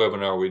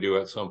webinar we do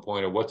at some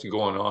point of what's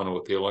going on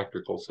with the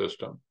electrical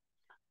system.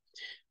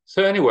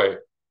 So anyway,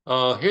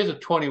 here's a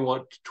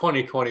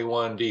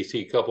 2021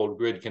 DC coupled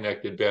grid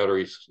connected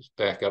battery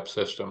backup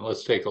system.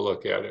 Let's take a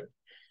look at it.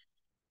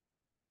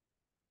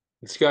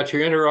 It's got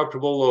your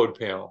interruptible load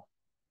panel,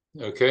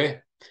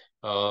 okay?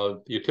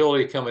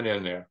 Utility coming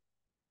in there.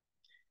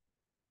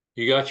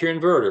 You got your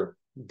inverter,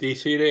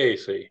 DC to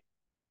AC.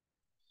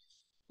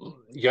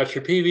 You got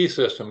your PV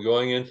system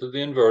going into the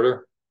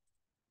inverter.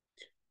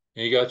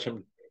 And you got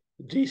some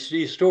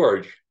DC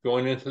storage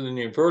going into the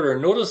inverter.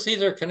 Notice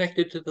these are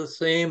connected to the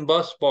same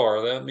bus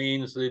bar. That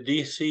means the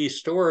DC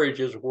storage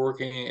is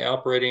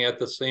operating at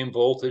the same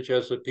voltage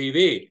as the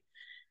PV.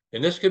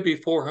 And this could be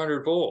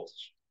 400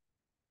 volts.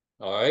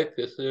 All right,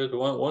 this is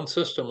one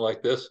system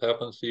like this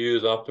happens to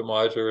use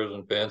optimizers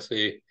and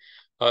fancy.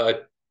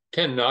 I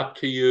tend not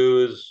to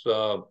use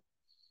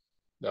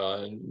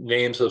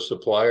names of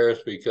suppliers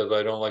because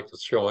I don't like to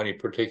show any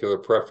particular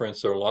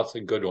preference. There are lots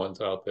of good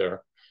ones out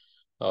there.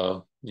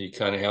 You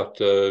kind of have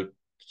to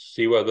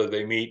see whether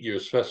they meet your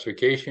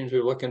specifications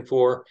you're looking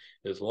for.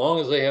 As long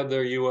as they have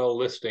their UL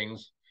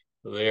listings,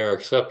 they are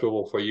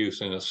acceptable for use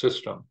in a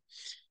system.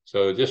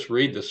 So just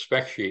read the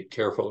spec sheet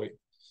carefully.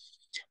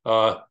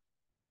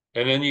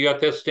 And then you got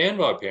that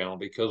standby panel,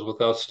 because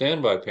without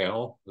standby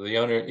panel, the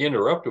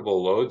interruptible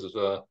loads,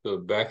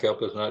 the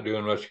backup is not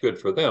doing much good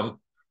for them.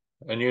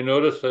 And you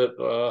notice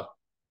that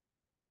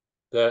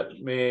that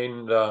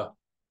main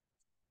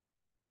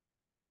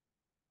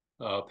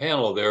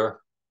panel there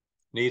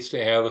needs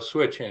to have a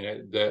switch in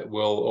it that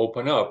will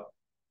open up.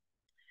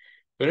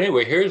 But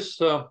anyway,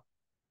 here's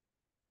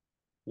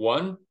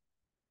one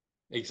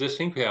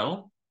existing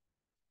panel,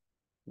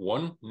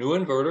 one new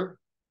inverter,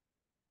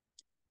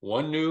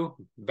 one new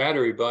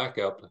battery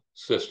backup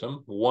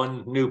system,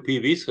 one new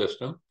PV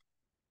system,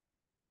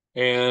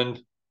 and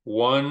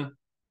one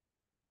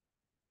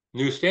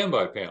new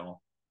standby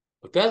panel.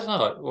 But that's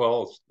not,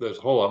 well, there's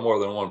a whole lot more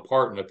than one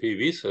part in the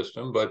PV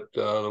system, but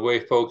the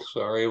way folks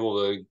are able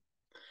to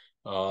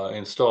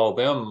install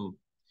them,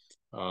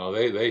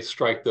 they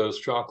strike those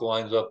chalk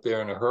lines up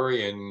there in a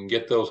hurry and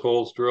get those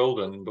holes drilled,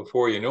 and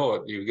before you know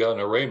it, you've got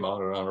an array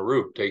mounted on a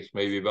roof. It takes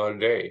maybe about a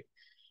day.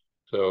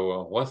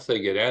 So once they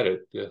get at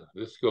it,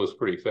 this goes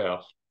pretty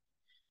fast.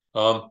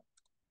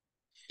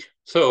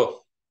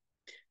 So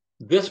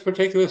this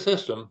particular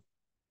system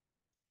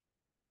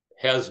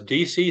has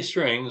DC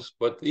strings,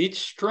 but each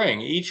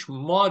string, each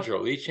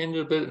module, each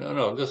individual,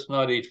 no, this is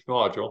not each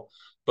module,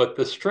 but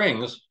the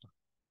strings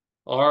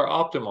are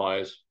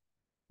optimized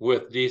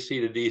with DC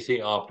to DC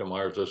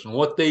optimizers. And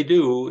what they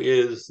do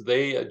is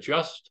they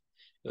adjust,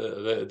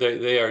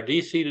 they are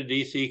DC to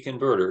DC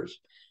converters.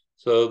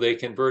 So they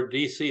convert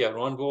DC at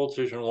one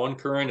voltage and one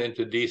current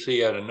into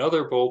DC at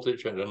another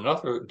voltage and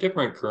another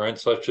different current,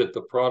 such that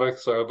the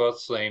products are about the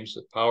same.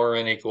 So power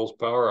in equals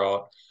power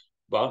out,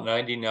 about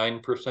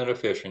 99%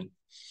 efficient.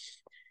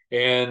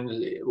 And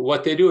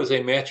what they do is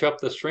they match up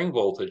the string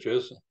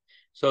voltages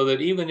so that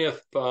even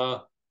if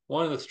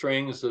one of the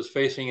strings is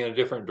facing in a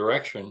different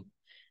direction,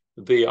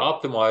 the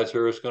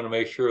optimizer is going to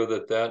make sure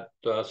that that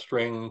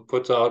string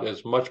puts out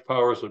as much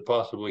power as it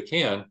possibly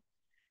can.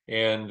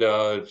 And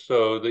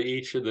so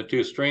each of the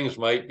two strings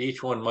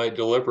each one might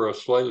deliver a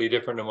slightly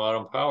different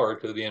amount of power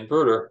to the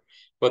inverter,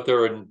 but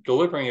they're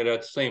delivering it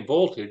at the same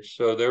voltage.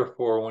 So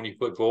therefore, when you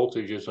put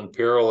voltages in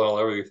parallel,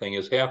 everything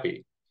is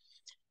happy.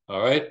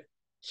 All right.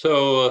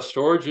 So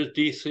storage is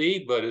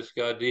DC, but it's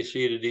got DC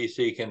to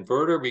DC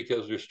converter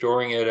because you're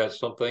storing it at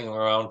something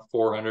around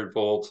 400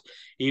 volts,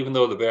 even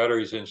though the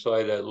batteries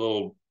inside that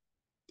little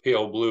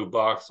pale blue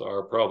box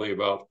are probably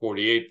about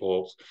 48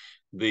 volts.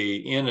 The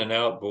in and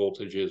out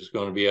voltage is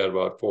going to be at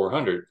about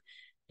 400.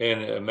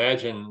 And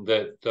imagine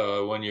that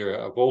when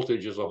your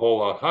voltage is a whole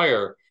lot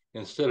higher,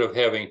 instead of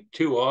having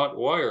two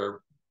wire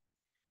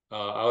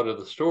out of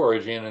the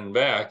storage in and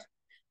back,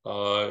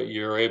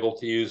 you're able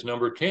to use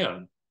number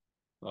 10.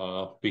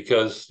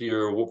 Because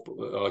your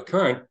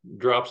current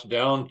drops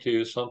down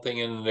to something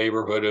in the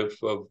neighborhood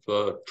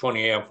of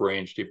 20 amp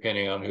range,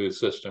 depending on whose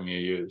system you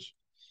use.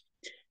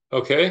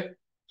 Okay,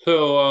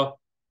 so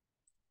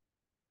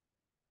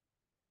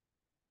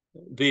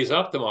these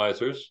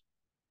optimizers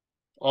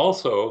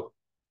also,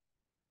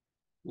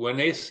 when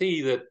they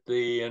see that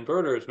the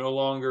inverter is no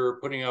longer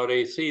putting out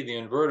AC, the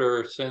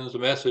inverter sends a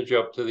message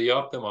up to the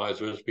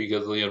optimizers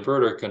because the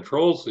inverter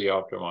controls the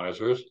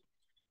optimizers.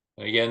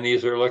 And again,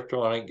 these are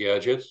electronic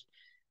gadgets.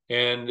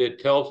 And it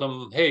tells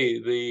them,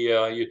 hey,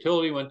 the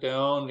utility went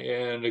down,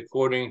 and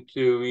according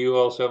to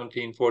UL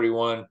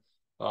 1741,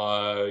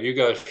 you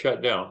guys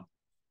shut down.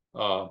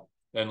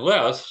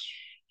 Unless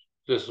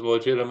this is a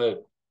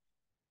legitimate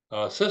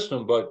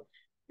system, but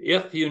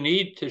if you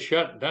need to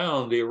shut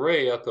down the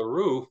array at the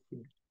roof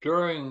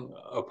during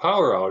a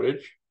power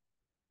outage,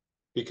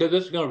 because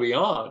it's going to be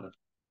on,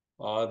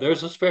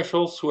 there's a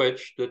special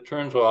switch that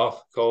turns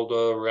off called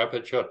a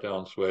rapid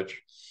shutdown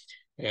switch.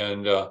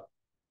 And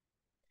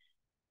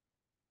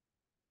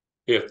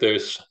if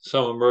there's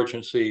some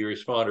emergency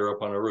responder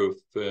up on a roof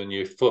and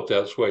you flip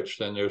that switch,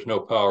 then there's no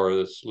power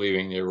that's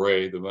leaving the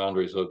array, the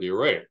boundaries of the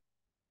array.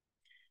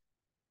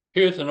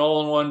 Here's an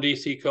all-in-one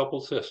DC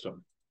coupled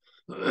system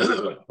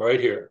right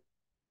here.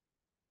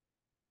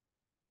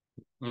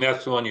 And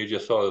that's the one you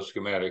just saw the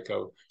schematic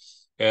of.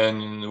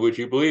 And would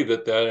you believe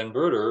that that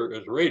inverter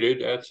is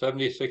rated at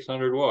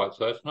 7,600 watts?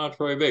 That's not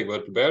very big,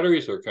 but the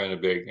batteries are kind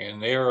of big.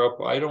 And they are up,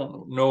 I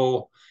don't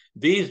know,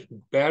 these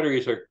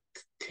batteries are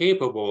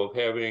capable of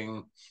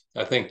having,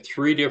 I think,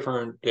 three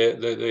different,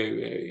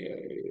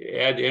 they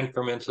add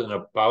increments in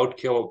about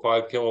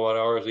 5 kilowatt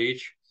hours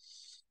each.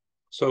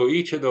 So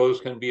each of those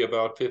can be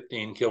about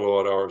 15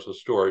 kilowatt hours of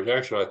storage.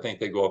 Actually, I think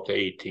they go up to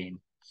 18.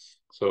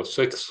 So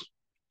 6,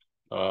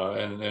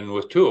 and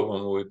with two of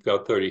them, we've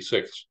got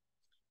 36.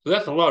 So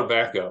that's a lot of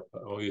backup.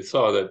 Well, you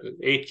saw that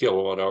 8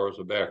 kilowatt hours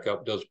of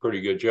backup does a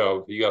pretty good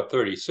job. If you got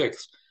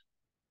 36,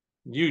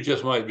 you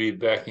just might be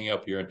backing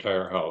up your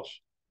entire house.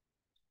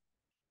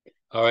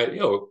 All right,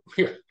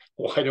 here,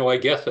 why do I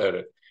guess at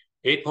it?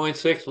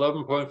 8.6,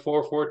 11.4,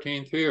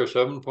 14.3, or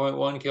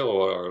 7.1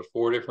 kilowatt hours,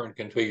 4 different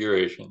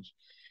configurations.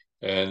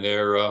 And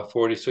they're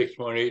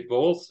 46.8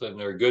 volts, and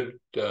they're good,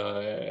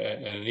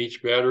 and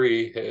each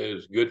battery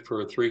is good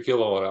for 3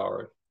 kilowatt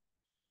hours.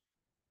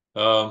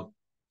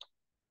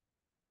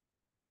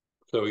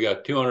 So we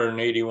got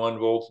 281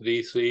 volts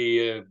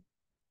DC,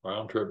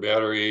 round trip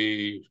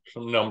battery,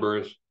 some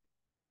numbers.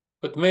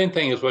 But the main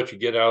thing is what you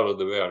get out of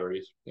the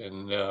batteries.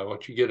 And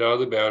what you get out of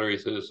the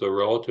batteries is a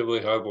relatively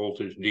high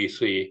voltage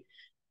DC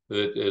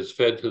that is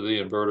fed to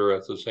the inverter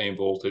at the same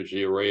voltage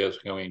the array is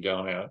coming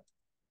down at.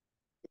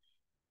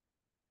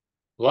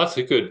 Lots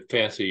of good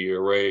fancy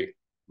array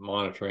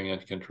monitoring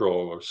and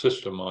control, or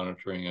system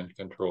monitoring and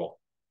control.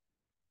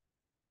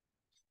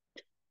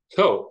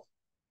 So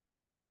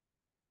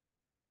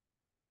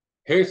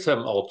here's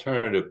some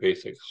alternative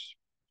basics.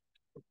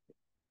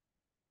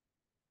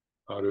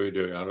 How do we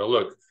do? How to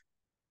look?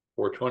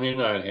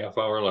 4:29, half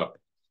hour left.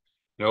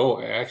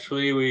 No,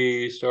 actually,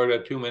 we start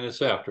at 2 minutes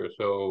after,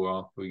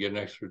 so we get an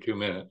extra 2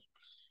 minutes.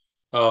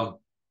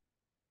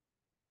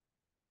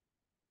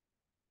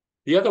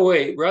 The other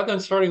way, rather than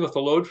starting with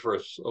the load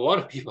first, a lot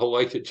of people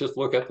like to just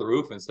look at the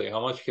roof and say, how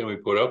much can we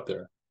put up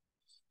there?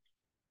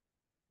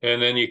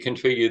 And then you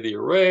configure the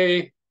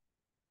array,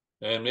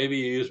 and maybe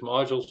you use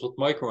modules with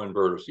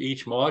microinverters.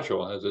 Each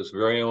module has its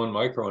very own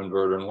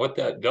microinverter, and what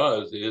that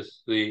does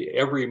is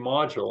every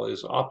module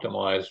is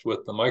optimized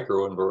with the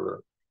microinverter.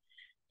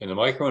 And the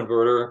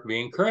microinverter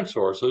being current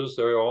sources,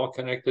 they're all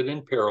connected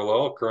in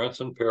parallel. Currents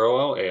in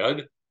parallel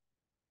add.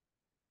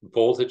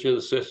 Voltage of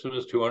the system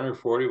is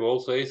 240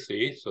 volts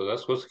AC, so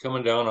that's what's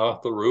coming down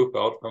off the roof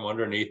out from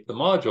underneath the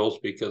modules,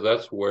 because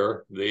that's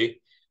where the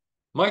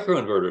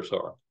microinverters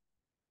are.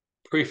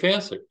 Pretty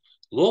fancy. A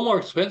little more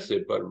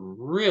expensive, but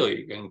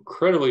really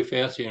incredibly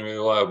fancy and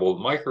reliable.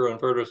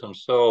 Microinverters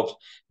themselves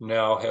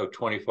now have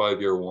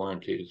 25-year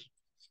warranties.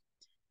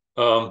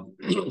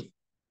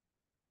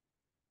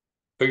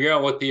 Figure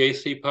out what the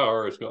AC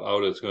power is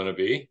going to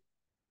be.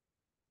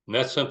 And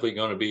that's simply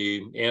going to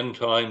be N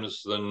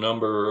times the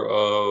number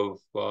of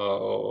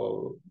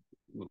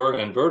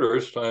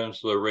inverters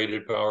times the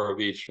rated power of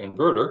each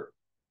inverter.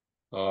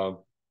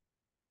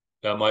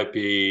 That might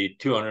be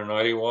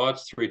 290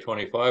 watts,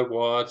 325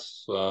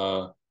 watts,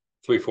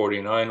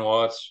 349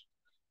 watts.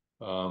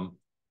 All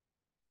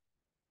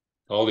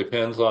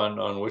depends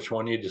on which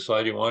one you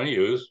decide you want to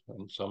use,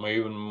 and some are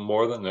even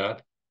more than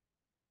that.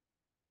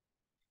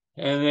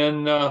 And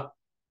then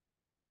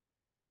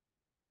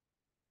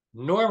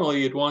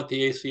normally you'd want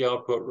the AC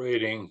output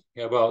rating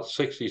about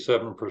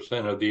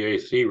 67% of the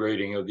AC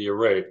rating of the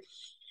array.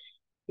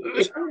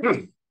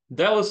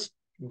 That was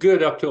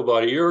good up to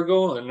about a year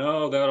ago, and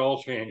now that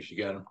all changed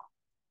again.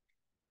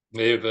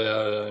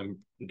 They've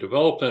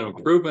developed an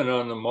improvement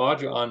on the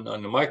module on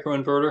the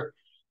microinverter.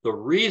 The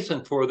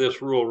reason for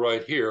this rule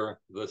right here,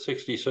 the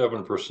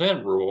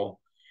 67% rule,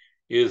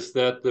 is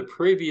that the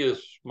previous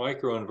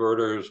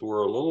microinverters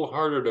were a little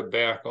harder to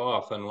back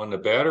off, and when the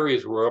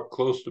batteries were up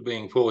close to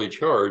being fully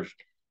charged,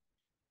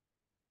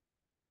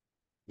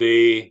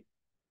 the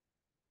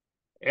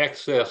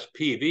excess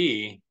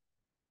PV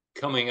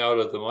coming out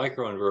of the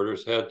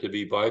microinverters had to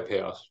be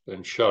bypassed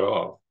and shut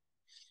off.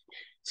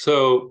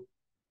 So,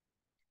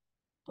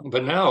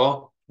 but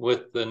now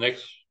with the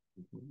next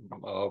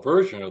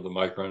version of the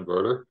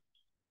microinverter,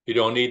 you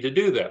don't need to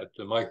do that.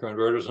 The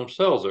microinverters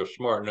themselves are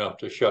smart enough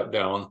to shut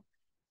down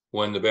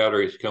when the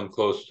batteries come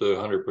close to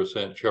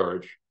 100%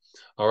 charge.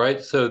 All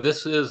right, so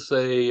this is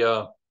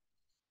a,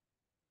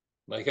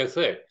 like I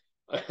say,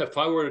 if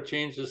I were to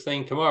change this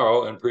thing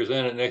tomorrow and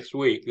present it next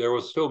week, there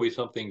will still be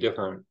something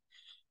different.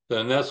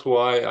 Then that's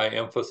why I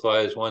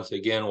emphasize once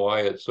again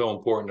why it's so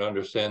important to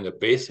understand the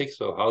basics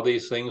of how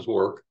these things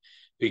work,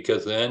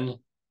 because then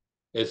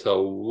it's a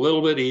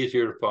little bit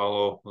easier to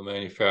follow the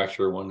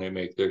manufacturer when they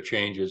make their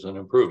changes and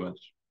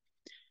improvements.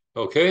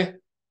 Okay,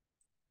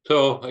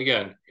 so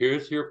again,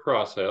 here's your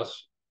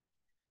process.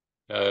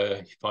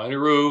 You find a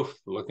roof,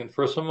 looking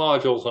for some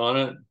modules on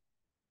it,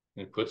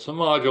 and put some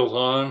modules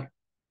on.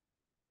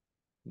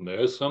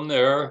 There's some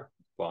there,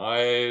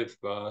 5,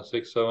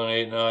 6, 7,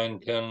 8, 9,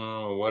 10,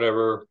 or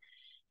whatever.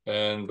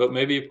 But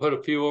maybe you put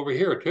a few over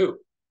here too.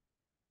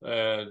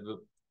 The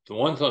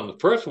ones on the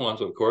first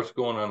ones, of course,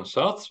 going on the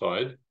south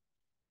side,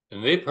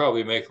 and they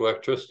probably make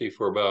electricity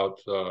for about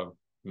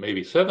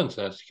maybe 7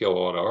 cents a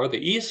kilowatt hour. The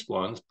east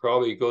ones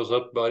probably goes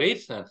up about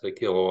 8 cents a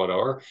kilowatt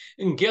hour.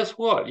 And guess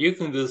what? You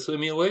can do the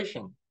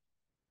simulation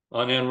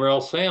on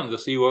NREL SAM to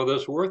see whether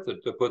it's worth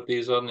it to put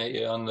these on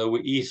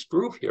the east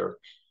roof here.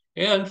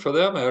 And for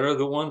that matter,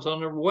 the ones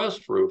on the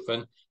west roof.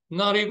 And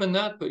not even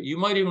that, but you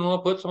might even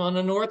want to put some on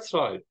the north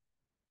side.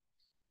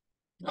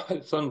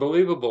 It's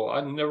unbelievable.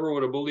 I never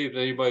would have believed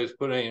anybody's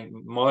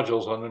putting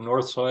modules on the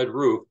north side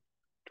roof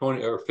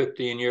 20 or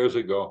 15 years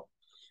ago.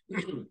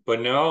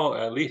 But now,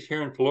 at least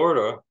here in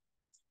Florida,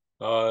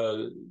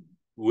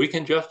 we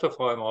can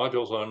justify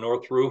modules on a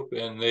north roof,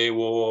 and they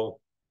will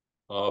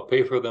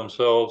pay for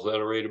themselves at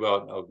a rate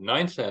of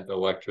 9 cent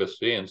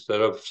electricity instead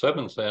of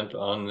 7 cent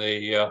on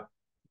the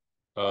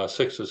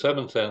 6 to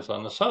 7 cents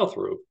on the south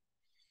roof.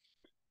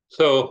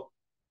 So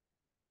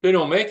they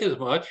don't make as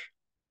much.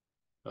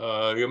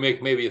 You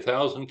make maybe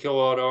 1,000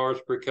 kilowatt hours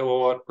per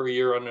kilowatt per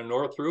year on the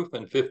north roof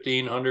and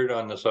 1,500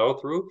 on the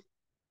south roof.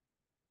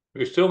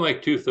 You still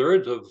make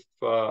 2/3 of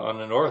on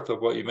the north of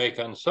what you make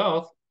on the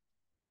south.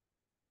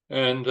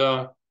 And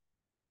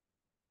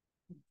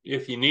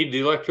if you need the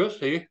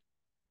electricity,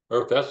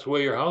 or if that's the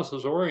way your house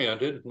is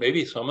oriented,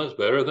 maybe some is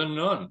better than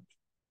none.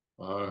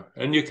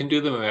 And you can do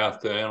the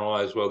math to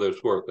analyze whether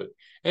it's worth it.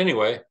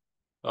 Anyway,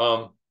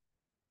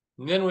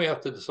 then we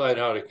have to decide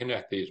how to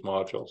connect these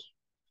modules.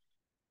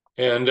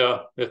 And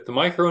if the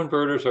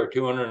microinverters are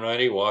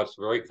 290 watts,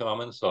 very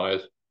common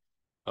size,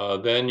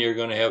 then you're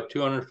going to have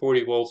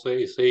 240 volts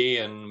AC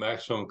and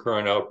maximum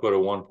current output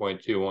of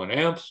 1.21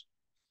 amps.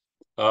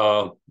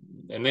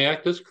 And they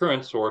act as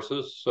current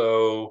sources.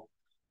 So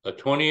a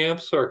 20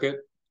 amp circuit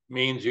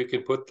means you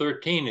can put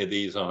 13 of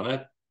these on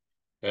it.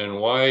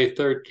 And why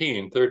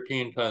 13?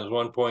 13 times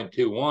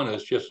 1.21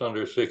 is just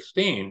under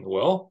 16.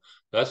 Well,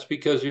 that's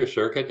because your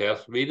circuit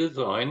has to be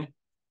designed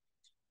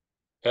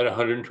at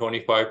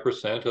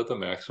 125% of the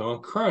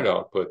maximum current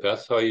output.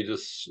 That's how you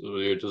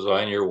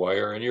design your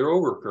wire and your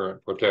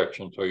overcurrent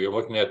protection. So you're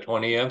looking at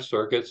 20 amp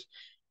circuits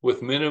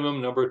with minimum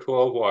number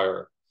 12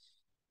 wire.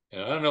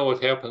 And I don't know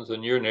what happens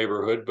in your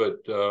neighborhood,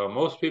 but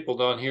most people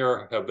down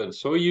here have been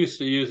so used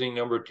to using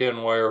number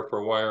 10 wire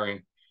for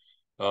wiring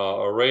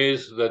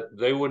arrays that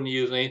they wouldn't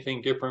use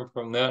anything different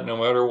from that no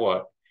matter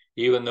what,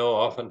 even though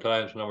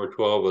oftentimes number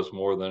 12 is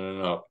more than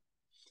enough.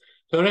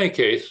 So in any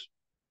case,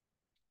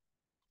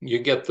 you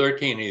get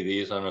 13 of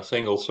these on a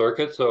single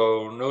circuit.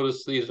 So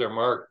notice these are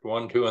marked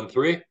 1, 2, and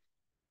 3,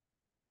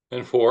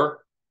 and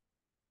 4.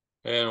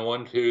 And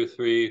 1, 2,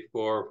 3,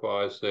 4,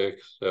 5,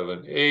 6,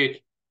 7,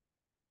 8.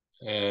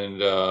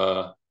 And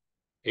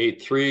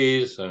 8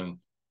 threes, and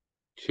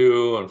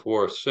 2 and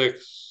 4,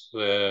 6,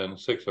 and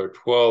 6 are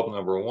 12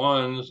 number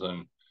ones,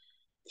 and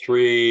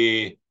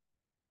 3,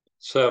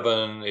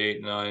 7,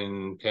 8,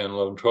 9, 10,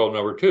 11, 12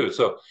 number two.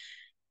 So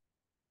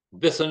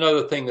this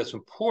another thing that's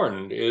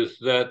important is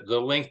that the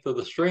length of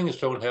the strings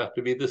don't have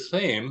to be the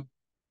same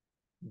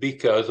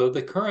because of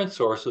the current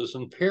sources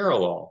in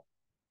parallel.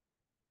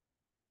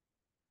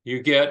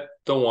 you get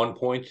the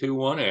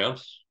 1.21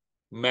 amps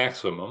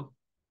maximum,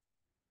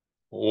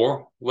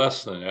 or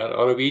less than that,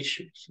 out of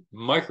each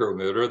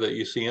micrometer that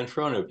you see in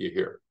front of you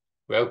here.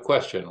 We have a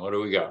question. What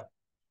do we got?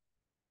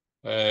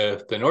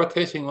 If the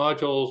north-facing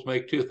modules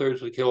make 2/3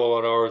 of the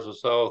kilowatt hours of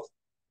south,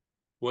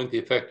 wouldn't the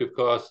effective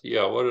cost?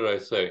 Yeah, what did I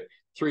say?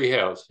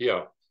 3/2,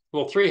 yeah.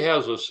 Well,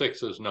 3/2 of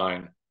 6 is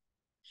 9.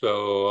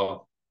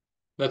 So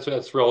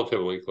that's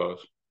relatively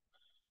close.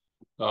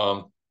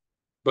 But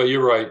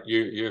you're right.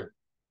 You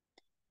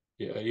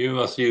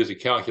must use a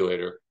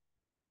calculator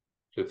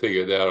to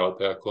figure that out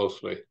that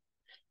closely.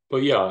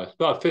 But yeah, it's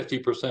about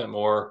 50%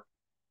 more,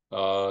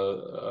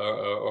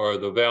 or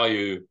the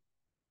value.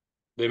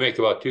 They make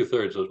about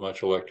 2/3 as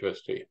much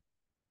electricity.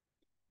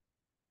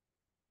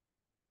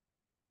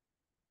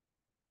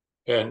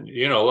 And,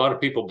 a lot of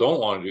people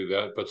don't want to do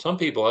that, but some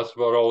people, that's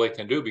about all they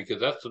can do because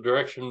that's the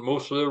direction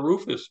most of their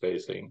roof is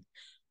facing.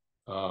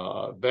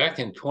 Back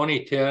in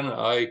 2010,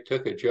 I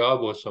took a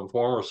job with some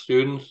former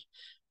students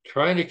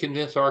trying to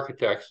convince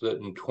architects that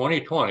in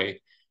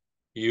 2020,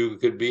 you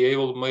could be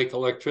able to make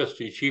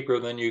electricity cheaper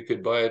than you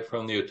could buy it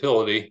from the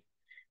utility.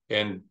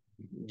 And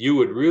you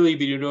would really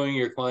be doing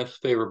your clients a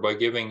favor by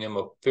giving them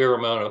a fair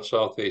amount of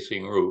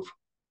south-facing roof.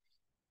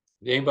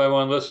 Anybody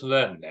want to listen to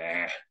that?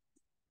 Nah.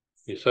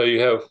 So you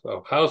have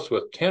a house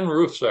with 10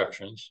 roof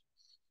sections,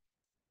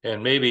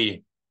 and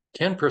maybe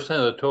 10%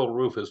 of the total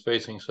roof is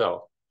facing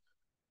south.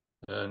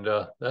 And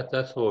that's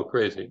a little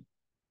crazy.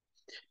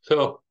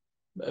 So,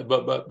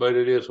 but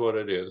it is what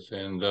it is.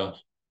 And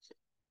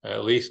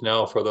at least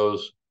now for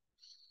those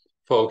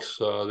folks,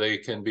 they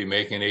can be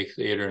making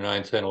 8 or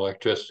 9 cent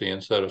electricity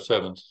instead of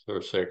 7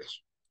 or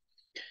 6.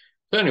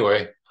 So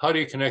anyway, how do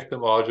you connect the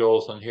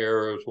modules? And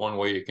here is one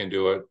way you can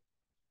do it.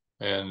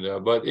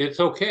 And but it's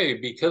okay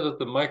because of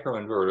the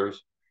microinverters.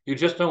 You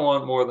just don't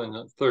want more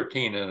than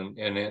 13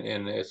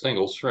 in a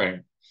single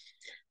string.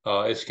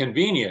 It's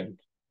convenient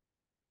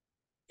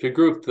to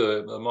group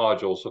the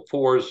modules, the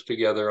 4s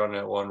together on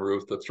that one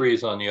roof, the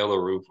 3s on the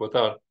other roof,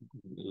 without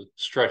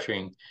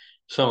stretching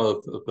some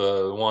of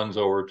the 1s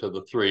over to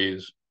the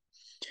 3s.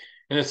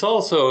 And it's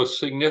also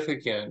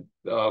significant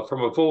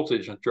from a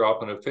voltage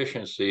drop in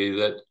efficiency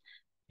that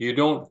you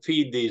don't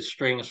feed these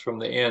strings from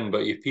the end,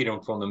 but you feed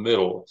them from the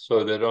middle,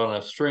 so that on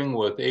a string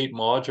with 8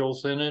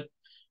 modules in it,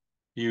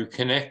 you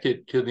connect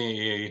it to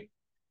the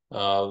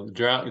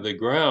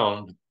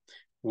ground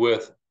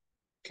with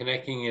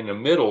connecting in the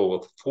middle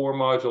with 4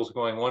 modules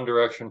going one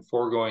direction,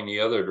 4 going the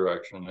other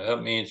direction.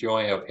 That means you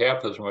only have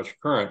half as much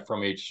current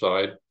from each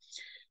side.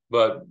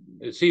 But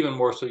it's even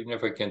more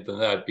significant than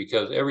that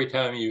because every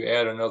time you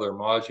add another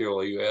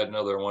module, you add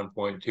another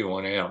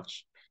 1.21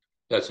 amps.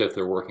 That's if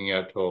they're working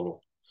at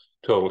total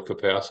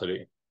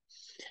capacity.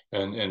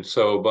 And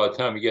so by the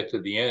time you get to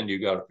the end, you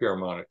got a fair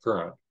amount of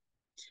current.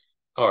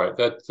 All right,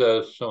 that's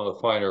some of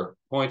the finer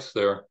points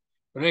there.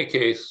 In any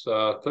case,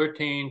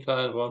 13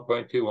 times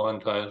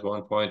 1.21 times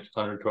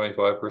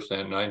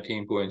 1.125%,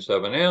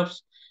 19.7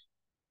 amps.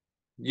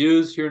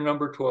 Use your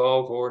number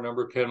 12 or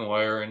number 10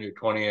 wire in your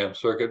 20 amp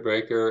circuit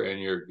breaker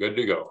and you're good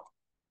to go.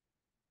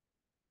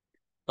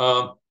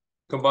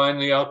 Combine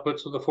the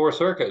outputs of the 4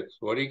 circuits.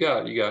 What do you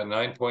got? You got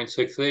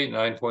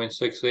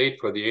 9.68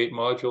 for the 8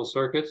 module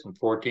circuits and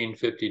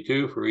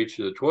 1452 for each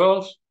of the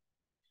 12s.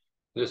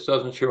 This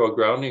doesn't show a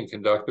grounding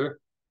conductor,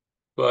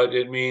 but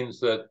it means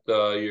that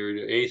your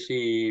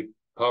AC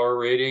power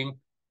rating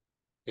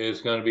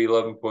is going to be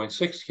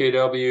 11.6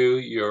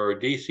 kW. Your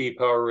DC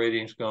power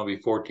rating is going to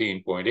be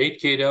 14.8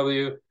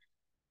 kW.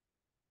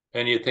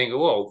 And you think,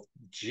 well,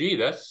 gee,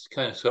 that's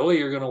kind of silly.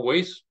 You're going to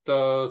waste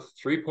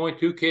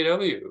 3.2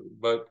 kW.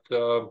 But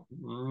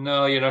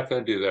no, you're not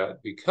going to do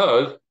that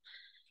because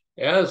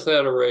as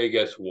that array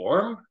gets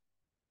warm,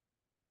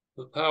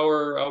 the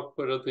power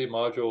output of the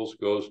modules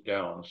goes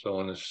down. So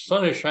when the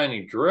sun is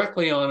shining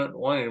directly on it,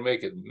 wanting to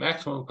make it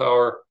maximum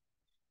power,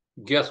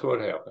 guess what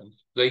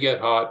happens? They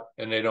get hot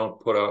and they don't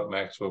put out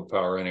maximum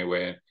power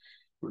anyway. And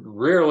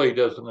rarely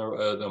does the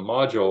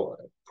module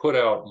put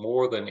out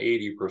more than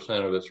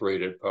 80% of its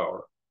rated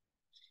power.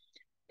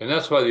 And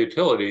that's why the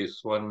utilities,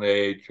 when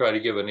they try to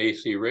give an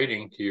AC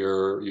rating to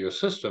your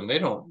system, they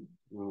don't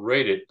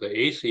rate it, the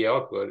AC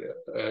output,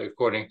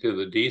 according to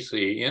the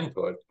DC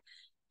input,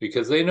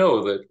 because they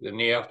know that in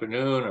the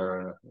afternoon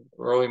or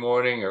early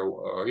morning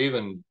or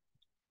even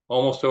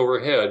almost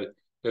overhead,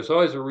 there's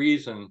always a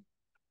reason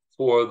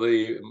for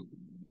the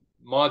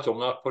module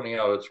not putting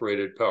out its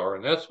rated power.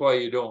 And that's why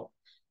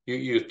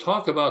you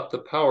talk about the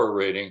power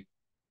rating,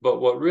 but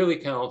what really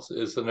counts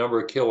is the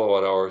number of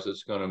kilowatt hours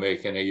it's going to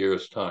make in a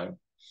year's time.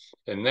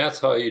 And that's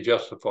how you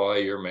justify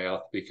your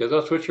math, because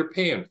that's what you're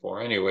paying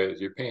for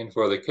anyways. You're paying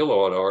for the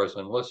kilowatt hours,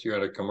 unless you're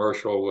in a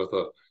commercial with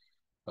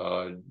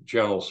a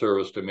general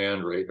service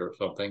demand rate or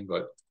something.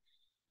 But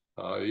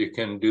you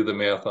can do the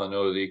math on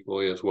those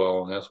equally as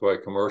well. And that's why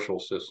commercial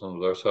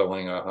systems are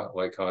selling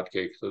like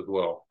hotcakes as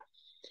well.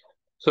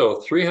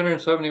 So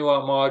 370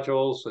 watt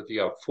modules, if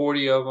you got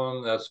 40 of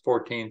them, that's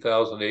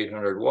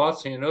 14,800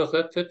 watts. And you notice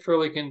that fits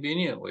fairly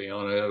conveniently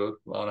on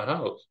a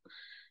house,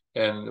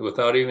 and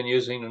without even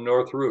using the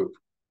north roof.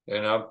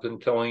 And I've been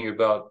telling you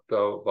about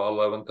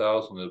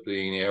 11,000 as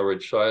being the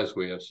average size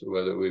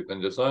that we've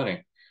been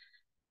designing.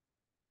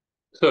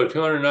 So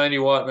 290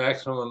 watt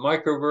maximum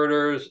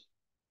microinverters,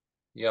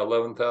 yeah,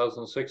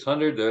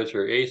 11,600. There's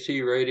your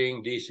AC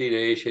rating, DC to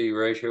AC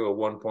ratio of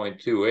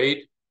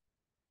 1.28.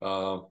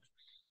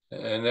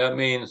 And that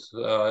means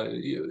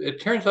it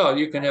turns out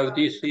you can have a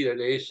DC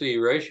to AC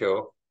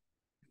ratio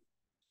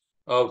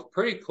of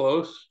pretty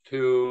close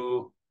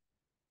to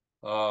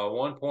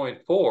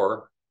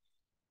 1.4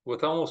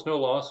 with almost no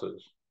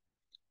losses.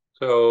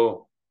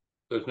 So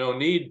there's no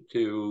need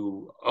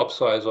to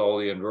upsize all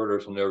the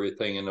inverters and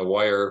everything in the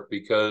wire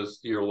because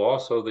your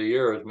loss of the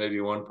year is maybe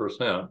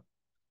 1%.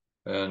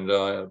 And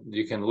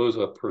you can lose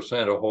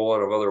 1% a whole lot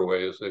of other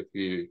ways if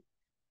your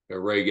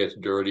array gets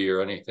dirty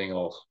or anything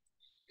else.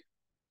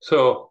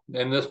 So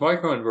in this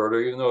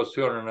microinverter, even though it's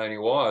 290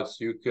 watts,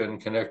 you can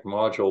connect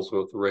modules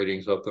with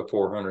ratings up to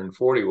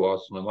 440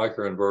 watts, and the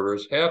microinverter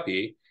is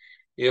happy.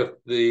 If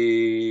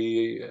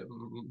the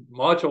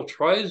module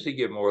tries to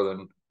get more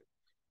than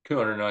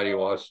 290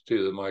 watts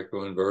to the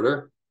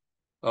microinverter,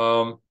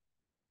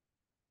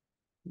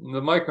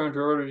 the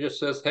microinverter just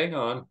says, hang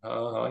on,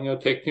 I'm going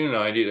to take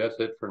 290, that's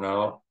it for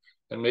now.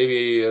 And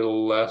maybe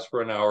it'll last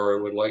for an hour.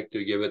 I would like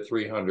to give it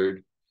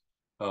 300.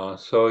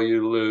 So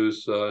you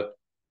lose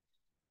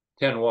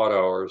 10 watt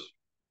hours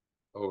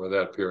over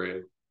that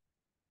period.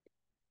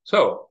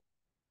 So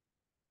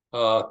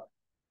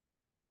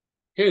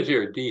here's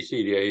your DC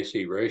to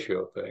AC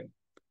ratio thing.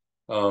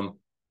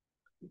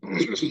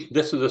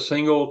 This is a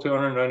single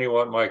 290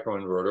 watt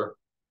microinverter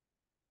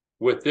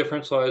with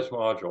different size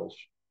modules.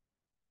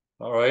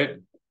 All right.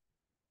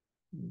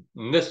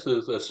 And this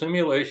is a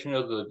simulation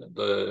of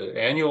the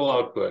annual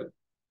output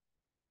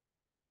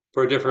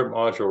for different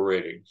module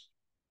ratings.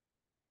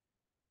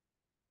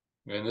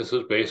 And this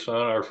is based on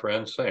our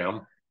friend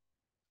Sam.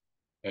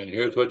 And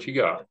here's what you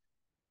got.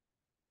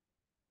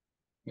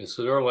 This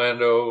is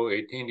Orlando,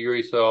 18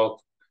 degrees south.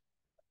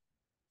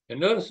 And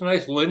notice a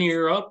nice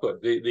linear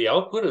output. The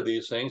output of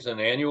these things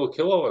in annual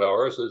kilowatt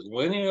hours is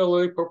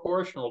linearly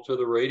proportional to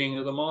the rating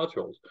of the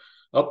modules,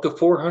 up to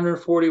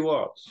 440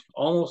 watts,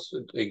 almost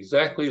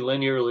exactly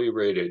linearly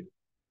rated.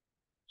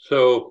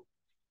 So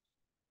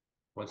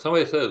when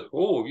somebody says,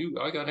 oh,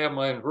 I got to have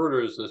my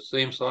inverters the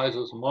same size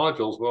as the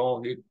modules,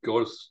 well, you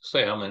go to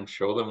Sam and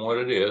show them what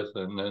it is.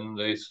 And then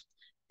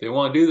they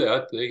want to do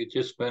that, they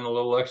just spend a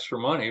little extra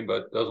money,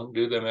 but doesn't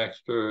do them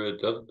extra,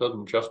 it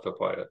doesn't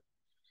justify it.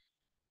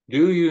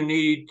 Do you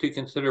need to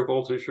consider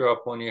voltage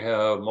drop when you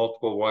have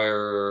multiple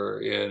wire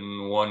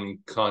in one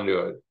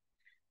conduit?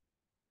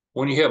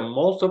 When you have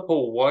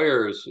multiple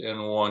wires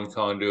in one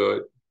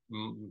conduit,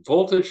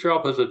 voltage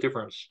drop is a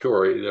different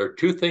story. There are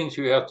two things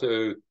you have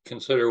to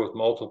consider with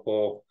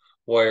multiple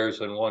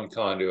wires in one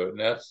conduit, and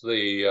that's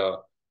the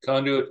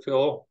conduit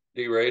fill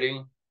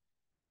derating.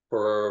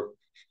 For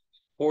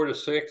 4 to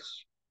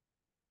 6,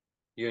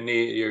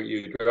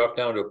 you drop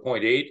down to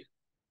 0.8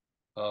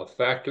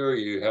 factor.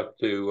 You have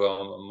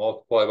to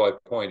multiply by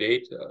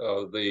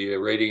 0.8 the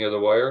rating of the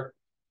wire.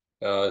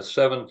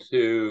 7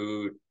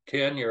 to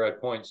 10, you're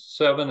at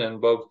 0.7, and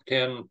above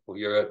 10,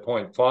 you're at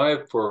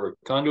 0.5 for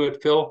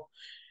conduit fill.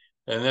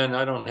 And then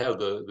I don't have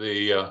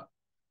the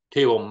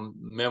table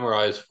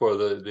memorized for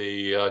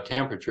the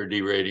temperature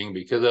derating,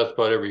 because that's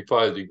about every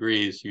 5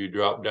 degrees you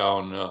drop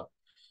down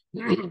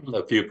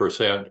a few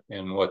percent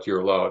in what you're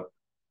allowed.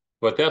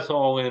 But that's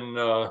all in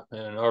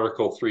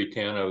Article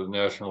 310 of the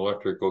National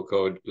Electrical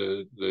Code,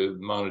 the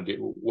amount of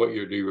what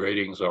your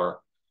deratings are,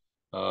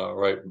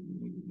 right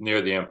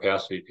near the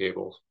ampacity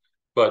tables.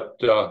 But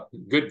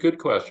good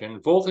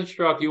question. Voltage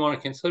drop you want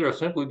to consider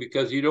simply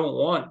because you don't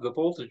want the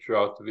voltage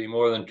drop to be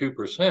more than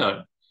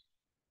 2%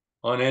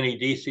 on any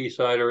DC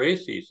side or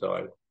AC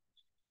side.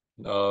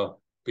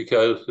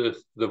 Because if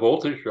the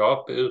voltage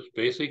drop is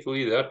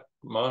basically that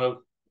amount of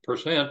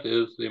percent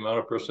is the amount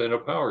of percent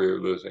of power you're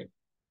losing.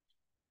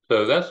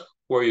 So that's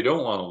where you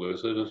don't want to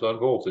lose it, is on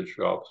voltage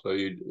drop. So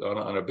you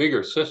on a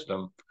bigger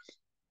system,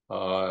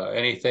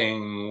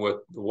 anything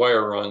with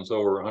wire runs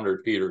over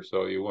 100 feet or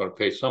so, you want to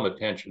pay some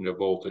attention to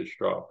voltage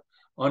drop.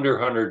 Under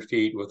 100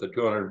 feet with a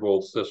 200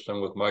 volt system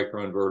with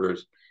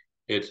microinverters,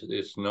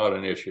 it's not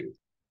an issue.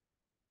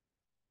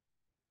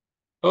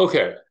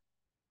 Okay.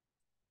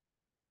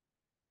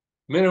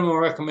 Minimum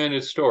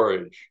recommended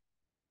storage.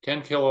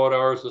 10 kilowatt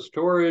hours of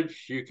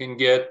storage, you can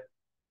get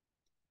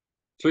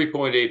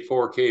 3.84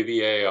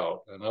 kVA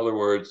out. In other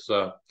words,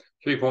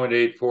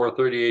 3.84,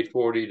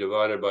 3840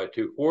 divided by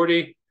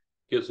 240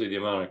 gives you the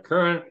amount of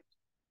current.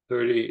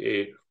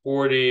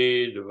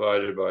 3840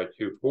 divided by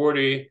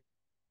 240,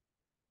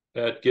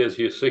 that gives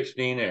you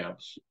 16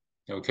 amps.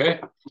 Okay?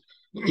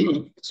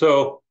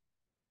 So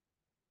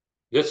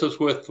this is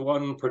with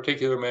one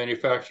particular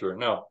manufacturer.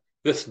 Now,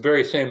 this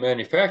very same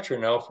manufacturer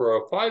now for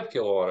a 5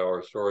 kilowatt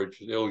hour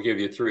storage, it'll give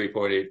you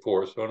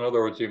 3.84. So in other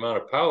words, the amount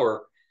of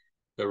power,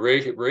 the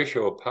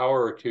ratio of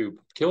power to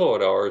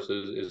kilowatt hours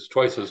is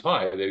twice as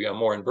high. They've got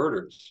more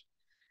inverters.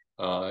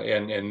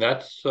 And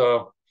that's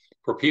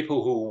for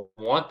people who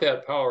want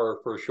that power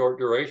for short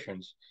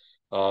durations.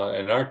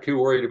 and aren't too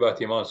worried about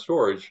the amount of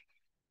storage.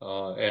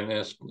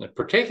 And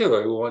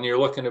particularly when you're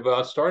looking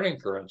about starting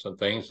currents and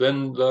things,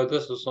 then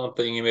this is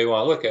something you may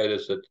want to look at,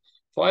 is that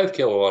 5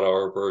 kilowatt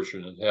hour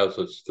version has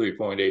its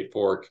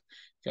 3.84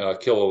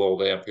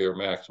 kilovolt ampere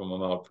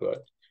maximum output.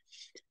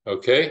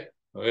 Okay,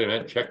 wait a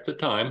minute, check the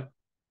time.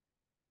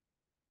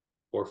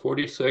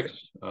 4:46.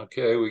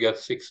 Okay, we got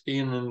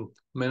 16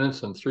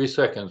 minutes and 3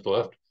 seconds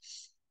left.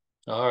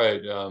 All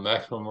right,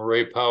 maximum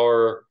array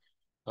power.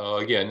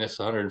 Again, it's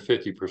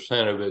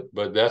 150% of it,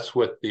 but that's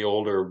with the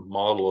older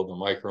model of the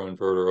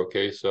microinverter.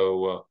 Okay,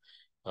 so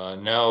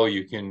now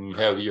you can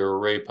have your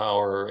array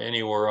power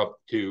anywhere up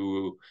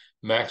to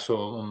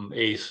maximum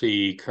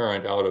AC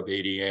current out of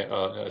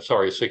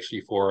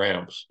 64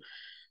 amps.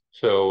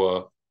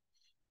 So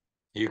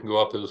you can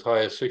go up as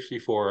high as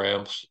 64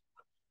 amps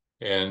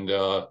and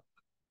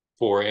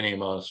for any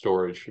amount of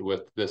storage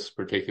with this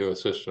particular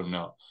system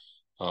now.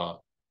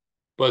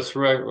 But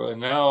right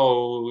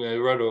now,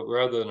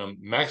 rather than a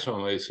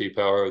maximum AC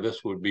power,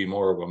 this would be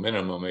more of a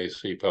minimum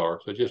AC power.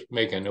 So just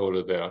make a note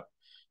of that.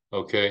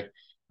 Okay.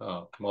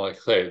 Well, like I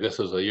say, this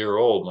is a year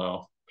old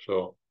now,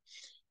 so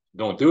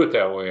don't do it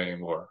that way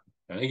anymore.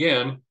 And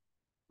again,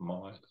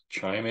 I'll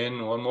chime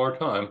in one more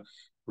time.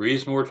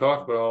 Reason we're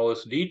talking about all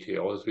this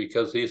detail is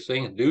because these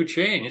things do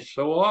change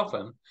so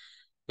often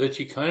that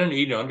you kind of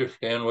need to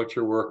understand what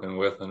you're working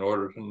with in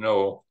order to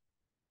know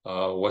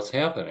what's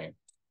happening.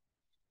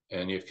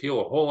 And you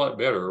feel a whole lot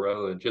better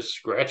rather than just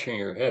scratching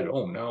your head.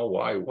 Oh, now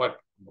why? What?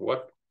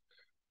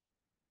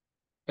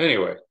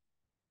 Anyway,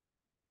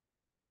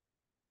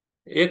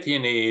 if you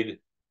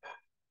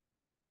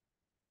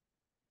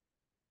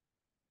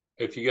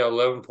got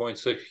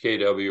 11.6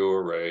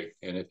 kW array,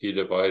 and if you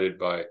divide it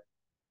by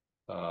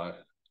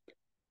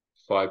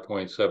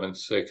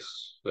 5.76,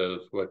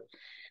 that's what,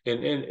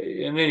 in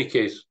any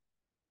case,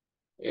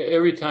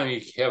 every time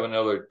you have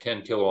another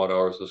 10 kilowatt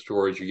hours of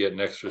storage, you get an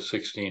extra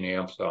 16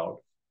 amps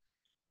out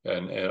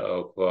and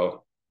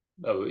of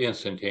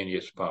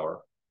instantaneous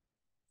power.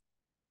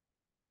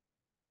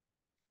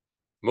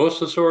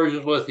 Most of the storage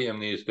is lithium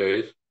these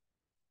days,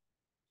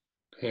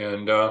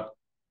 and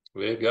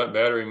they've got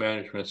battery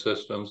management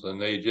systems,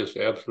 and they just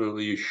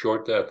absolutely, you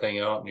short that thing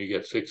out and you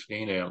get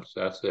 16 amps.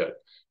 That's it.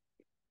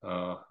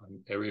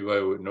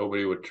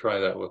 Nobody would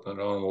try that with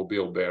an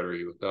automobile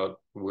battery without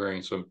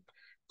wearing some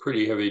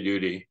pretty heavy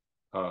duty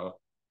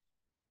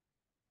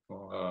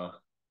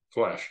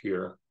flash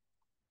gear.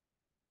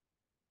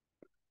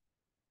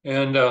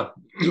 And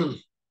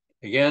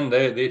again,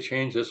 they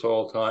change this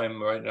all the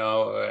time. Right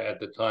now,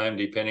 at the time,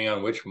 depending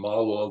on which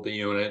model of the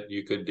unit,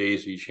 you could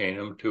daisy chain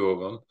them, 2 of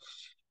them.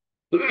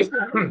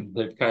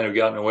 They've kind of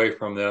gotten away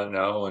from that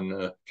now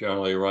and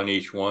generally run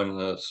each one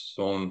its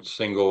own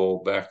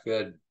single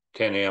backfed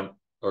 10 amp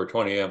or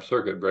 20 amp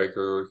circuit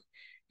breaker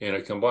in a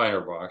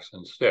combiner box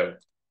instead.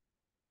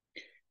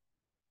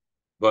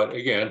 But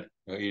again,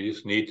 you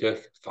just need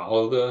to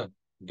follow the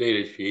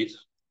data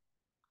sheets.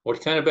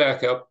 What kind of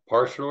backup,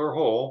 partial or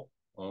whole?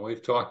 Well,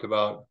 we've talked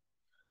about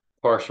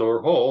partial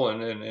or whole,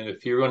 and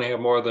if you're going to have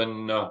more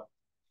than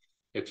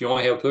if you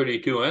only have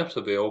 32 amps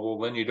available,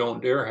 then you don't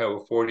dare have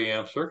a 40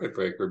 amp circuit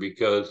breaker,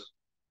 because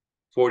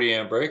 40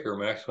 amp breaker,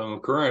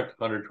 maximum current,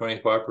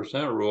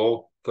 125%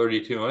 rule,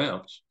 32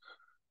 amps.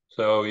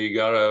 So you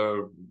got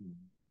to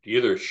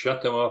either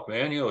shut them off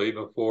manually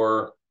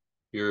before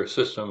your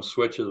system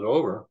switches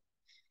over,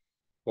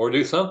 or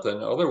do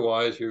something.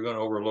 Otherwise, you're going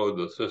to overload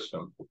the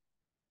system.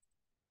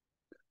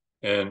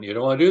 And you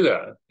don't want to do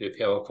that. If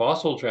you have a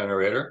fossil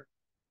generator,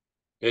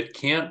 it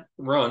can't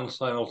run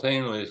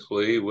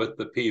simultaneously with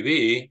the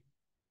PV.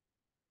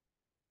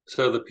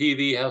 So the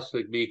PV has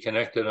to be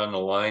connected on the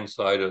line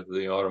side of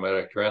the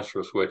automatic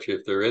transfer switch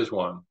if there is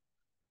one.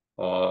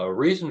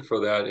 Reason for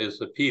that is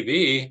the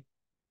PV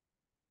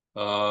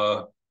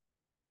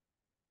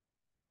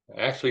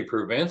actually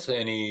prevents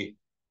any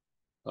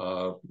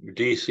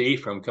DC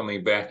from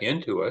coming back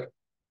into it,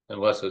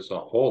 unless it's a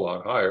whole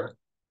lot higher.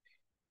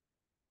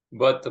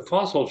 But the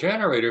fossil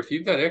generator, if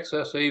you've got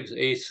excess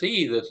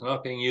AC that's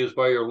not being used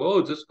by your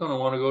loads, it's going to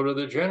want to go to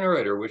the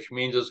generator, which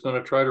means it's going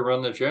to try to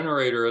run the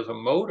generator as a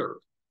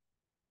motor,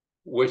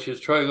 which is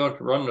try to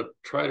run the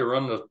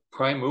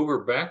prime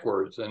mover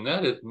backwards, and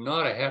that is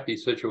not a happy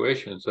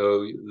situation.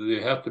 So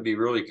you have to be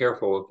really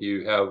careful if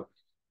you have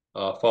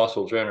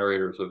fossil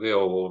generators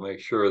available to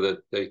make sure that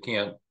they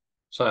can't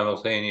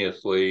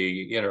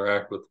simultaneously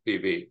interact with the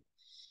PV.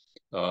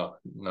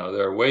 Now,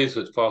 there are ways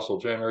that fossil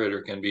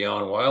generator can be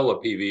on while the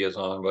PV is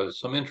on, but it's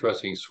some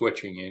interesting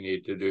switching you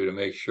need to do to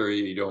make sure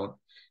you don't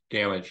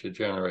damage the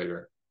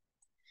generator.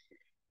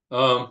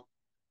 Oh,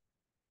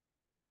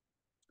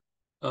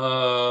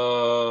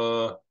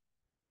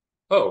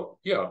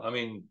 yeah, I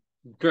mean,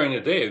 during the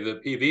day,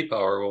 the PV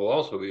power will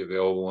also be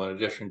available in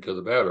addition to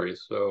the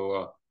batteries.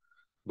 So,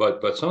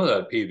 but some of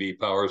that PV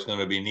power is going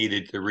to be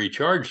needed to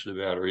recharge the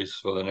batteries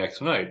for the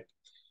next night.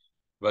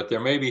 But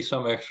there may be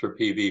some extra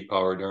PV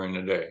power during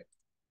the day.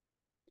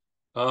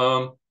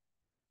 So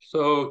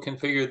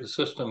configure the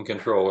system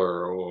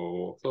controller.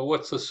 So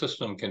what's the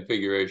system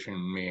configuration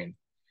mean?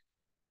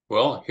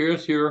 Well,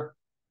 here's your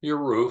your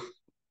roof,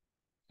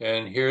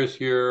 and here's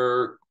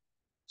your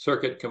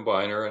circuit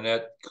combiner, and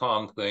that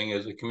COM thing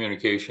is a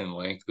communication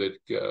link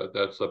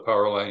that's a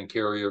power line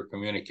carrier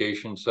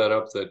communication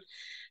setup that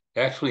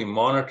actually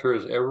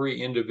monitors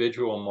every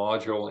individual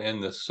module in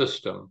the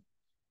system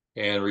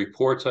and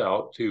reports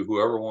out to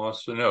whoever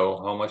wants to know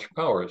how much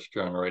power it's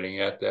generating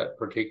at that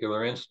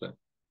particular instant.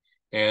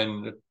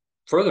 And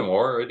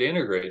furthermore, it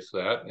integrates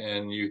that,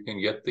 and you can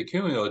get the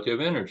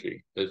cumulative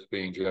energy that's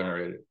being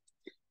generated.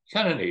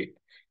 Kind of neat.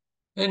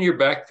 Then you're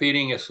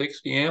backfeeding a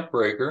 60 amp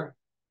breaker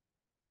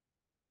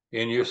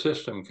in your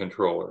system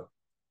controller.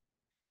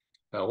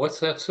 Now,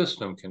 what's that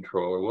system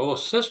controller? Well, a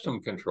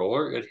system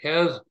controller, it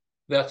has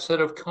that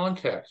set of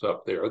contacts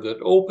up there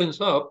that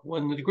opens up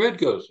when the grid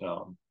goes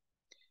down.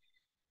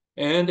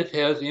 And it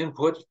has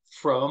input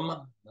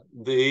from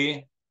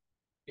the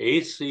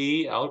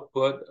AC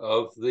output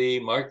of the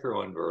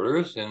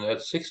microinverters, and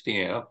that's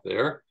 60 amp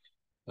there.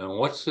 And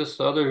what's this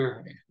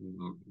other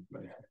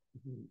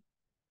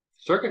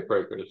circuit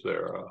breakers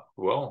there?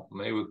 Well,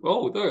 maybe,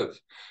 oh, there's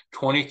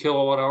 20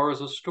 kilowatt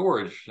hours of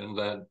storage, and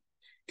that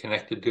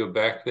connected to a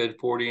backfed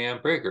 40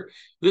 amp breaker.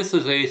 This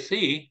is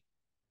AC,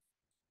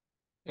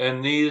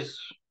 and these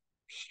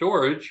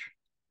storage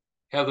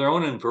have their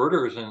own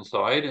inverters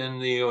inside,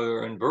 and the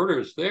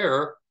inverters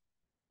there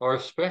are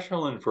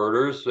special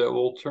inverters that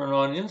will turn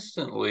on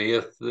instantly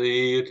if the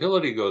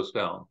utility goes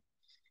down.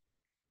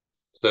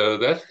 So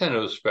that's kind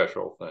of a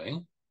special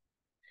thing.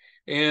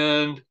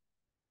 And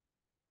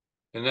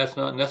that's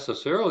not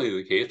necessarily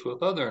the case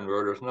with other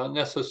inverters, not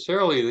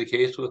necessarily the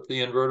case with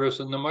the inverters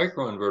and the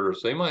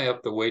microinverters. They might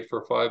have to wait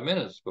for 5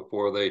 minutes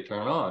before they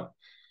turn on.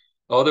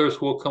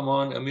 Others will come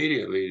on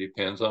immediately. It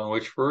depends on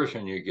which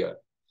version you get.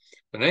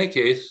 In any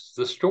case,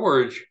 the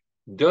storage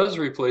does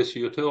replace the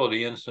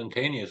utility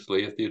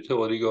instantaneously if the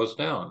utility goes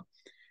down.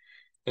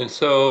 And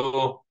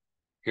so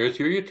here's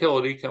your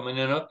utility coming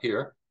in up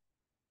here.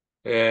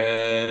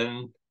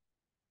 And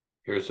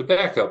here's the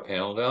backup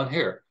panel down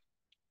here.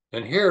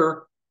 And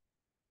here,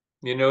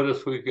 you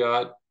notice we've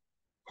got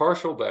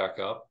partial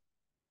backup,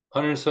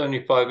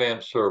 175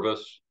 amp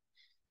service.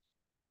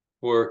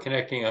 We're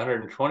connecting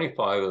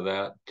 125 of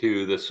that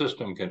to the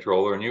system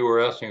controller. And you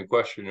were asking a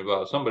question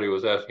about, somebody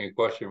was asking a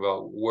question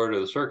about where do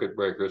the circuit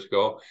breakers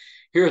go?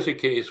 Here's a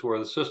case where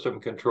the system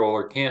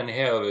controller can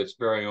have its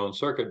very own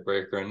circuit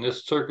breaker, and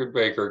this circuit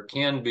breaker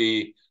can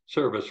be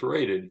service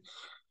rated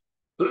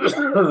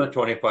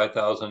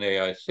 25,000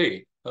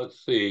 AIC.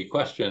 Let's see,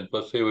 questions.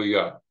 Let's see what we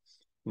got.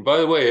 And by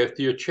the way, if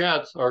your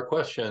chats are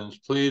questions,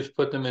 please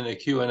put them in the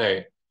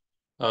Q&A.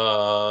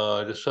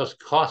 Discuss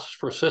costs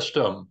for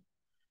system.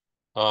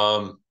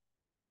 I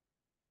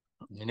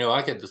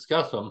could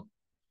discuss them.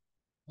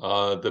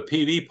 The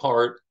PV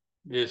part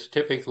is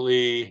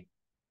typically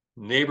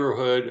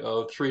neighborhood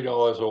of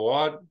 $3 a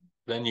watt.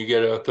 Then you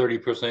get a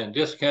 30%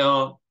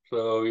 discount.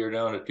 So you're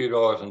down to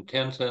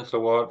 $2.10 a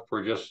watt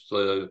for just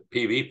the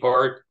PV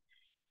part.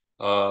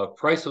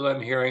 Prices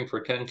I'm hearing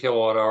for 10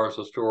 kilowatt hours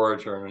of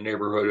storage are in the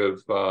neighborhood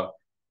of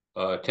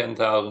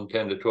 $10,000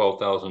 to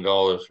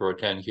 $12,000 for a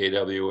 10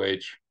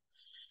 kWh.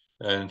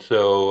 And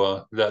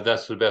so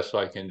that's the best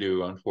I can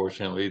do,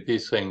 unfortunately.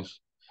 These things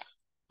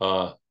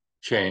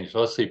change.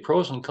 Let's see,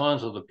 pros and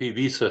cons of the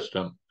PV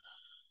system.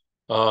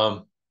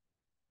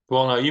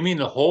 Well, now you mean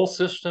the whole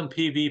system,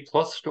 PV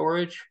plus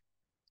storage?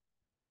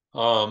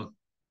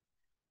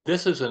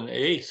 This is an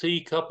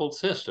AC coupled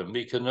system,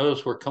 because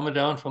notice we're coming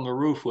down from the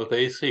roof with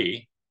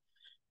AC.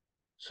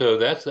 So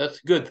that's a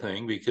good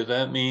thing, because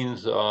that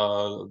means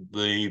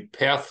the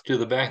path to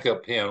the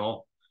backup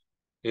panel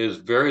is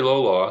very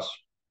low loss.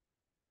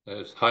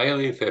 It's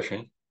highly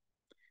efficient.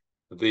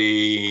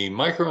 The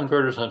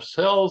microinverters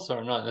themselves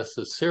are not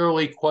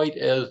necessarily quite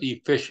as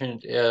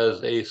efficient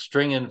as a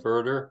string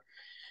inverter.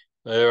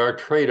 There are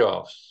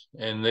trade-offs,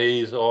 and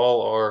these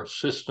all are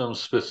system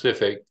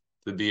specific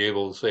to be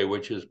able to say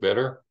which is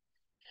better.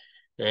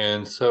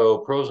 And so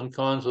pros and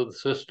cons of the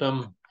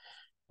system.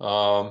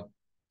 Well,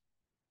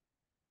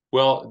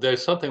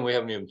 there's something we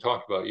haven't even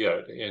talked about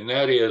yet, and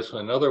that is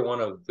another one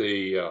of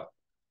the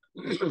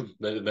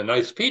the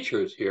nice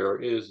features here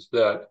is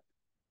that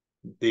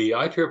the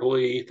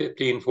IEEE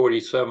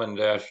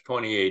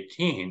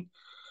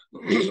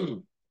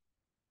 1547-2018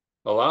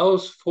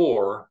 allows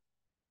for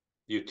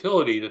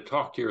utility to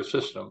talk to your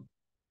system.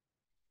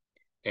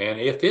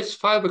 And if it's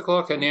 5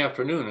 o'clock in the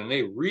afternoon and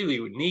they really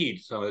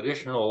need some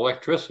additional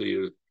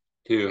electricity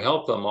to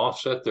help them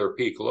offset their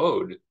peak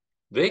load,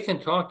 they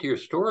can talk to your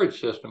storage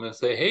system and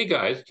say, hey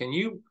guys, can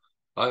you,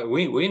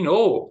 we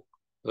know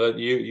that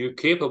you're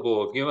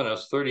capable of giving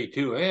us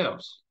 32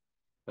 amps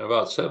and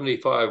about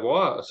 75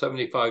 watts,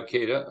 75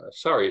 kW,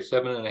 sorry,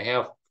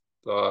 7.5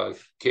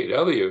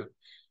 kW.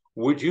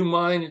 Would you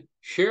mind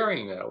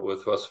sharing that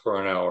with us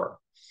for an hour?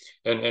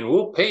 And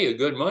we'll pay you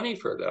good money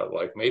for that,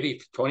 like maybe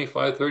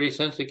 25, 30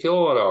 cents a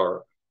kilowatt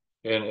hour.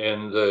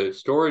 And the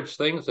storage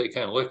things, they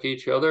kind of look at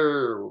each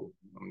other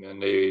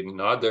and they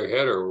nod their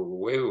head or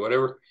wave,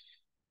 whatever.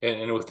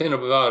 and within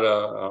about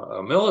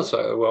a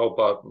millisecond, well,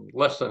 about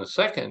less than a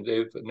second,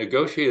 they've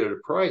negotiated a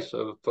price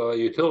of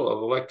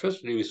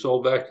electricity to be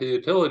sold back to the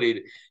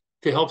utility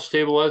to help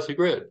stabilize the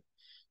grid.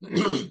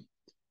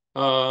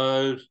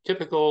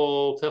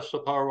 Typical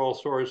Tesla Powerwall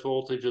storage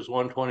voltage is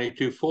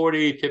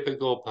 120/240.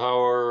 Typical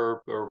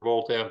power or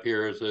volt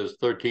amperes is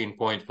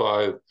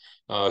 13.5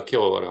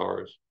 kilowatt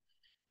hours.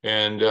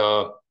 And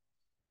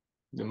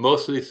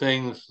most of these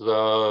things,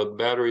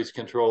 batteries,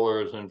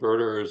 controllers,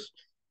 inverters,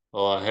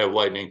 have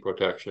lightning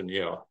protection.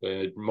 Yeah,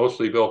 they're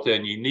mostly built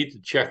in. You need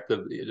to check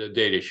the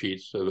data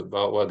sheets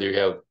about whether you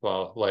have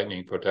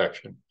lightning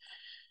protection.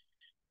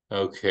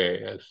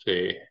 Okay, let's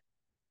see.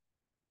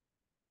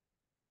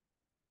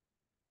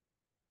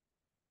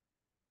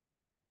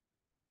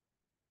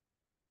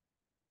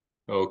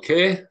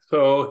 Okay,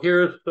 so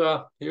here's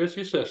your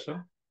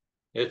system.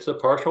 It's a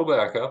partial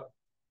backup,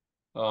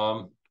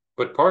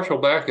 but partial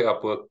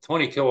backup with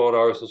 20 kilowatt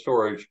hours of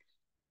storage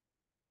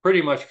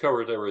pretty much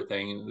covers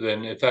everything.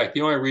 Then, in fact,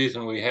 the only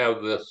reason we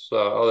have this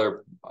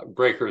other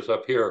breakers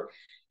up here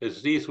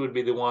is these would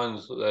be the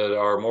ones that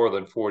are more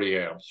than 40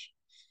 amps.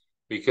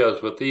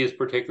 Because with these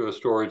particular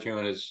storage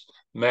units,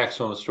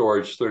 maximum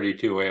storage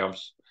 32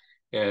 amps.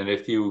 And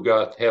if you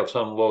have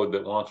some load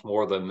that wants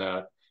more than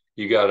that,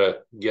 you got to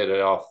get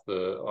it off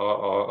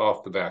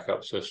the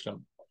backup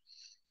system.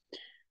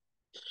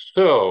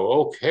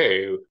 So,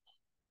 okay,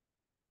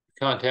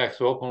 contacts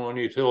open when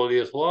utility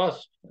is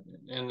lost,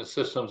 and the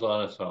system's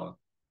on its own.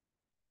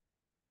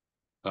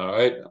 All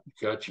right,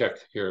 got to check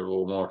here a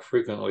little more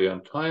frequently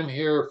on time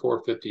here.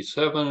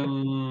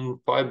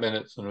 4:57, 5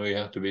 minutes, and we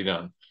have to be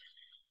done.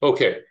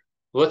 Okay,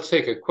 let's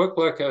take a quick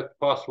look at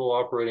possible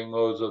operating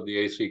modes of the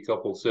AC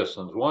coupled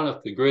systems. One,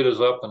 if the grid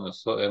is up and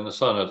the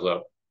sun is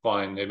up,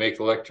 fine. They make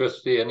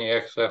electricity, and the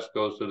excess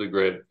goes to the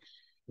grid.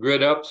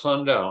 Grid up,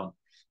 sun down.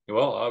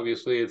 Well,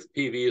 obviously, if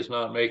PV is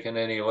not making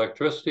any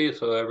electricity,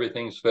 so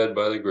everything's fed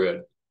by the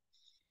grid.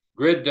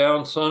 Grid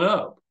down, sun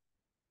up.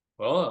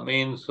 Well, it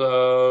means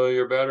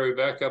your battery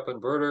backup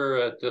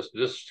inverter just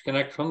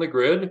disconnect from the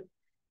grid,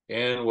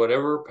 and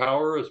whatever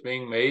power is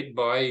being made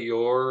by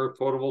your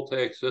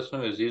photovoltaic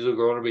system is either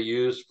going to be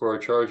used for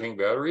charging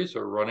batteries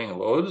or running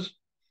loads.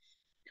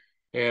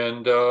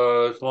 And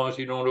as long as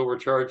you don't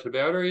overcharge the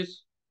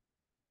batteries,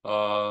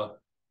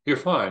 you're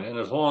fine. And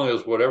as long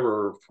as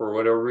for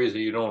whatever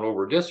reason, you don't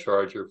over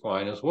discharge, you're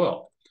fine as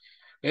well.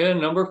 And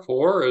number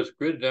 4 is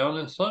grid down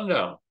and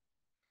sundown.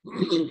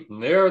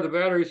 There, the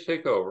batteries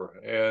take over,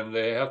 and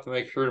they have to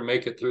make sure to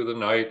make it through the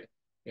night.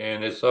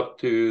 And it's up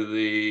to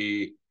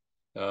the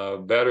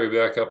battery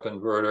backup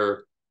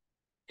inverter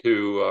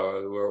to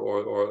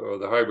or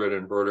the hybrid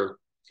inverter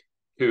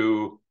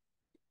to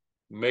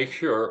make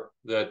sure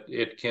that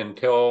it can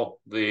tell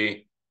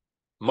the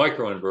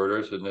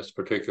microinverters, in this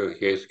particular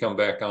case, come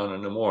back on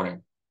in the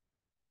morning.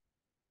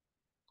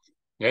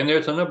 And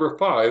there's a number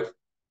 5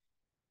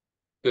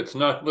 that's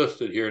not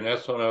listed here, and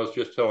that's what I was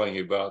just telling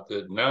you about,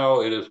 that now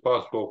it is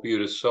possible for you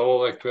to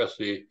sell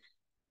electricity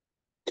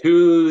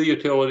to the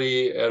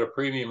utility at a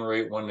premium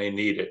rate when they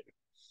need it,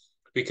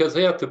 because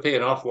they have to pay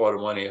an awful lot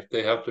of money if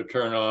they have to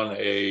turn on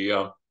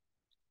a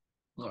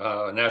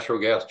natural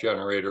gas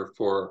generator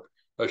for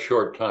a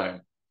short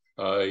time.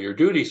 If your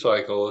duty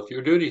cycle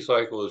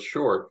is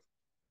short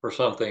for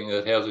something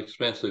that has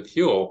expensive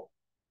fuel,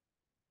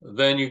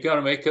 then you've got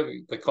to make up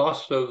the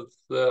cost of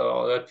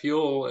that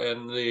fuel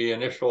and the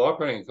initial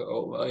operating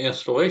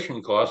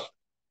installation cost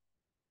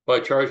by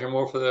charging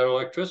more for that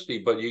electricity.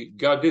 But you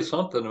got to do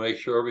something to make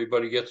sure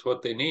everybody gets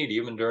what they need,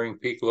 even during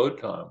peak load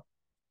time.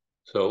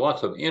 So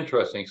lots of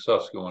interesting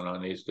stuff's going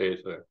on these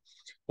days there.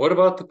 What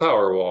about the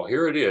Powerwall?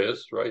 Here it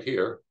is, right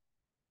here.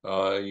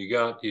 You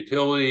got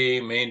utility,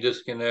 main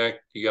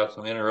disconnect, you got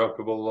some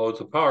interruptible loads.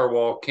 The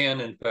Powerwall can,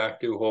 in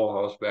fact, do whole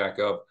house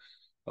backup.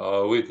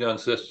 We've done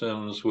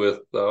systems with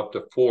up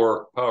to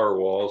 4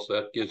 Powerwalls.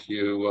 That gives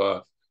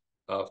you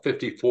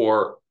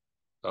 54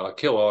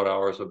 kilowatt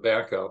hours of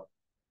backup.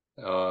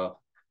 And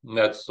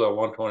that's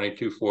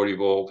 120/240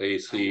 volt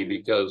AC,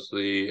 because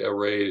the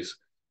arrays,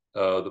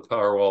 the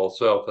Powerwall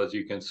itself, as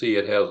you can see,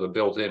 it has a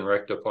built-in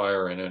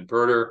rectifier and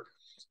inverter.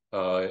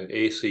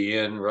 AC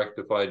in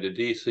rectified to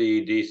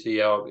DC,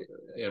 DC out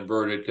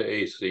inverted to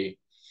AC.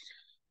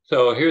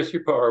 So here's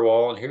your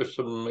Powerwall, and here's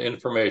some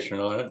information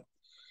on it.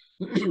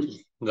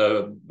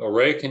 The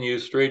array can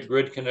use straight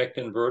grid connect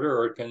inverter,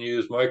 or it can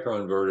use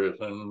microinverters.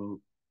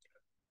 And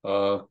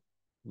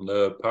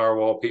the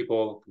Powerwall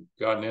people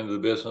gotten into the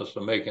business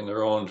of making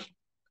their own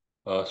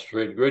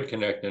straight grid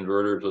connect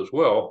inverters as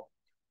well,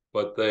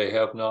 but they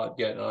have not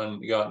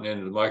gotten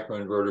into the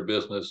microinverter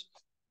business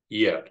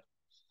yet.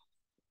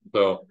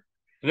 So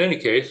in any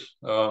case,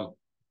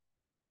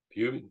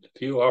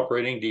 few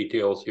operating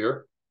details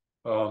here.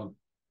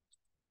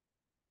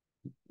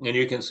 And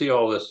you can see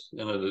all this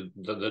in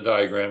the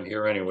diagram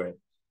here anyway.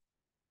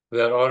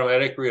 That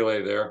automatic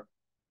relay there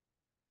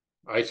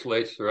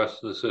isolates the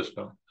rest of the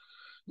system.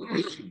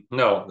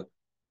 No,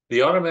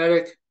 the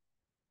automatic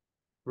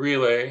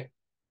relay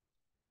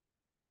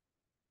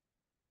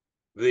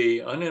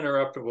the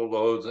uninterruptible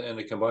loads and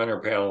the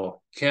combiner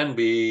panel can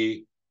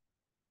be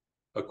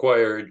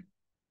acquired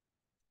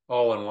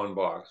all in one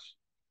box.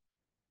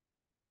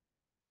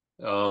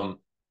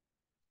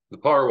 The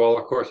Powerwall,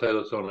 of course, has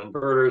its own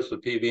inverters. The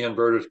PV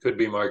inverters could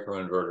be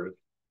microinverters.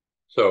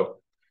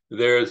 So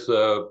there's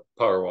a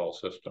Powerwall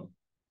system,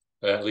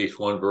 at least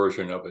one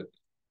version of it.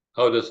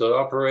 How does it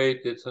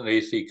operate? It's an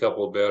AC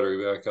coupled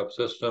battery backup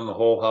system, a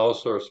whole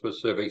house or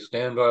specific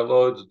standby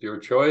loads, your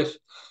choice.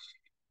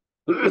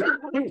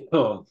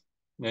 And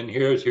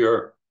here's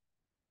your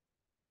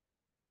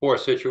 4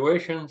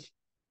 situations.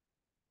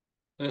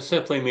 And it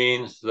simply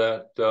means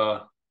that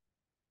the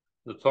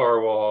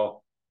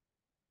Powerwall,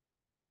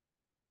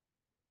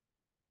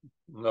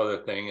 another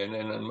thing,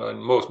 and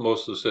most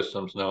of the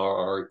systems now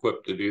are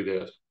equipped to do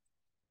this.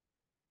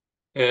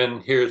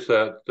 And here's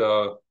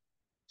that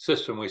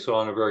system we saw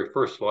on the very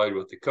first slide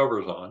with the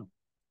covers on.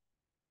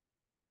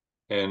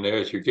 And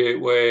there's your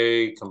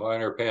gateway,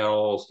 combiner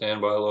panel,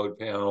 standby load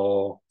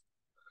panel.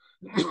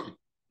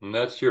 And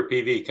that's your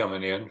PV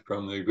coming in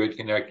from the grid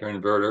connector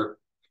inverter.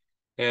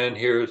 And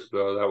here's,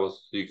 that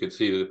was, you could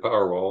see the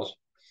Powerwalls.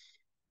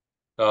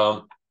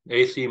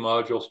 AC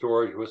module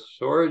storage with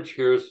storage.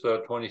 Here's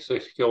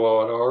 26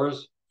 kilowatt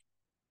hours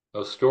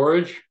of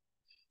storage.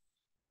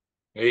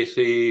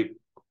 AC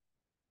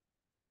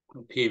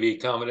PV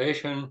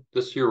combination.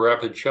 This is your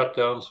rapid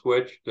shutdown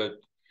switch that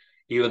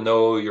even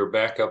though your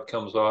backup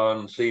comes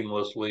on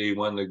seamlessly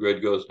when the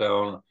grid goes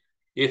down,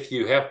 if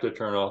you have to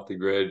turn off the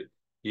grid,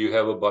 you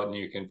have a button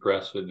you can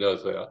press that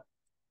does that.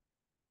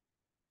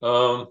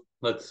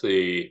 Let's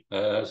see,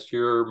 that's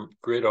your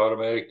grid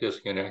automatic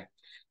disconnect.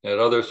 That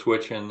other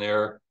switch in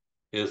there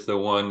is the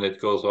one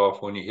that goes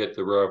off when you hit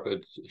the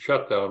rapid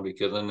shutdown,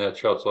 because then that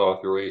shuts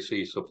off your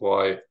AC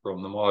supply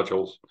from the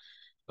modules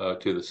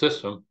to the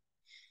system.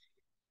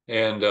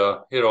 And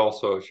it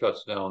also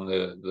shuts down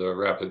the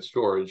rapid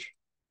storage.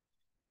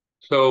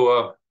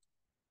 So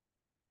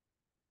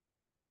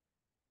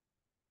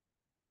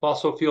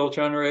fossil fuel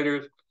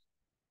generators,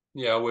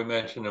 yeah, we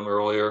mentioned them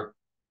earlier.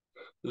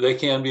 They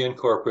can be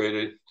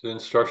incorporated. The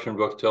instruction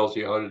book tells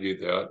you how to do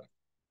that.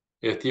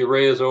 If the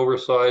array is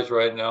oversized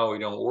right now, we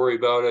don't worry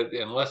about it.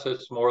 Unless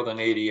it's more than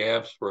 80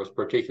 amps for a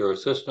particular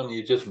system,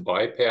 you just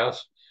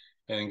bypass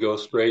and go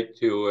straight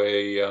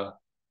to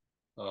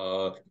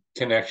a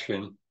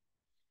connection,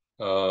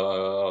 a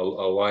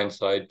line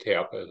side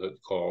tap, as it's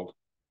called.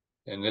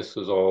 And this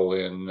is all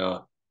in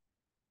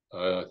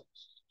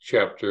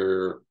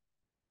chapter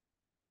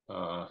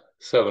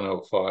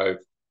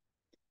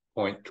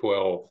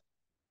 705.12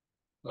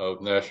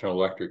 of National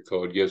Electric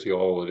Code. Gives you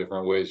all the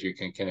different ways you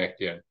can connect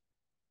in.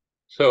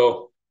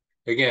 So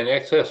again,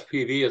 excess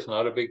PV is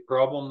not a big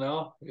problem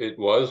now. It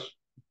was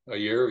a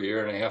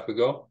year and a half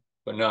ago,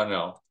 but not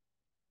now.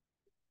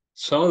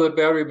 Some of the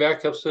battery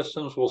backup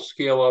systems will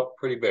scale up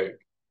pretty big.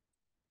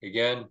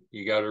 Again,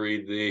 you got to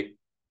read the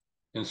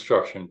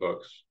instruction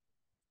books.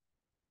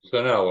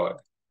 So now what?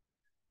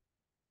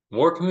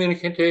 More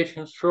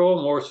communication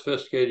control, more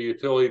sophisticated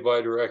utility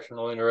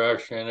bidirectional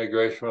interaction,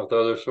 integration with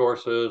other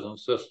sources and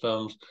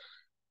systems.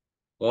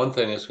 One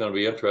thing that's going to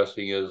be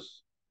interesting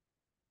is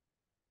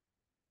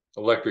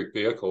electric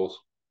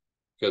vehicles,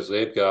 because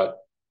they've got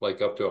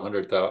like up to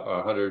 100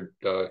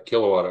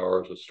 kilowatt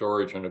hours of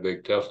storage in a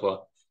big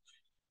Tesla.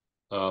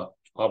 How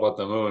about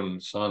the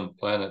moon, sun,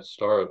 planets,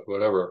 stars,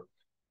 whatever?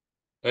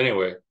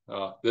 Anyway,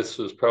 this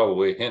is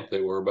probably a hint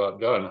that we're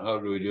about done. How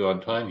do we do on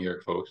time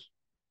here, folks?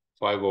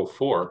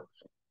 5:04,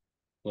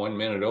 1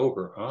 minute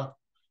over, huh?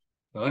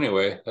 So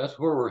anyway, that's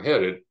where we're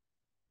headed.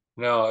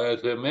 Now,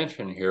 as I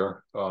mentioned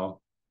here,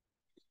 I'll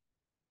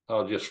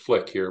just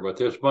flick here, but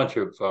there's a bunch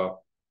of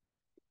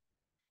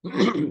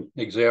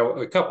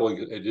a couple of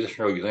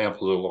additional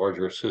examples of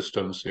larger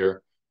systems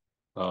here,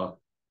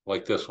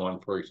 like this one,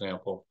 for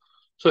example.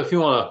 So if you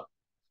want to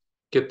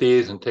get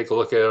these and take a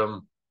look at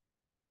them,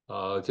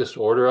 just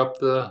order up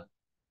the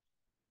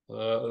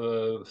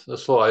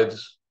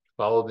slides,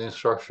 follow the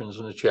instructions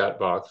in the chat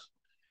box.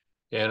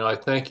 And I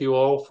thank you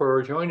all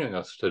for joining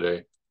us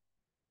today.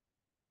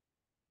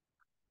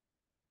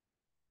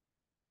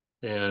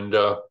 And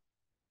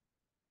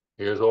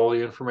here's all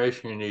the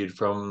information you need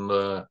from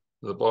the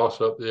boss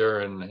up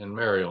there in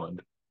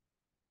Maryland.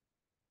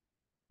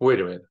 Wait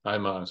a minute,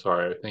 I'm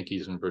sorry, I think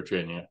he's in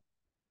Virginia.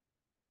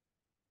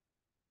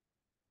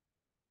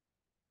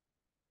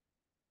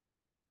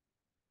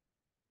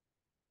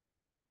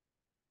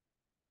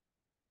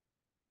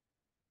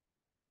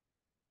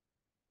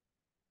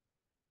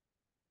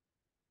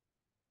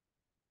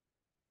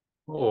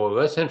 Oh,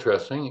 that's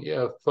interesting.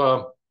 Yeah, if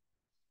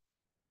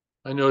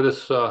I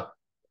notice, all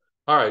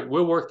right,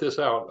 we'll work this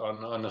out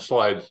on the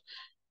slides.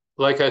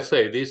 Like I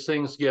say, these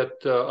things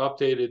get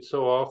updated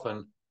so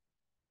often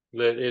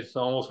that it's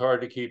almost hard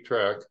to keep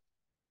track.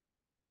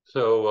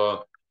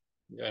 So,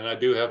 and I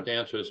do have to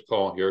answer this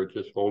call here.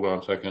 Just hold on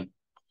a second.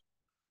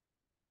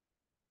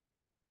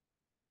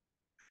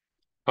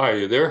 Hi, are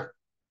you there?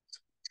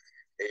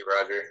 Hey,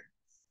 Roger.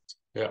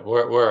 Yeah,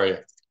 where are you?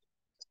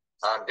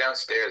 I'm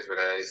downstairs, but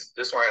I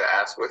just wanted to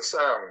ask, what's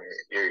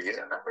your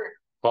unit number?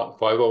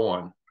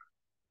 5:01.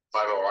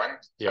 5:01?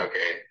 Yeah.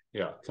 Okay.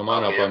 Yeah, come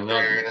on I'll up. be up I'm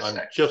there in a I'm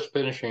sec. just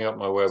finishing up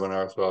my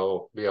webinar, so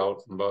I'll be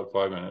out in about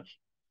 5 minutes.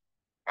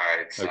 All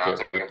right. Sounds Okay, like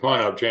a come on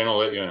plan. up, Jane. I'll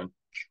let you in.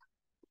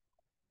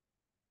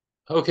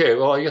 Okay,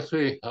 well, I guess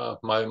we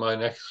my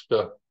next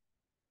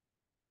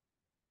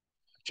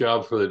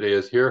job for the day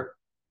is here.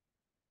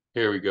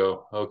 Here we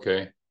go.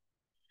 Okay,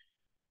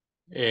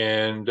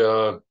 and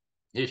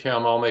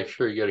Hisham, I'll make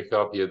sure you get a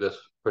copy of this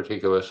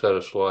particular set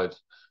of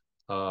slides.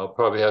 I'll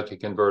probably have to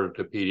convert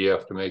it to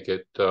PDF to make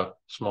it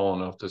small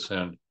enough to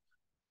send.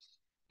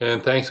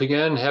 And thanks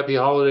again. Happy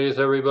holidays,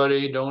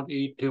 everybody. Don't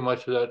eat too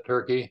much of that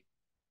turkey.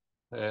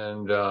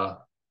 And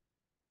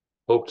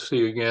hope to see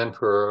you again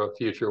for a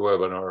future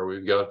webinar.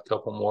 We've got a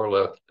couple more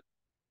left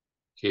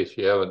in case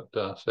you haven't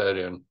sat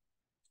in.